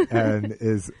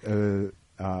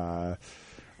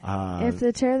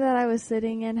the chair that I was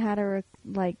sitting in had a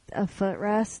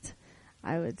footrest,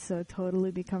 I would so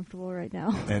totally be comfortable right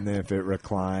now. And if it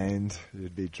reclined,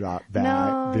 it'd be dropped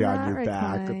back, be on your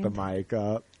back with the mic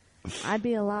up. I'd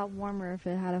be a lot warmer if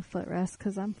it had a footrest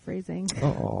because I'm freezing.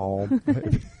 Oh,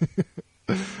 baby.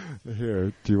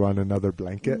 Here, do you want another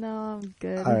blanket? No, I'm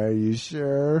good. Are you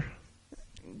sure?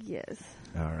 Yes.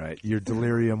 All right. Your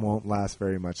delirium won't last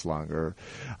very much longer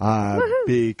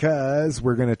because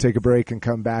we're going to take a break and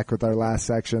come back with our last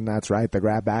section. That's right. The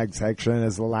grab bag section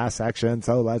is the last section.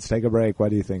 So let's take a break.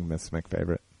 What do you think, Miss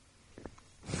McFavorite?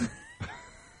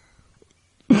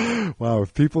 Wow.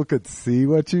 If people could see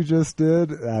what you just did,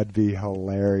 that'd be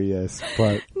hilarious.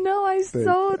 But no, I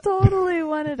so totally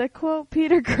wanted to quote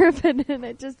Peter Griffin and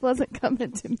it just wasn't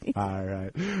coming to me. All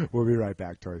right. We'll be right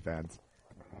back, toy fans.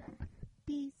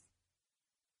 Peace.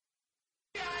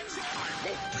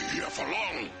 For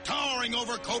long, towering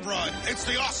over Cobra, it's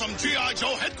the awesome G.I.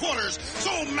 Joe headquarters.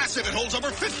 So massive it holds over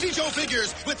 50 Joe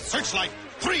figures with searchlight,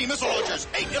 3 missile launchers,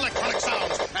 8 electronic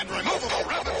sounds, and removable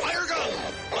rapid-fire gun.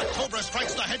 But Cobra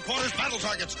strikes the headquarters battle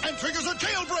targets and triggers a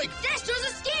jailbreak. Destro's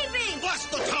escaping!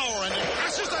 Blast the tower and it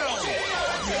crashes down.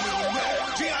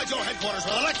 G.I. Joe headquarters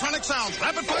with electronic sounds,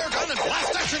 rapid-fire gun, and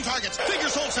blast action targets.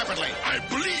 Figures sold separately. I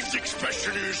believe the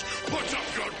expression is, put up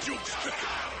your dukes.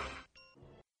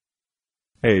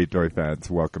 Hey, toy fans,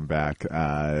 welcome back.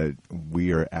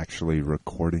 We are actually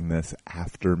recording this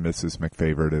after Mrs.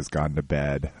 McFavorite has gone to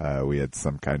bed. We had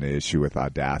some kind of issue with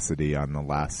Audacity on the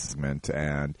last segment,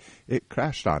 and it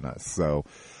crashed on us. So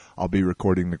I'll be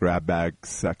recording the grab bag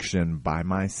section by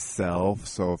myself.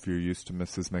 So if you're used to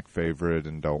Mrs. McFavorite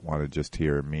and don't want to just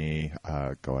hear me,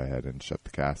 go ahead and shut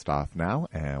the cast off now,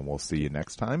 and we'll see you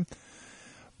next time.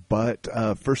 But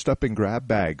first up in Grab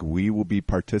Bag, we will be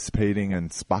participating in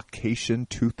Spockcation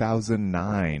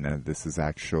 2009. This is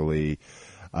actually,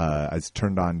 I was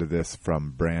turned on to this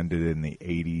from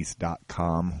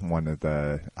brandedintheeighties.com. One of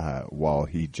the, while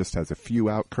he just has a few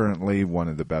out currently, one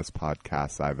of the best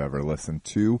podcasts I've ever listened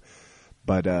to.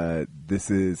 But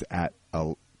this is at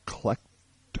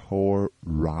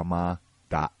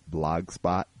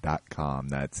eclectorama.blogspot.com.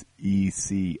 That's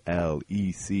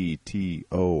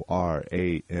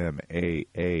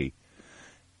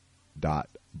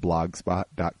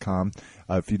eclectorama.blogspot.com.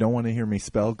 If you don't want to hear me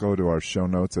spell, go to our show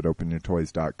notes at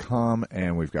openyourtoys.com,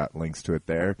 and we've got links to it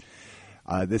there.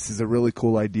 This is a really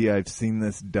cool idea. I've seen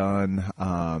this done,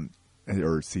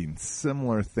 or seen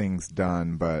similar things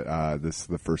done, but this is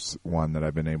the first one that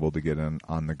I've been able to get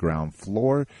on the ground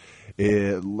floor.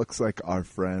 It looks like our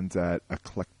friends at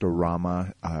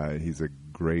Eclectorama, he's a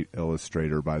great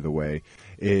illustrator, by the way,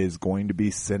 is going to be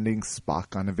sending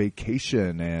Spock on a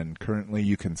vacation, and currently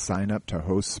you can sign up to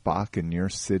host Spock in your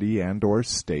city and or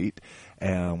state,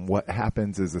 and what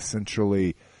happens is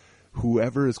essentially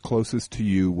whoever is closest to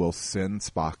you will send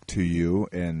Spock to you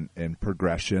in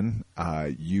progression.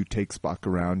 You take Spock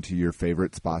around to your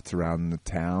favorite spots around the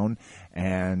town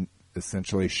and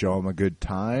essentially show him a good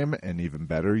time, and even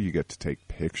better, you get to take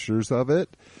pictures of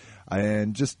it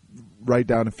and just write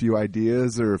down a few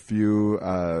ideas or a few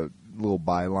little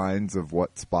bylines of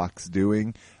what Spock's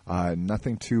doing.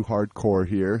 Nothing too hardcore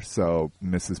here, so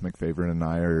Mrs. McFavorite and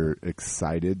I are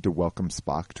excited to welcome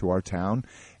Spock to our town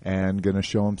and going to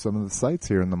show him some of the sights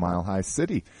here in the Mile High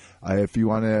City. If you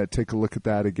want to take a look at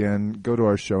that again, go to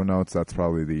our show notes. That's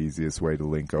probably the easiest way to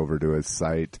link over to his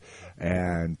site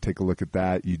and take a look at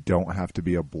that. You don't have to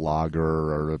be a blogger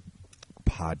or a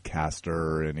podcaster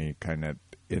or any kind of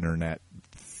internet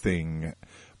thing,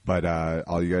 but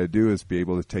all you got to do is be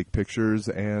able to take pictures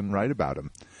and write about them.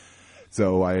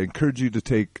 So I encourage you to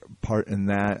take part in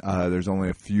that. There's only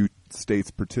a few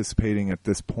states participating at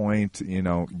this point. You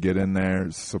know, get in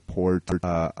there, support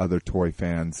other toy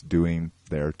fans doing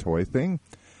their toy thing.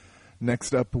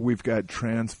 Next up, we've got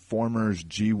Transformers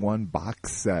G1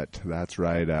 box set. That's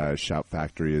right. Shout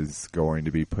Factory is going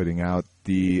to be putting out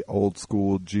the old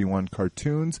school G1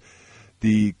 cartoons.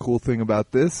 The cool thing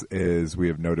about this is we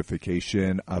have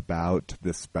notification about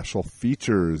the special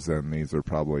features, and these are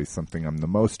probably something I'm the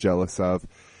most jealous of,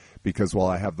 because while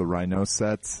I have the Rhino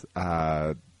sets,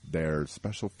 their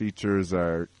special features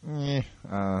are,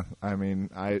 I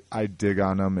mean, I dig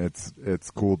on them.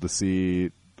 It's cool to see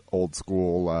old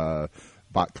school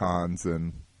Botcons,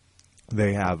 and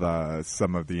they have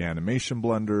some of the animation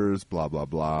blunders, blah, blah,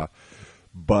 blah.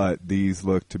 But these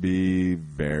look to be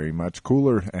very much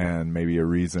cooler, and maybe a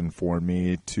reason for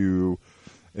me to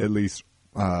at least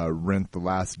rent the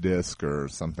last disc or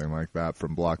something like that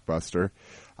from Blockbuster.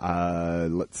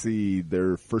 Let's see.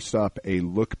 They're first up, a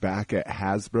look back at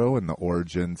Hasbro and the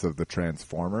origins of the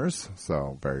Transformers.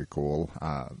 So very cool.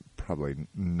 Probably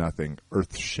nothing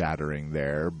earth-shattering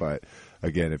there, but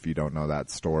again, if you don't know that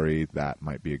story, that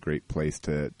might be a great place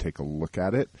to take a look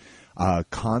at it.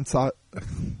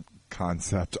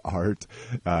 Concept art,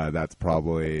 that's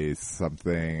probably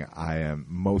something I am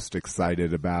most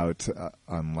excited about,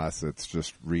 unless it's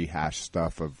just rehashed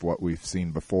stuff of what we've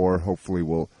seen before. Hopefully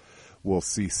we'll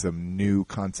see some new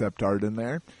concept art in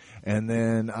there. And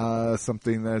then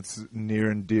something that's near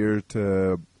and dear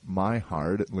to my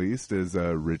heart, at least, is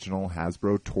original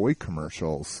Hasbro toy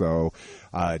commercials. So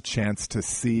a chance to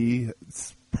see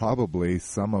probably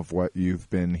some of what you've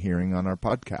been hearing on our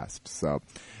podcast. So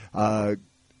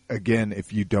again,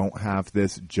 if you don't have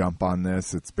this, jump on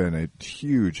this. It's been a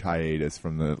huge hiatus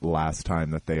from the last time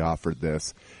that they offered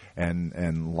this,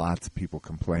 and lots of people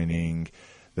complaining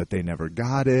that they never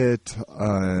got it.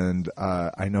 And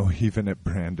I know even at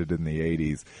Branded in the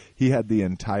 80s, he had the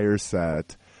entire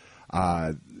set.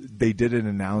 They did an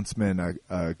announcement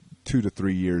 2 to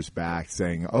 3 years back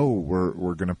saying, "Oh,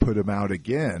 we're going to put him out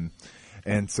again."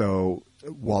 And so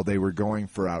while they were going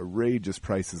for outrageous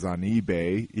prices on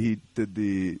eBay, he did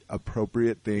the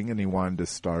appropriate thing, and he wanted to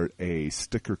start a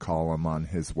sticker column on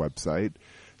his website.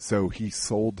 So he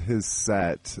sold his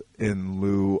set in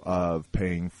lieu of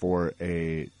paying for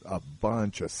a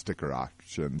bunch of sticker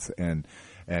auctions. And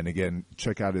again,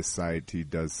 check out his site. He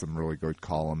does some really good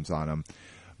columns on them.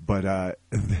 But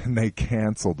then they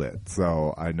canceled it.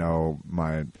 So I know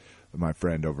my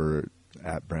friend over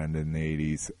at Brandon in the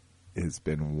 80s has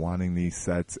been wanting these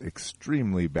sets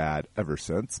extremely bad ever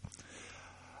since.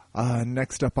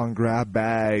 Next up on Grab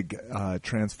Bag,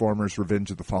 Transformers Revenge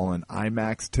of the Fallen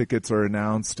IMAX tickets are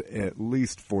announced, at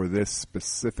least for this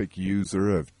specific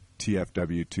user of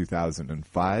TFW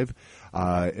 2005.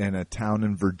 In a town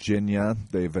in Virginia,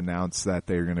 they've announced that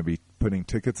they're going to be putting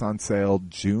tickets on sale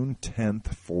June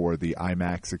 10th for the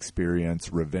IMAX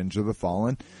experience Revenge of the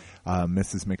Fallen.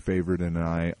 Mrs. McFavorite and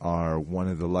I are one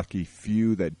of the lucky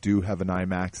few that do have an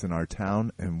IMAX in our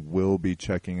town and will be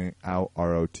checking out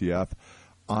ROTF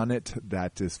on it.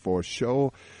 That is for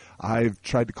show. I've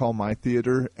tried to call my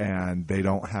theater, and they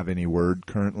don't have any word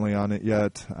currently on it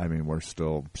yet. I mean, we're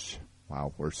still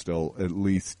at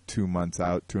least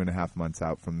 2.5 months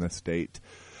out from this date.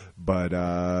 But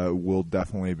we'll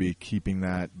definitely be keeping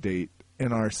that date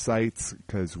in our sights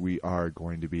because we are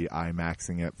going to be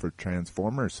IMAXing it for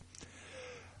Transformers.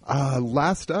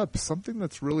 Last up, something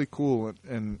that's really cool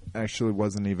and actually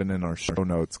wasn't even in our show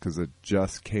notes because it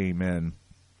just came in,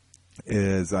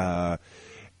 is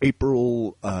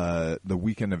April, the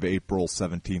weekend of April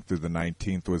 17th through the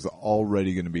 19th was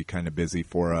already going to be kind of busy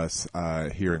for us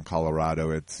here in Colorado.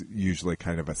 It's usually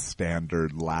kind of a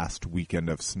standard last weekend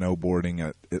of snowboarding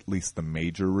at least the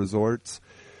major resorts.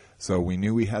 So we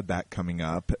knew we had that coming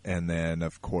up. And then,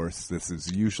 of course, this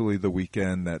is usually the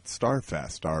weekend that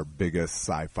Starfest, our biggest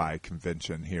sci-fi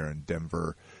convention here in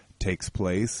Denver, takes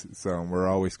place. So we're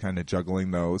always kind of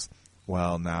juggling those.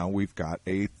 Well, now we've got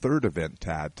a third event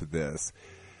to add to this.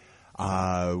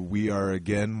 We are,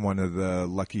 again, one of the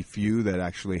lucky few that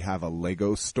actually have a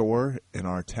Lego store in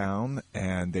our town,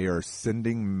 and they are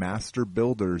sending master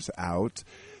builders out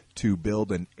to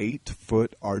build an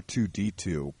 8-foot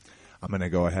R2-D2. I'm going to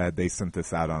go ahead. They sent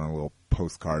this out on a little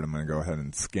postcard. I'm going to go ahead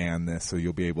and scan this so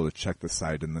you'll be able to check the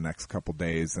site in the next couple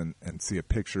days and see a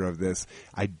picture of this.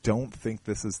 I don't think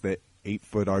this is the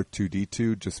 8-foot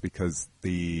R2-D2 just because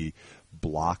the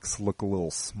blocks look a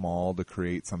little small to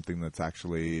create something that's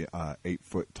actually 8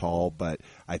 foot tall, but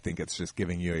I think it's just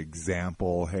giving you an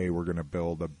example. Hey, we're going to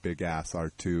build a big ass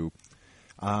R2.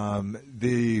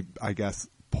 I guess,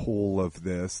 pull of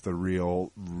this, the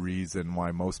real reason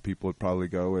why most people would probably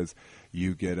go is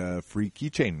you get a free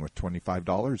keychain with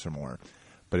 $25 or more.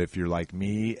 But if you're like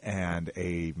me and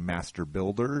a master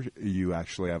builder, you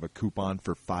actually have a coupon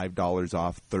for $5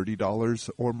 off $30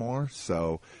 or more.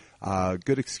 So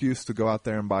good excuse to go out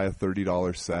there and buy a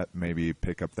 $30 set. Maybe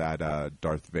pick up that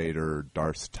Darth Vader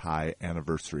Darth tie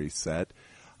anniversary set.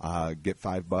 Get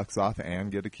 $5 off and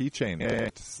get a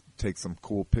keychain. Take some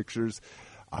cool pictures.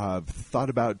 I've thought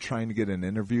about trying to get an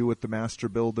interview with the master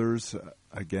builders.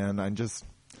 Again, I'm just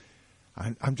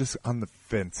on the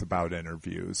fence about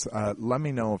interviews. Let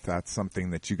me know if that's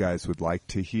something that you guys would like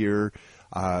to hear.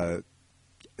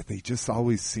 They just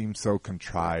always seem so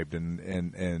contrived,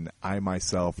 and I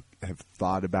myself have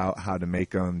thought about how to make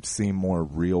them seem more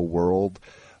real world,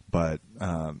 but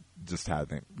just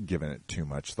haven't given it too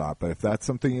much thought. But if that's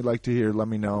something you'd like to hear, let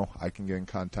me know. I can get in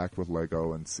contact with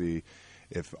Lego and see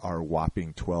if our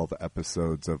whopping 12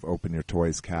 episodes of Open Your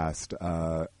Toys cast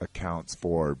accounts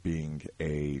for being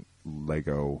a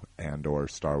Lego and or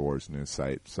Star Wars news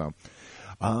site. So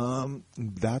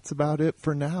that's about it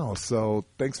for now. So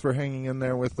thanks for hanging in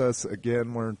there with us.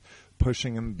 Again, we're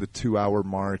pushing in the 2-hour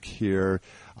mark here.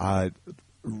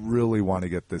 Really want to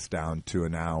get this down to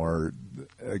an hour.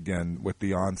 Again, with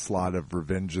the onslaught of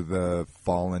Revenge of the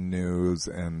Fallen news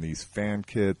and these fan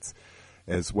kits,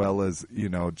 as well as,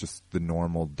 just the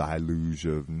normal deluge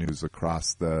of news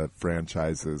across the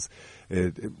franchises,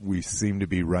 we seem to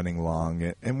be running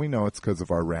long. And we know it's because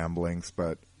of our ramblings,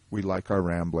 but we like our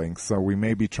ramblings. So we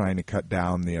may be trying to cut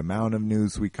down the amount of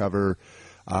news we cover.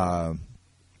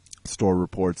 Store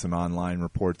reports and online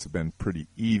reports have been pretty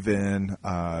even.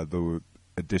 The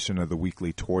edition of the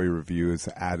weekly toy reviews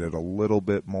added a little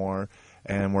bit more,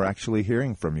 and we're actually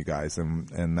hearing from you guys,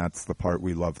 and that's the part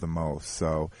we love the most.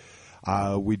 So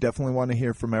we definitely want to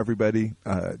hear from everybody.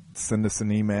 Send us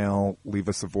an email, leave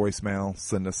us a voicemail,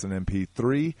 send us an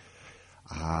MP3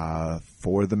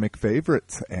 for the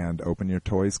McFavorites and Open Your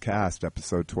Toys cast,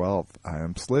 episode 12. I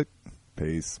am Slick.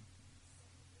 Peace.